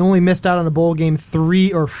to only missed out on a bowl game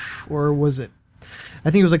 3 or was it? I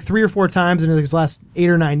think it was 3 or 4 times in his last 8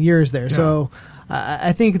 or 9 years there. Yeah. So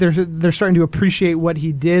I think they're starting to appreciate what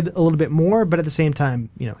he did a little bit more, but at the same time,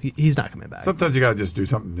 he's not coming back. Sometimes you got to just do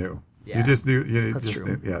something new. Yeah, you just do. That's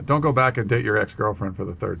true. Yeah, don't go back and date your ex-girlfriend for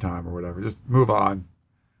the 3rd time or whatever. Just move on.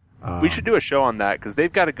 We should do a show on that, because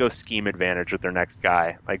they've got to go scheme advantage with their next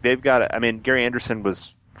guy. They've got to. I mean, Gary Anderson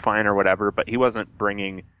was fine or whatever, but he wasn't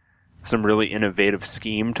bringing some really innovative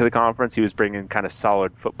scheme to the conference. He was bringing kind of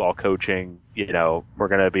solid football coaching. We're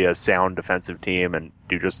going to be a sound defensive team and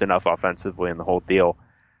do just enough offensively and the whole deal.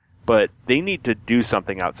 But they need to do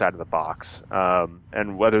something outside of the box.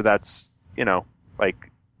 And whether that's,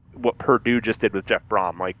 what Purdue just did with Jeff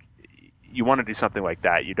Brom, you want to do something like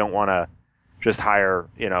that. You don't want to just hire,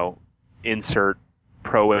 insert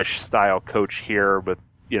pro-ish style coach here with,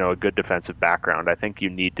 a good defensive background. I think you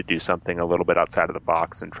need to do something a little bit outside of the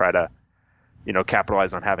box and try to,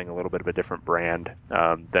 capitalize on having a little bit of a different brand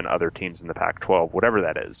than other teams in the Pac-12, whatever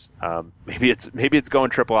that is. Maybe it's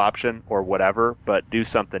going triple option or whatever, but do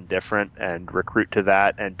something different and recruit to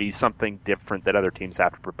that and be something different that other teams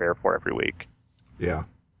have to prepare for every week. Yeah.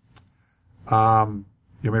 You want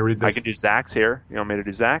me to read this? I can do Zach's here. You want me to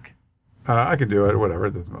do Zach? I can do it, whatever.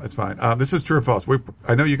 It's fine. This is true or false.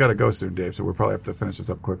 I know you got to go soon, Dave, so we'll probably have to finish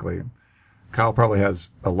this up quickly. Kyle probably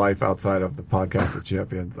has a life outside of the podcast of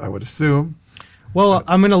champions, I would assume. Well,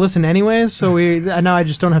 I'm going to listen anyways, so now I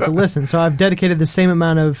just don't have to listen. So I've dedicated the same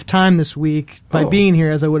amount of time this week by being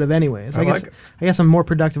here as I would have anyways. I guess I'm more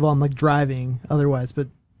productive while I'm driving otherwise, but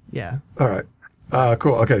yeah. All right.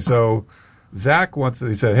 Cool. Okay, so Zach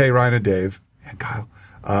he said, hey, Ryan and Dave and Kyle,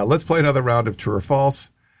 let's play another round of true or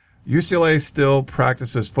false. UCLA still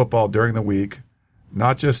practices football during the week,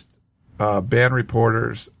 not just band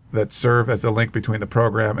reporters that serve as the link between the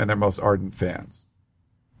program and their most ardent fans.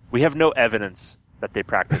 We have no evidence that they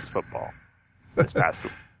practiced football this past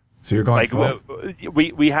week. So you're going false?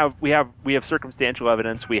 We have circumstantial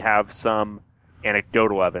evidence. We have some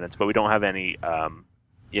anecdotal evidence, but we don't have any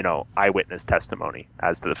eyewitness testimony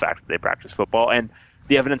as to the fact that they practice football. And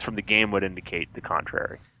the evidence from the game would indicate the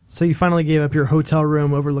contrary. So you finally gave up your hotel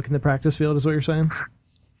room overlooking the practice field, is what you're saying?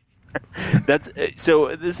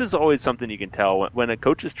 So this is always something you can tell when a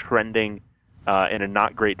coach is trending in a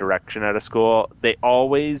not great direction at a school. They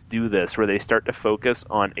always do this where they start to focus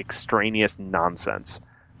on extraneous nonsense.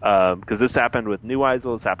 Because this happened with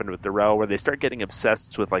Neuheisel, this happened with Durrell, where they start getting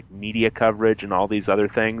obsessed with like media coverage and all these other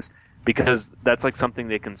things, because that's like something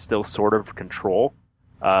they can still sort of control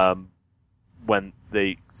when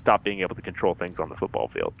they stop being able to control things on the football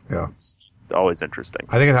field. Yeah, it's always interesting.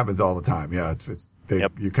 I think it happens all the time. Yeah,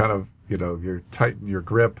 Yep. You kind of you tighten your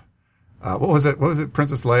grip. What was it?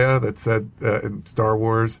 Princess Leia that said in Star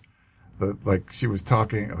Wars that like she was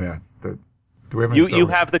talking? Oh, man, do we have any you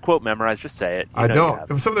have the quote memorized? Just say it. I don't.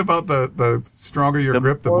 There was something about the stronger your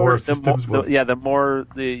grip, the more systems. The more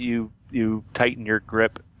you tighten your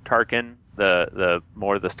grip, Tarkin, the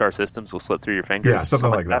more the star systems will slip through your fingers. Yeah,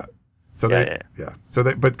 something like that. So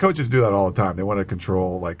but coaches do that all the time. They want to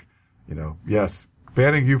control, yes,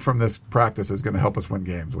 banning you from this practice is going to help us win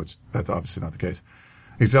games, which that's obviously not the case.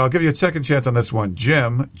 He said, I'll give you a second chance on this one.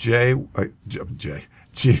 Jim, G-Y-M,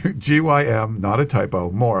 not a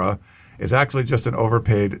typo, Mora, is actually just an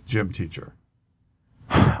overpaid gym teacher.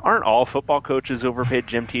 Aren't all football coaches overpaid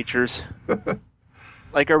gym teachers?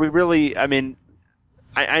 Are we really,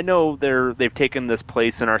 I know they've taken this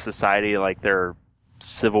place in our society like they're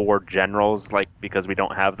Civil War generals, because we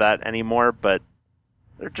don't have that anymore, but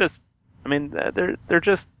they're just, they're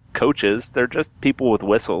just coaches. They're just people with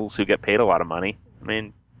whistles who get paid a lot of money.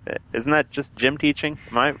 Isn't that just gym teaching?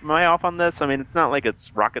 Am I off on this? It's not like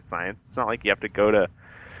it's rocket science. It's not like you have to go to,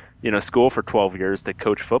 school for 12 years to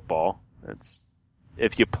coach football. It's,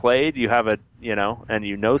 if you played, you have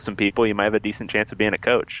and some people, you might have a decent chance of being a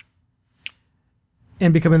coach.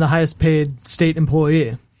 And becoming the highest paid state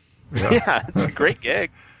employee. Yeah, it's a great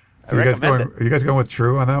gig. So are you guys going with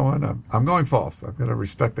true on that one? I'm going false. I've got to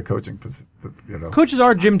respect the coaching. Coaches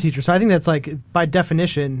are gym teachers, so I think that's by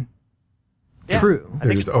definition true.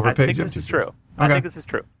 They're just overpaid gym teachers. This is true. I think this is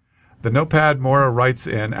true. The notepad Mora writes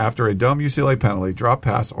in, after a dumb UCLA penalty, drop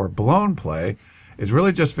pass, or blown play is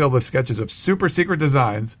really just filled with sketches of super secret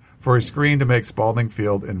designs for a screen to make Spalding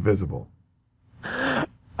Field invisible.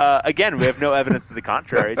 Again, we have no evidence to the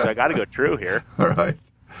contrary, so I got to go true here. All right.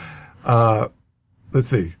 Let's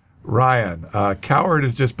see. Ryan, Cowherd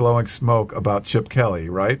is just blowing smoke about Chip Kelly,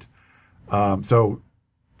 right? So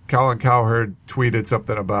Colin Cowherd tweeted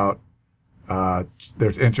something about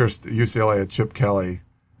there's interest at UCLA at Chip Kelly.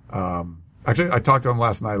 Actually, I talked to him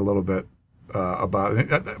last night a little bit about it.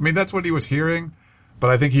 That's what he was hearing, but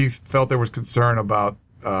I think he felt there was concern about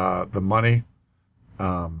the money.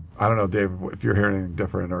 I don't know, Dave, if you're hearing anything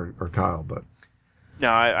different or Kyle, but.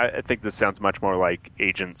 No, I think this sounds much more like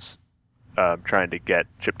agents trying to get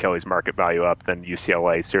Chip Kelly's market value up than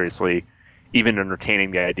UCLA seriously even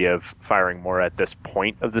entertaining the idea of firing more at this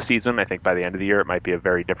point of the season. I think by the end of the year it might be a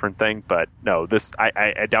very different thing. But no,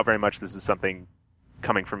 I doubt very much this is something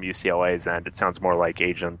coming from UCLA's end. It sounds more like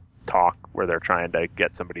agent talk where they're trying to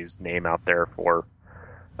get somebody's name out there for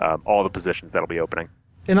all the positions that'll be opening.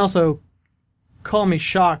 And also, call me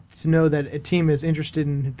shocked to know that a team is interested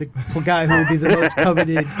in the guy who will be the most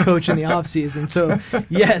coveted coach in the offseason. So,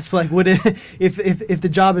 yes, would it, if the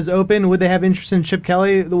job is open, would they have interest in Chip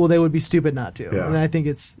Kelly? Well, they would be stupid not to. Yeah. And I think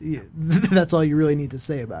that's all you really need to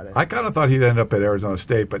say about it. I kind of thought he'd end up at Arizona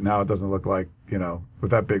State, but now it doesn't look like, with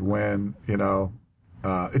that big win,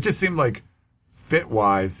 it just seemed like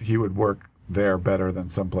fit-wise he would work there better than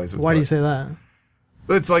some places. Why do you say that?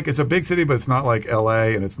 It's a big city, but it's not like LA,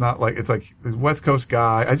 and it's not like it's like a West Coast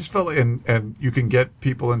guy. I just felt and you can get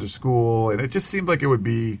people into school, and it just seemed like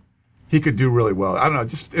he could do really well. I don't know,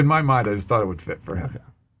 just in my mind, I just thought it would fit for him. Okay.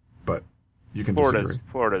 But you can disagree.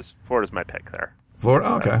 Florida's my pick there.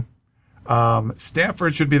 Florida, okay.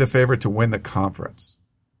 Stanford should be the favorite to win the conference.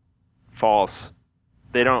 False.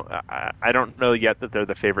 They don't. I don't know yet that they're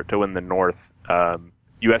the favorite to win the North.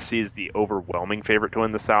 USC is the overwhelming favorite to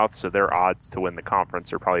win the South, so their odds to win the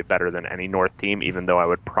conference are probably better than any North team, even though I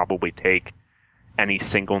would probably take any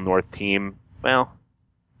single North team. Well,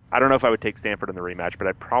 I don't know if I would take Stanford in the rematch, but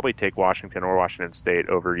I'd probably take Washington or Washington State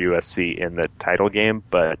over USC in the title game.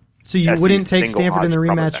 But so you wouldn't take Stanford in the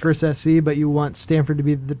rematch versus SC, but you want Stanford to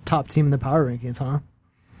be the top team in the power rankings, huh?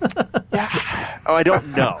 Yeah. Oh, I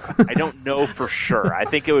don't know. I don't know for sure. I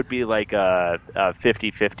think it would be like a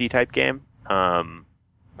 50-50 type game.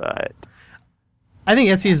 But I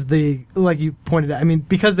think SC is like you pointed out. I mean,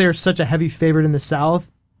 because they're such a heavy favorite in the South,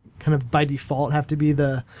 kind of by default have to be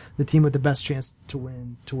the team with the best chance to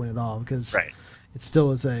win it all, because it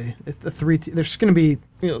still is it's a there's going to be,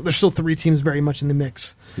 there's still 3 teams very much in the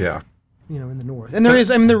mix. Yeah. In the North. And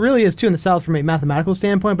there really is too in the South from a mathematical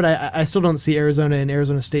standpoint, but I still don't see Arizona and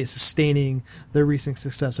Arizona State sustaining their recent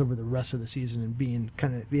success over the rest of the season and be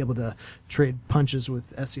able to trade punches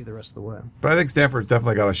with SC the rest of the way. But I think Stanford's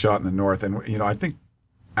definitely got a shot in the North. And, I think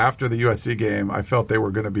after the USC game, I felt they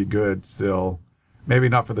were going to be good still. Maybe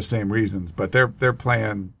not for the same reasons, but they're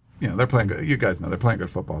playing, they're playing good. You guys know they're playing good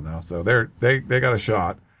football now. So they got a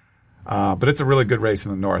shot. But it's a really good race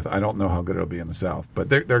in the North. I don't know how good it'll be in the South, but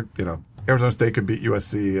they're Arizona State could beat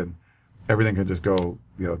USC and everything could just go,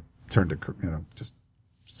 turn to, just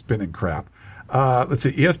spinning crap. Let's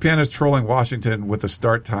see. ESPN is trolling Washington with the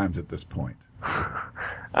start times at this point.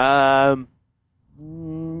 Kinda.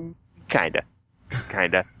 They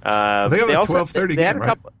have a 12:30 game,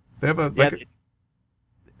 right? They have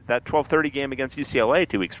that 12:30 game against UCLA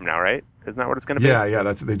 2 weeks from now, right? Isn't that what it's going to be? Yeah.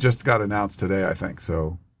 They just got announced today, I think.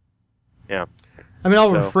 So. Yeah. I mean,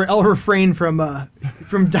 I'll refrain from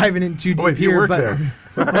diving in too deep here, but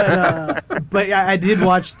yeah, I did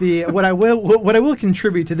watch what I will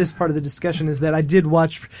contribute to this part of the discussion is that I did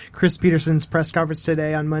watch Chris Peterson's press conference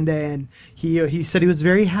today on Monday, and he said he was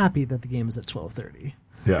very happy that the game is at 12:30.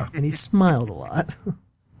 Yeah, and he smiled a lot.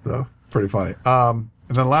 So pretty funny. And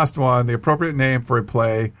then the last one, the appropriate name for a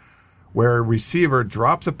play where a receiver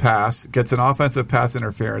drops a pass, gets an offensive pass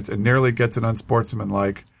interference, and nearly gets an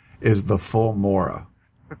unsportsmanlike, is the full Mora.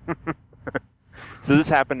 So this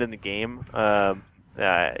happened in the game. Neither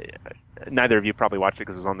of you probably watched it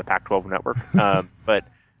because it was on the Pac-12 network. But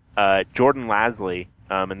Jordan Lasley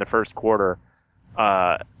in the first quarter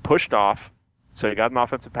pushed off, so he got an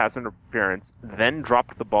offensive pass interference, then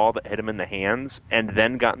dropped the ball that hit him in the hands, and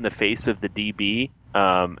then got in the face of the DB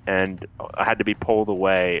and had to be pulled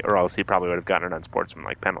away, or else he probably would have gotten an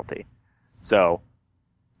unsportsmanlike penalty. So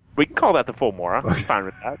we can call that the full Mora. I'm fine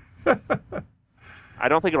with that. I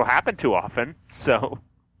don't think it'll happen too often. So,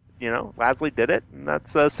 Lasley did it, and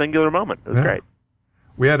that's a singular moment. It was great.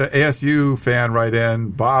 We had an ASU fan write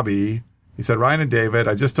in, Bobby. He said, Ryan and David,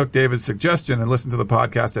 I just took David's suggestion and listened to the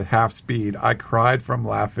podcast at half speed. I cried from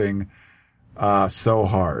laughing so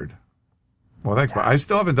hard. Well, thanks, Bobby. I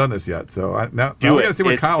still haven't done this yet, so now we got to see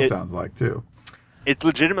what Kyle sounds like, too. It's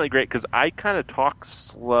legitimately great because I kind of talk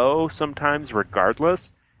slow sometimes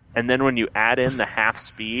regardless. And then when you add in the half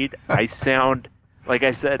speed, I sound, like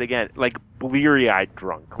I said again, like bleary-eyed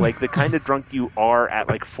drunk. Like the kind of drunk you are at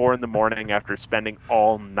like 4 a.m. after spending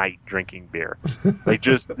all night drinking beer. Like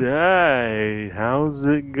just, hey, how's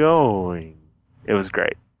it going? It was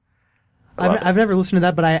great. I've never listened to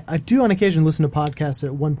that, but I do on occasion listen to podcasts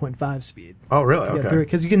at 1.5 speed. Oh, really? Okay.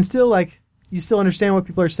 Because you can still you still understand what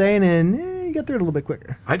people are saying, and you get through it a little bit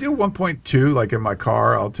quicker. I do 1.2, like in my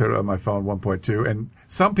car. I'll turn it on my phone 1.2, and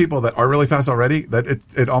some people that are really fast already, that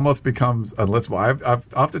it almost becomes unlistenable. I'll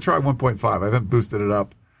have to try 1.5. I haven't boosted it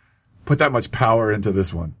up, put that much power into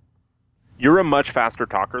this one. You're a much faster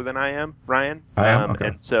talker than I am, Ryan. I am? Okay.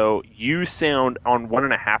 And so you sound, on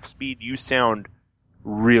 1.5 speed, you sound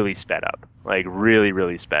really sped up. Like really,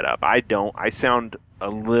 really sped up. I don't. I sound a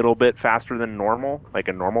little bit faster than normal, like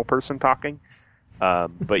a normal person talking.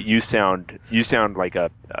 But you sound like a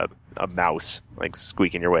mouse, like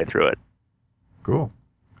squeaking your way through it. Cool.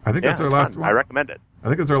 I think that's our last one. I recommend it. I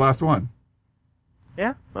think it's our last one.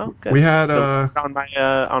 Yeah. Well, good. We had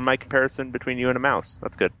on my comparison between you and a mouse.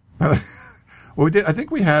 That's good. Well, we did. I think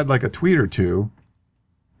we had like a tweet or two.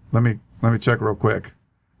 Let me check real quick.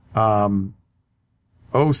 07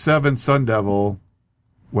 Sun Devil.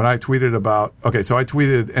 When I tweeted so I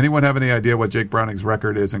tweeted, anyone have any idea what Jake Browning's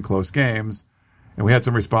record is in close games? And we had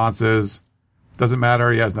some responses. Doesn't matter.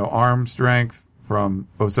 He has no arm strength from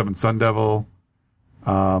 07 Sun Devil.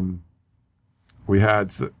 We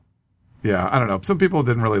had, I don't know. Some people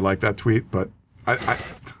didn't really like that tweet, but I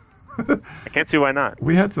can't see why not.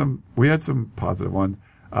 We had some positive ones.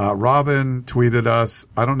 Robin tweeted us,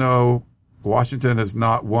 I don't know, Washington has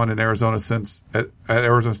not won in Arizona at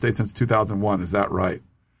Arizona State since 2001. Is that right?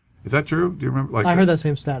 Is that true? Do you remember? I heard that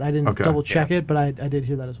same stat. I didn't double check it, but I did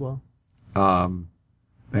hear that as well. And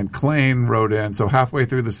Klain wrote in, so halfway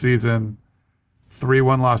through the season, 3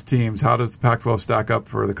 one-loss teams, how does the Pac-12 stack up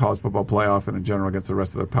for the college football playoff and in general against the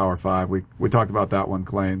rest of the Power 5? We talked about that one,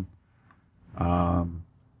 Klain. And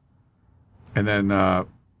then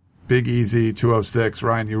Big Easy 206,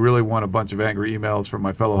 Ryan, you really want a bunch of angry emails from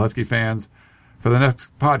my fellow Husky fans for the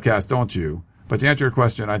next podcast, don't you? But to answer your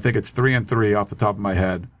question, I think it's 3-3 off the top of my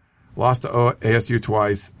head. lost to ASU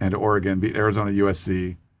twice and to Oregon, beat Arizona,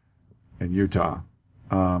 USC, and Utah.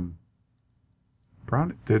 Browning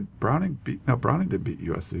didn't beat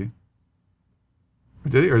USC.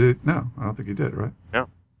 Did he? Or did no? I don't think he did. Right? No.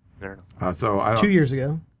 So I don't, 2 years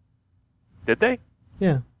ago. Did they?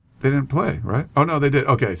 Yeah. They didn't play, right? Oh no, they did.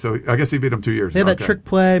 Okay, so I guess he beat them 2 years They had ago. that trick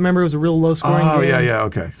play. Remember, it was a real low scoring game. Yeah.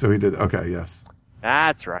 Okay, so he did. Okay, yes.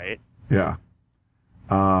 That's right. Yeah.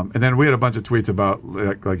 And then we had a bunch of tweets about,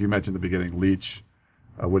 like you mentioned at the beginning, Leach.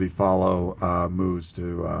 Would he follow moves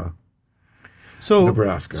to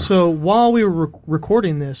Nebraska? So while we were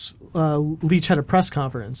recording this, Leach had a press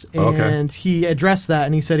conference, and he addressed that,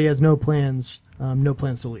 and he said he has no plans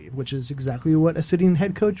to leave, which is exactly what a sitting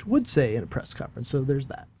head coach would say in a press conference. So there's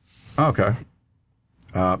that. Okay.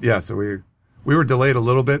 So we were delayed a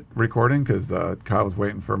little bit recording because Kyle was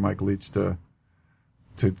waiting for Mike Leach to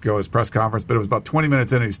go to his press conference, but it was about 20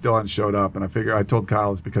 minutes in and he still hadn't showed up. And I told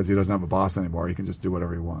Kyle it's because he doesn't have a boss anymore. He can just do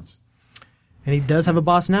whatever he wants. And he does have a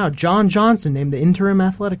boss now. John Johnson, named the interim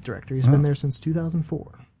athletic director. He's been there since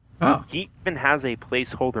 2004. Oh. He even has a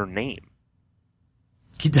placeholder name.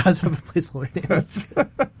 He does have a placeholder name.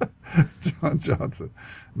 John Johnson.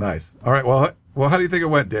 Nice. All right. Well, how do you think it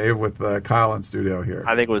went, Dave, with Kyle in studio here?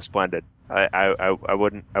 I think it was splendid. I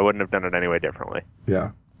wouldn't have done it any way differently.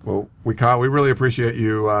 Yeah. Well, Kyle, we really appreciate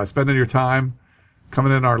you spending your time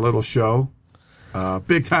coming in our little show.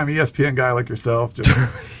 Big time ESPN guy like yourself.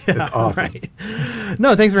 It's awesome. Right.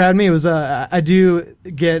 No, thanks for having me. It was, I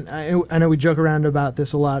know we joke around about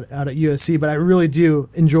this a lot out at USC, but I really do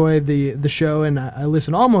enjoy the show, and I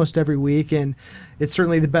listen almost every week, and it's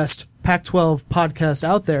certainly the best Pac-12 podcast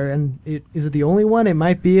out there. And is it the only one? It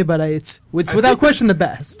might be, but it's without question the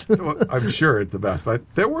best. Well, I'm sure it's the best, but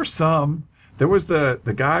there were some. There was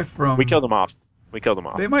the guy from. We killed him off.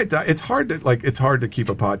 They might die. It's hard to keep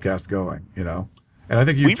a podcast going, you know. And I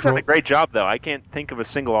think we've done a great job, though. I can't think of a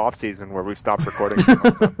single off season where we've stopped recording.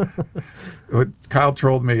 Kyle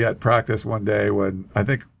trolled me at practice one day when I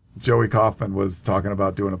think Joey Kaufman was talking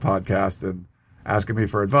about doing a podcast and asking me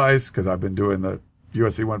for advice because I've been doing the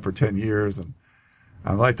USC one for 10 years. And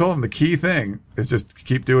I told him the key thing is just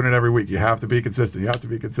keep doing it every week. You have to be consistent.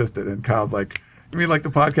 And Kyle's like, you mean like the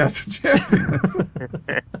podcast of champions?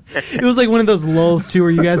 It was like one of those lulls too,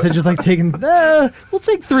 where you guys had just like taken, we'll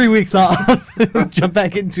take 3 weeks off, jump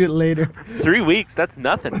back into it later. 3 weeks? That's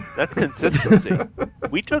nothing. That's consistency. I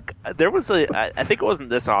think it wasn't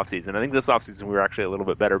this offseason. I think this offseason we were actually a little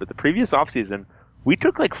bit better, but the previous offseason we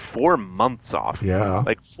took like 4 months off. Yeah,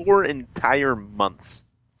 like 4 entire months.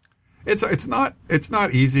 It's not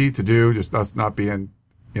easy to do. Just us not being,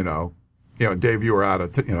 Dave, you were out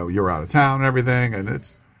of town and everything, and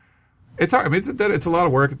it's hard. I mean, it's a lot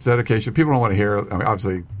of work. It's dedication. People don't want to hear. I mean,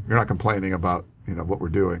 obviously, you're not complaining about what we're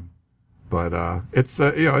doing, but it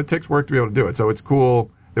takes work to be able to do it. So it's cool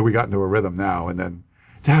that we got into a rhythm now, and then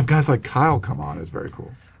to have guys like Kyle come on is very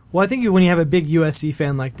cool. Well, I think when you have a big USC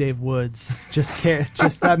fan like Dave Woods,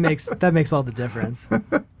 that makes all the difference.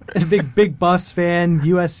 A big Buffs fan,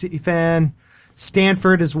 USC fan.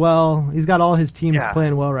 Stanford as well. He's got all his teams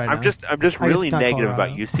playing well right now. I'm just really negative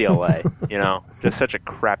about UCLA. Just such a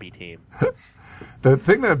crappy team. The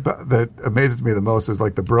thing that amazes me the most is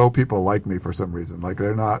like the bro people like me for some reason. Like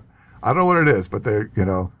they're not. I don't know what it is, but they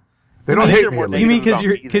don't hate me. You mean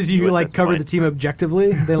because you like cover the team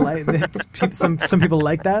objectively? Some people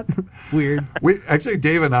like that. Weird.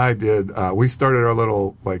 Dave and I did. We started our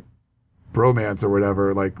little like bromance or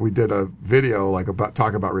whatever. Like we did a video like about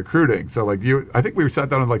talking about recruiting. So like I think we sat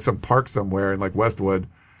down in like some park somewhere in like Westwood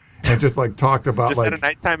and just like talked about had a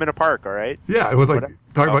nice time in a park. All right. Yeah, it was like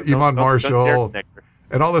talking about Iman Marshall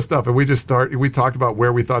and all this stuff. And we talked about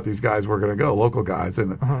where we thought these guys were going to go, local guys.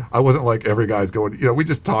 And I wasn't like every guy's going. We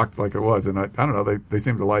just talked like it was. And I don't know. They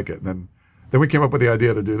seemed to like it. And then we came up with the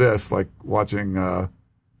idea to do this, like watching. Were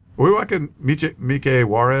we watching Mike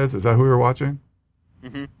Juarez? Is that who we were watching?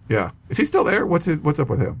 Mm-hmm. Yeah. Is he still there? What's up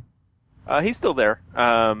with him? He's still there.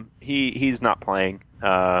 He's not playing.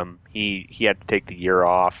 He had to take the year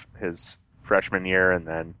off his freshman year, and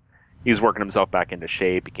then he's working himself back into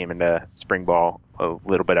shape. He came into spring ball a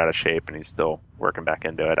little bit out of shape, and he's still working back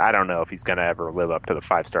into it. I don't know if he's going to ever live up to the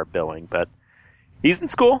 5-star billing, but he's in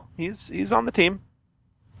school. He's on the team.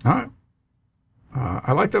 All right.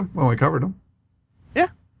 I liked him when we covered him. Yeah.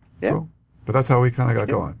 Cool. But that's how we kind of got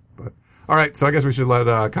going. But all right, so I guess we should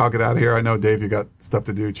let Kyle get out of here. I know, Dave, you got stuff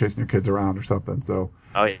to do, chasing your kids around or something. So.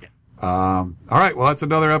 Oh yeah. All right, well, that's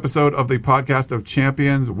another episode of the Podcast of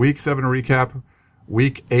Champions, Week 7 recap,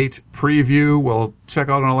 Week 8 preview. We'll check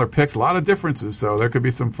out on all our picks. A lot of differences, so there could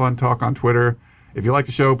be some fun talk on Twitter. If you like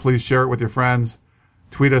the show, please share it with your friends.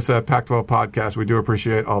 Tweet us at Pac-12 Podcast. We do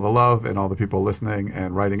appreciate all the love and all the people listening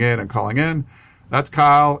and writing in and calling in. That's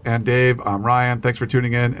Kyle and Dave. I'm Ryan. Thanks for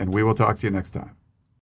tuning in, and we will talk to you next time.